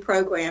 but a new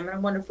program, and I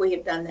wonder if we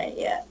have done that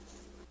yet.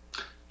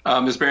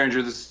 Ms.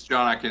 Behringer, this is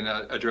John. I can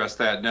address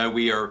that. No,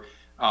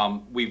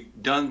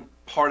 we've done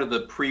part of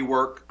the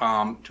pre-work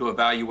to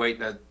evaluate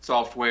that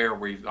software.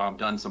 We've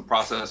done some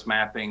process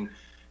mapping,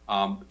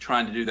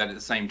 trying to do that at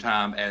the same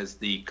time as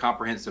the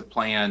comprehensive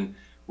plan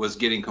was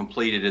getting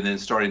completed, and then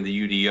starting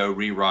the UDO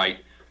rewrite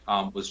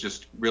was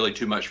just really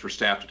too much for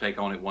staff to take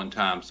on at one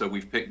time. So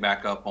we've picked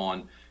back up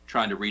on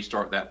trying to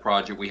restart that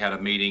project. We had a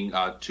meeting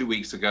 2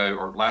 weeks ago,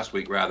 or last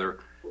week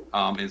rather,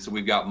 and so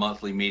we've got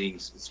monthly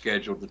meetings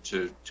scheduled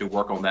to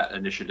work on that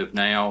initiative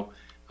now.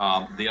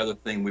 The other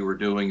thing we were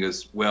doing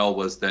as well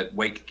was that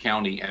Wake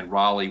County and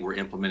Raleigh were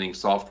implementing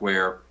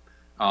software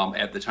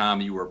at the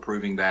time you were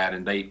approving that,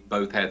 and they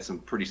both had some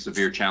pretty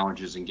severe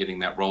challenges in getting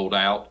that rolled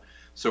out.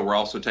 So we're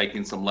also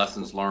taking some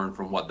lessons learned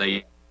from what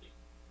a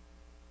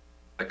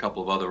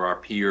couple of our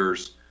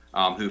peers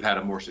who've had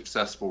a more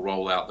successful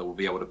rollout that will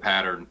be able to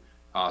pattern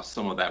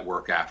some of that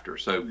work after.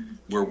 So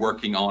we're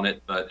working on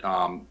it, but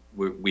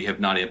we have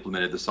not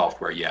implemented the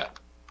software yet.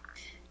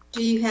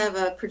 Do you have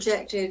a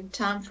projected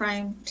time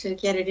frame to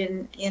get it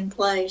in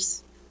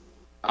place?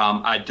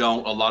 I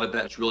don't. A lot of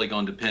that's really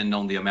going to depend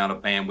on the amount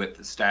of bandwidth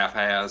that staff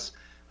has,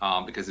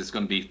 because it's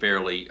going to be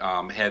fairly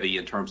heavy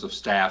in terms of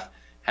staff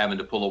having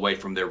to pull away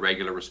from their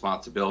regular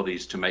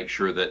responsibilities to make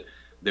sure that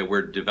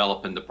we're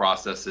developing the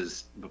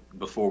processes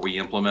before we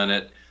implement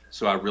it.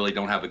 So I really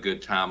don't have a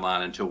good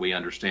timeline until we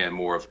understand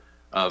more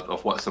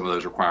of what some of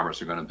those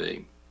requirements are going to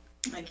be.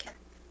 Okay.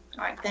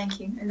 All right.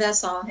 Thank you. And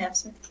that's all I have,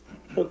 sir.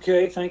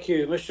 Okay. Thank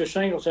you. Mr.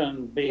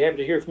 Singleton, be happy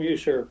to hear from you,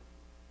 sir.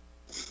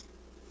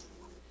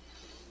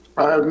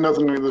 I have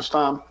nothing new this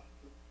time.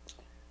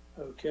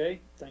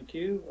 Okay. Thank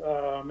you.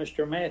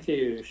 Mr.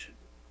 Matthews.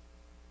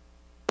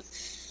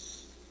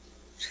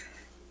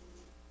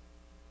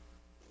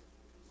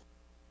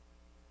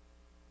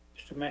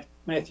 Mr.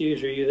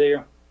 Matthews, are you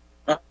there?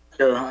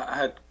 I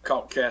had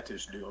caught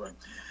Kathy's doing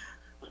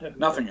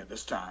nothing at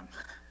this time.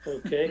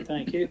 Okay,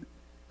 thank you.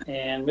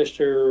 And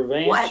Mr.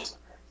 Vance?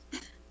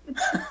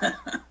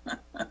 What?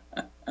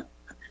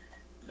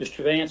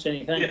 Mr. Vance,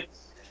 anything? Yes.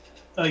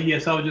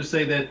 Yes, I would just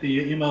say that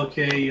the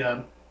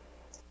MLK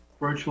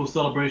virtual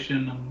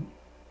celebration,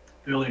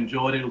 really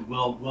enjoyed it. It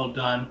was well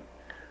done.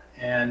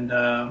 And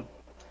I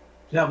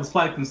have a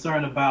slight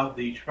concern about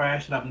the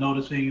trash that I'm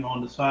noticing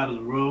on the side of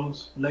the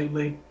roads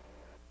lately.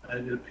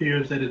 It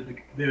appears that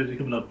there's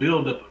becoming a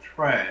buildup of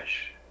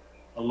trash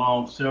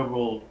along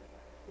several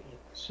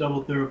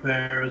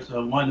thoroughfares.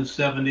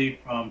 170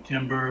 from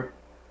Timber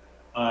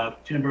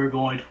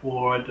going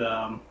toward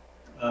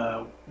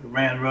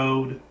Rand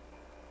Road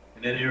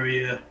in that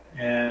area,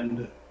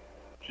 and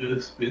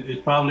just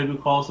it's probably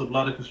because of a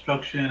lot of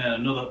construction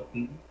and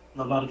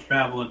a lot of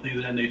travel and things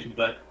of that nature.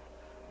 But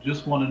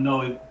just want to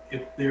know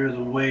if there's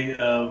a way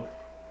of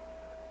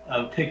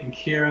taking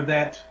care of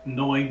that,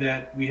 knowing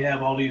that we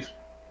have all these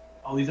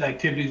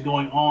activities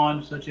going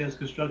on, such as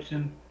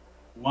construction.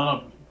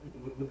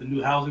 With the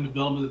new housing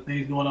development, the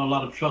things going on, a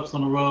lot of trucks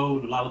on the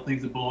road, a lot of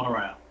things are blowing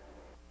around.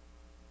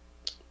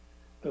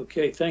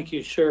 Okay, thank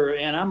you, sir.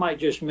 And I might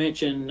just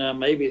mention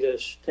maybe the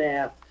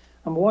staff.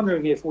 I'm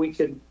wondering if we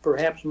could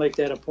perhaps make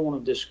that a point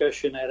of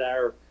discussion at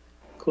our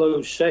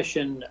closed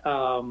session.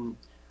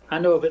 I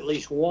know of at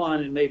least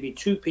one and maybe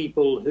two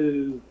people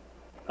who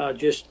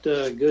just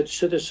good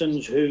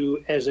citizens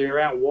who, as they're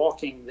out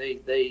walking,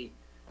 they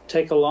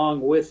take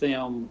along with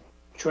them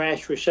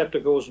trash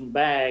receptacles and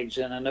bags.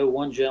 And I know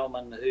one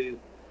gentleman who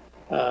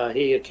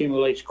he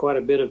accumulates quite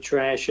a bit of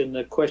trash, and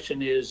the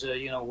question is,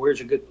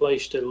 where's a good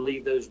place to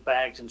leave those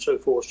bags and so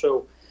forth.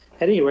 So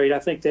at any rate, I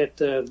think that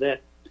that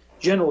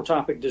general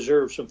topic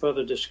deserves some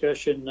further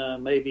discussion.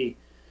 Maybe,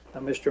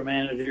 Mr.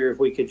 Manager, if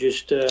we could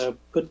just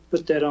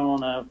put that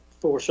on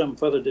for some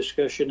further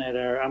discussion at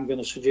I'm going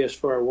to suggest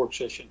for our work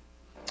session.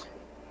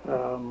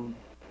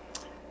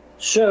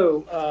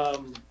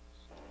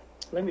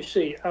 Let me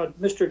see.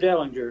 Mr.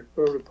 Dellinger,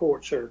 for a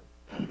report, sir.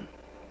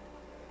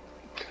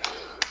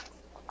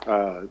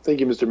 Thank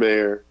you, Mr.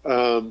 Mayor.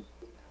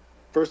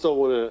 First, I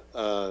want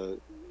to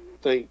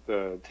thank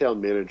the town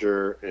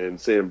manager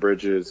and Sam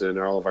Bridges and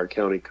all of our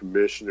county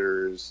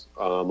commissioners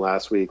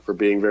last week for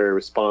being very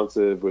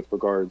responsive with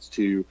regards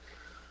to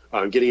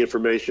getting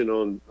information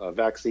on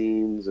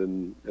vaccines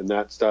and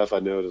that stuff. I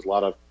know there's a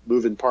lot of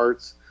moving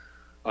parts,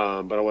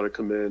 but I want to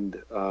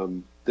commend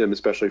them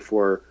especially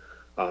for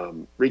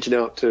reaching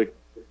out to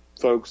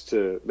folks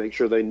to make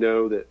sure they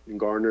know that in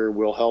Garner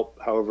will help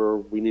however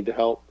we need to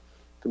help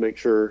to make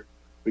sure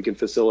we can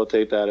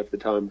facilitate that if the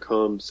time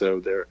comes.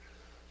 So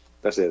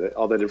that's it.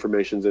 All that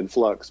information's in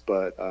flux,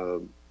 but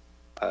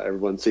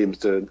everyone seems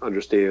to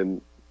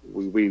understand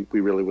we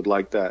really would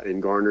like that in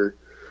Garner.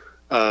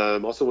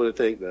 Also want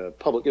to thank the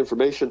Public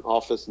Information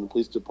Office and the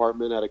Police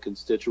Department. I had a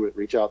constituent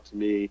reach out to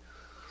me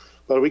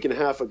about a week and a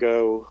half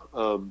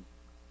ago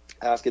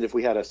asking if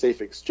we had a safe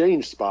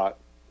exchange spot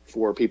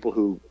for people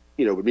who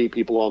would meet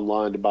people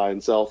online to buy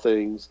and sell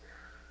things.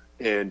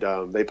 And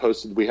they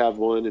posted, we have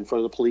one in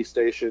front of the police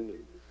station.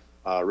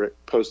 Rick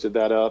posted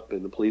that up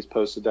and the police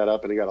posted that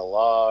up, and he got a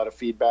lot of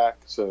feedback.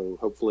 So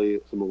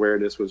hopefully some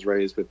awareness was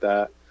raised with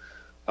that.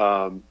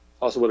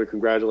 Also want to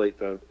congratulate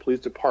the police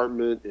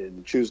department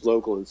and Choose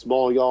Local and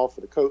Small Y'all for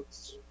the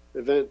coats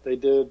event they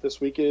did this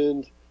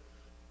weekend.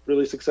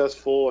 Really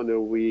successful. I know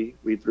we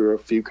threw a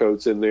few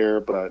coats in there,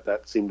 but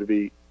that seemed to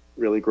be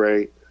really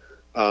great.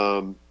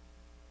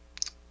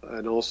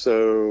 And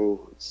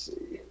also, let's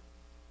see.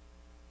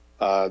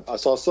 I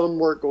saw some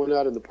work going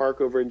out in the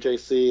park over in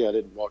JC. I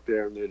didn't walk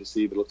down there to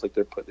see, but it looks like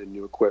they're putting in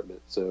new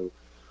equipment. So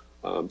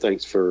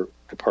thanks to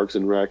Parks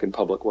and Rec and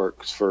Public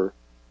Works for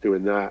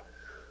doing that.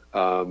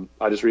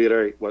 I just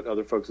reiterate what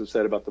other folks have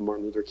said about the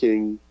Martin Luther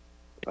King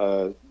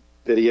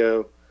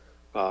video.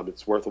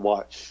 It's worth a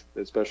watch,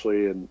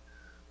 especially in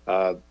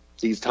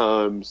these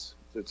times.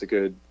 It's a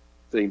good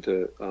thing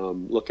to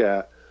look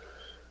at.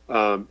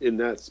 In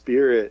that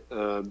spirit,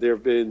 there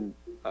have been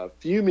a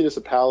few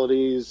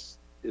municipalities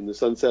in the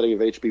sunsetting of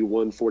HB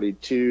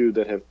 142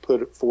 that have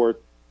put forth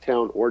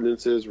town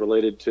ordinances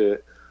related to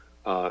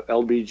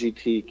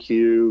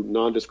LGBTQ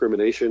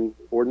non-discrimination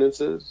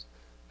ordinances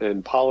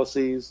and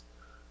policies.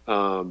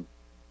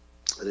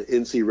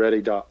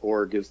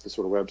 NCReady.org is the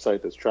sort of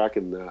website that's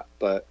tracking that.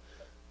 But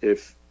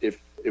if it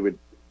would,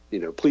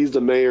 please the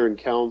mayor and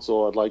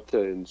council, I'd like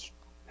to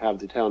have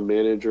the town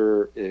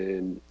manager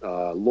and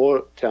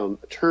town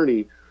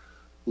attorney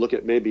look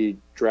at maybe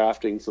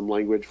drafting some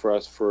language for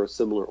us for a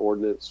similar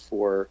ordinance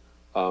for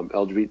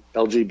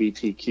LGBTQ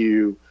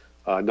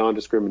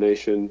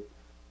non-discrimination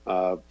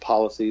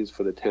policies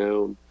for the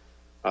town.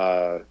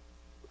 I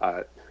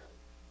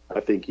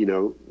think we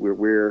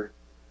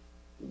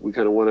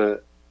kind of want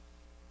to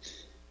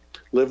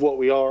live what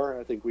we are.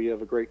 I think we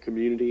have a great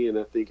community, and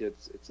I think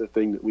it's a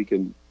thing that we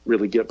can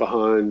really get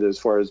behind as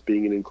far as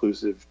being an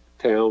inclusive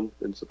town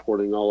and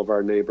supporting all of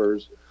our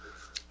neighbors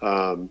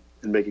and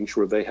making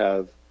sure they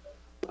have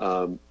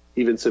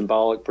even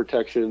symbolic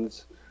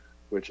protections,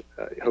 which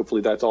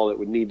hopefully that's all it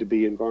would need to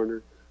be in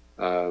Garner.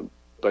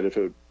 But if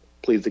it would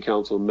please the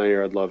council and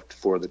mayor, I'd love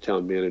for the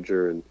town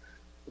manager and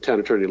the town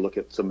attorney to look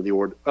at some of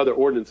the other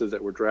ordinances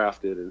that were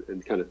drafted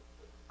and kind of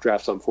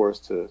draft something for us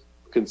to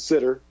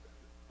consider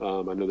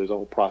I know there's a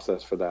whole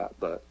process for that,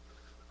 but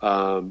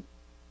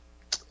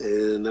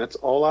and that's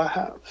all I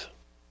have.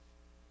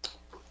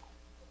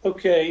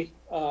 Okay,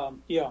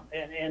 yeah,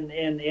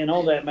 and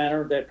on that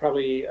matter, that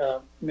probably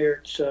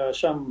merits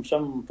some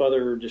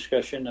further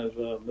discussion of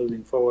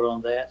moving forward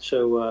on that.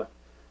 So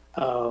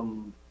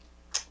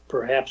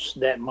perhaps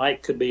that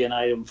could be an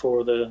item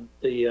for the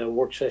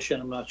work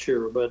session. I'm not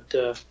sure, but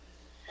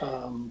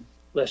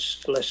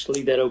let's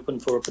leave that open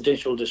for a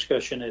potential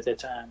discussion at that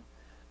time.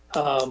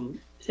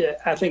 Yeah,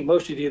 I think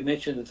most of you have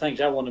mentioned the things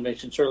I want to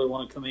mention. Certainly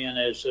want to come in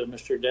as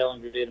Mr.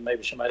 Dellinger did, and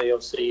maybe somebody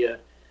else. The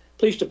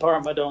police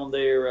department on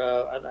there,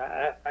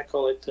 I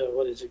call it,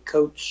 what is it,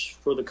 coach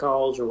for the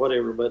cause or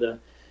whatever, but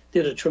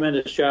did a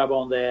tremendous job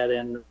on that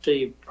and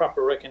received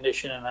proper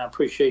recognition, and I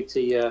appreciate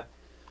the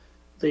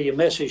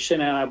message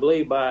sent out, I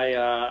believe, by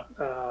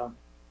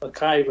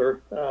McIver,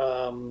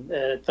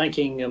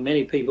 thanking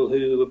many people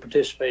who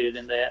participated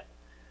in that.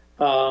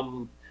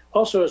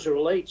 Also, as it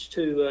relates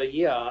to,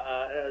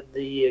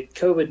 the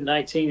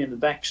COVID-19 and the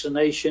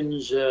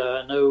vaccinations,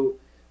 I know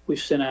we've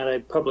sent out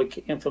a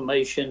public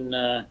information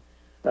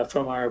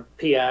from our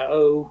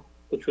PIO,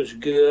 which was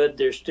good.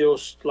 There's still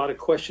a lot of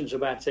questions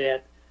about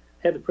that.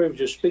 I had the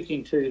privilege of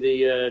speaking to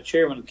the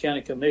chairman of the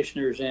county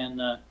commissioners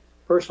and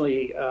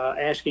personally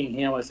asking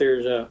him if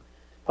there's a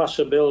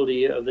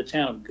possibility of the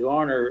town of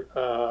Garner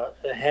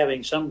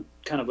having some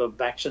kind of a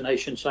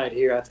vaccination site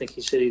here. I think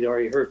he said he'd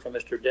already heard from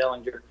Mr.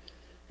 Dellinger.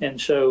 And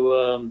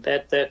so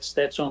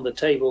that's on the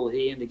table.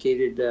 He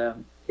indicated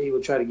he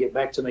would try to get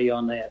back to me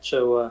on that.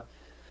 So a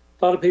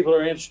lot of people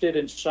are interested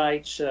in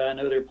sites. I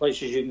know there are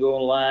places you can go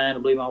online. I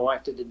believe my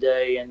wife did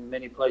today, and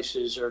many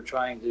places are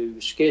trying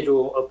to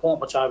schedule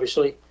appointments,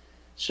 obviously.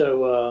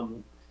 So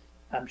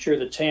I'm sure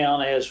the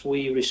town, as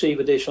we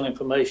receive additional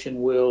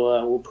information,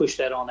 will push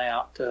that on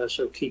out.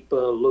 So keep a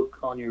look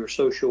on your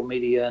social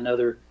media and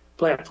other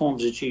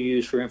platforms that you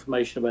use for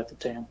information about the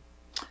town.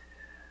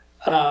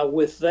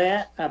 With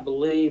that, I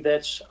believe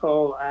that's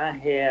all I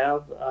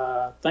have.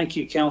 Thank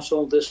you,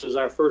 Council. This is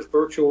our first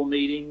virtual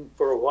meeting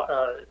for a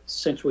while,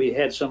 since we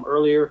had some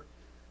earlier.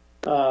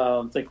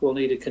 I think we'll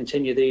need to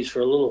continue these for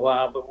a little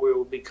while, but we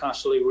will be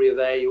constantly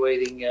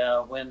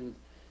reevaluating when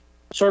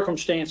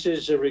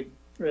circumstances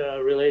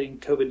relating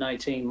to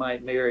COVID-19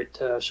 might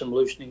merit some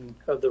loosening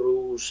of the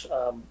rules,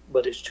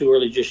 but it's too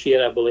early just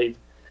yet, I believe.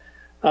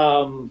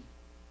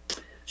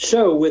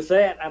 So with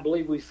that, I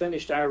believe we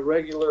finished our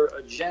regular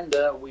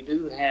agenda. We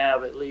do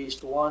have at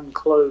least one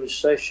closed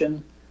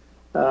session.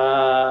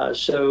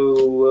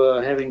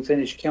 Having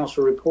finished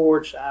council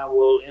reports, I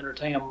will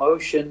entertain a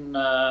motion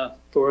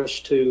for us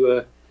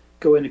to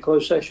go into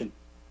closed session.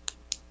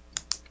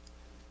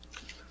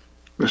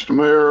 Mr.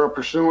 Mayor,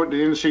 pursuant to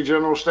NC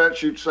General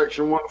Statute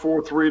Section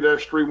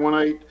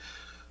 143-318.11,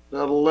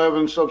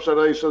 subset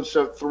A,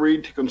 subset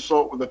 3, to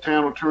consult with the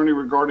town attorney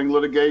regarding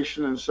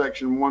litigation, and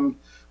Section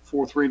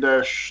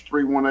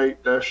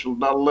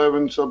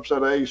 143-318.11,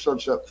 subset A,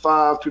 subset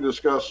 5, to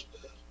discuss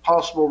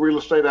possible real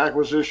estate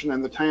acquisition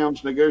and the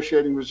town's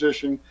negotiating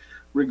position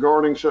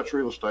regarding such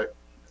real estate.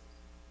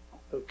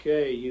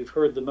 Okay, you've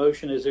heard the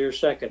motion. Is there a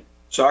second?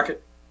 Second.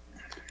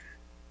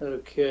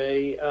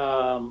 Okay,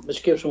 Ms.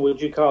 Gibson, would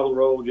you call the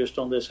roll just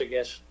on this, I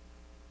guess?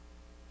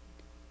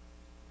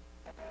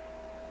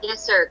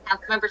 Yes, sir.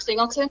 Councilmember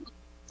Singleton?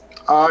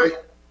 Aye.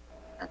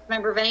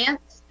 Councilmember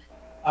Vance?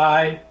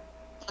 Aye.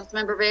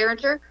 Councilmember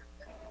Behringer?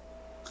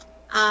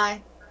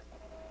 Aye.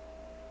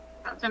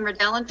 Councilmember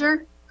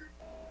Dellinger?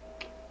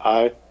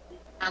 Aye.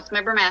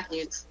 Councilmember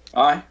Matthews?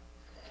 Aye.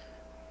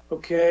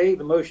 Okay,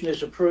 the motion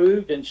is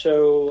approved, and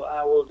so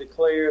I will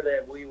declare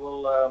that we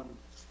will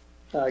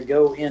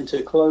go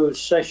into closed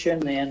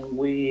session, and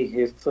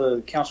if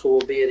council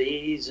will be at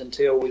ease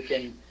until we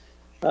can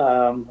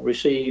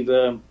receive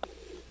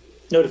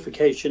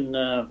notification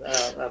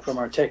from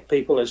our tech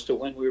people as to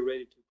when we're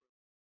ready to.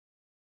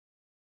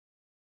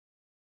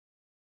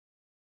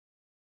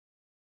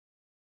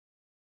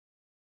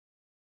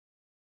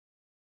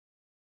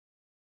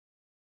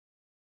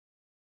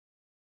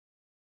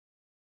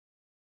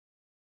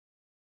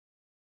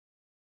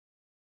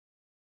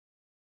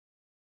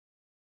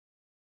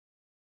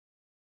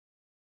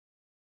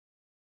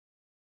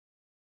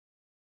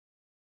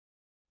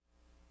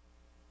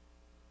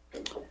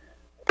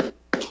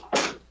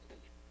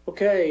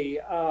 Okay,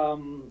 I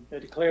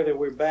declare that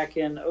we're back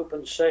in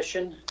open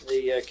session.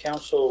 The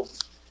council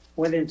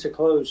went into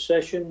closed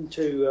session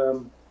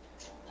to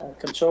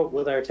consult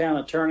with our town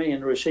attorney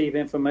and receive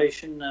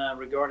information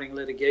regarding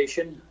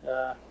litigation.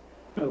 No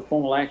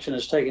formal action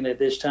is taken at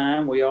this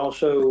time. We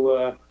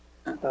also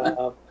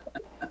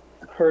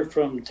heard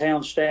from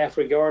town staff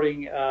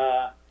regarding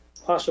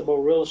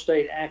possible real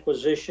estate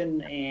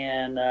acquisition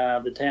and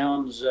the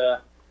town's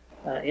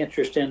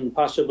interest in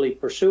possibly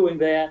pursuing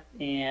that,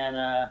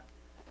 and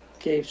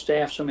gave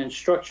staff some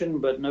instruction,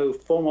 but no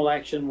formal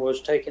action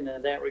was taken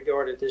in that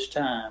regard at this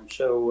time.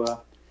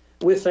 So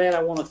with that,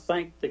 I want to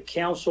thank the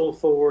council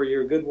for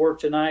your good work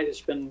tonight.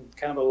 It's been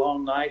kind of a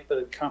long night, but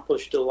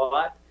accomplished a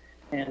lot.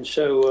 And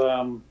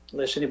so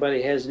unless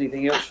anybody has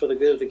anything else for the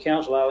good of the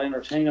council, I'll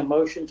entertain a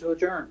motion to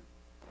adjourn.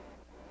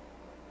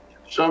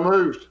 So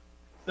moved.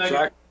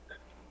 Second.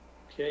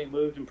 Okay,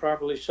 moved and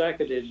properly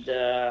seconded.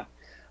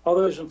 All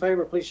those in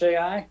favor, please say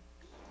aye.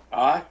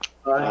 Aye.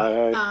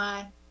 Aye.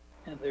 Aye.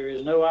 And there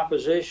is no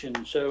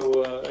opposition.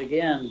 So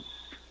again,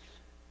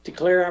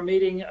 declare our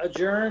meeting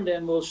adjourned,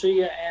 and we'll see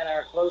you at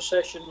our closed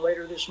session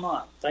later this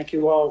month. Thank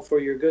you all for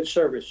your good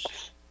service.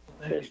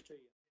 Thank you.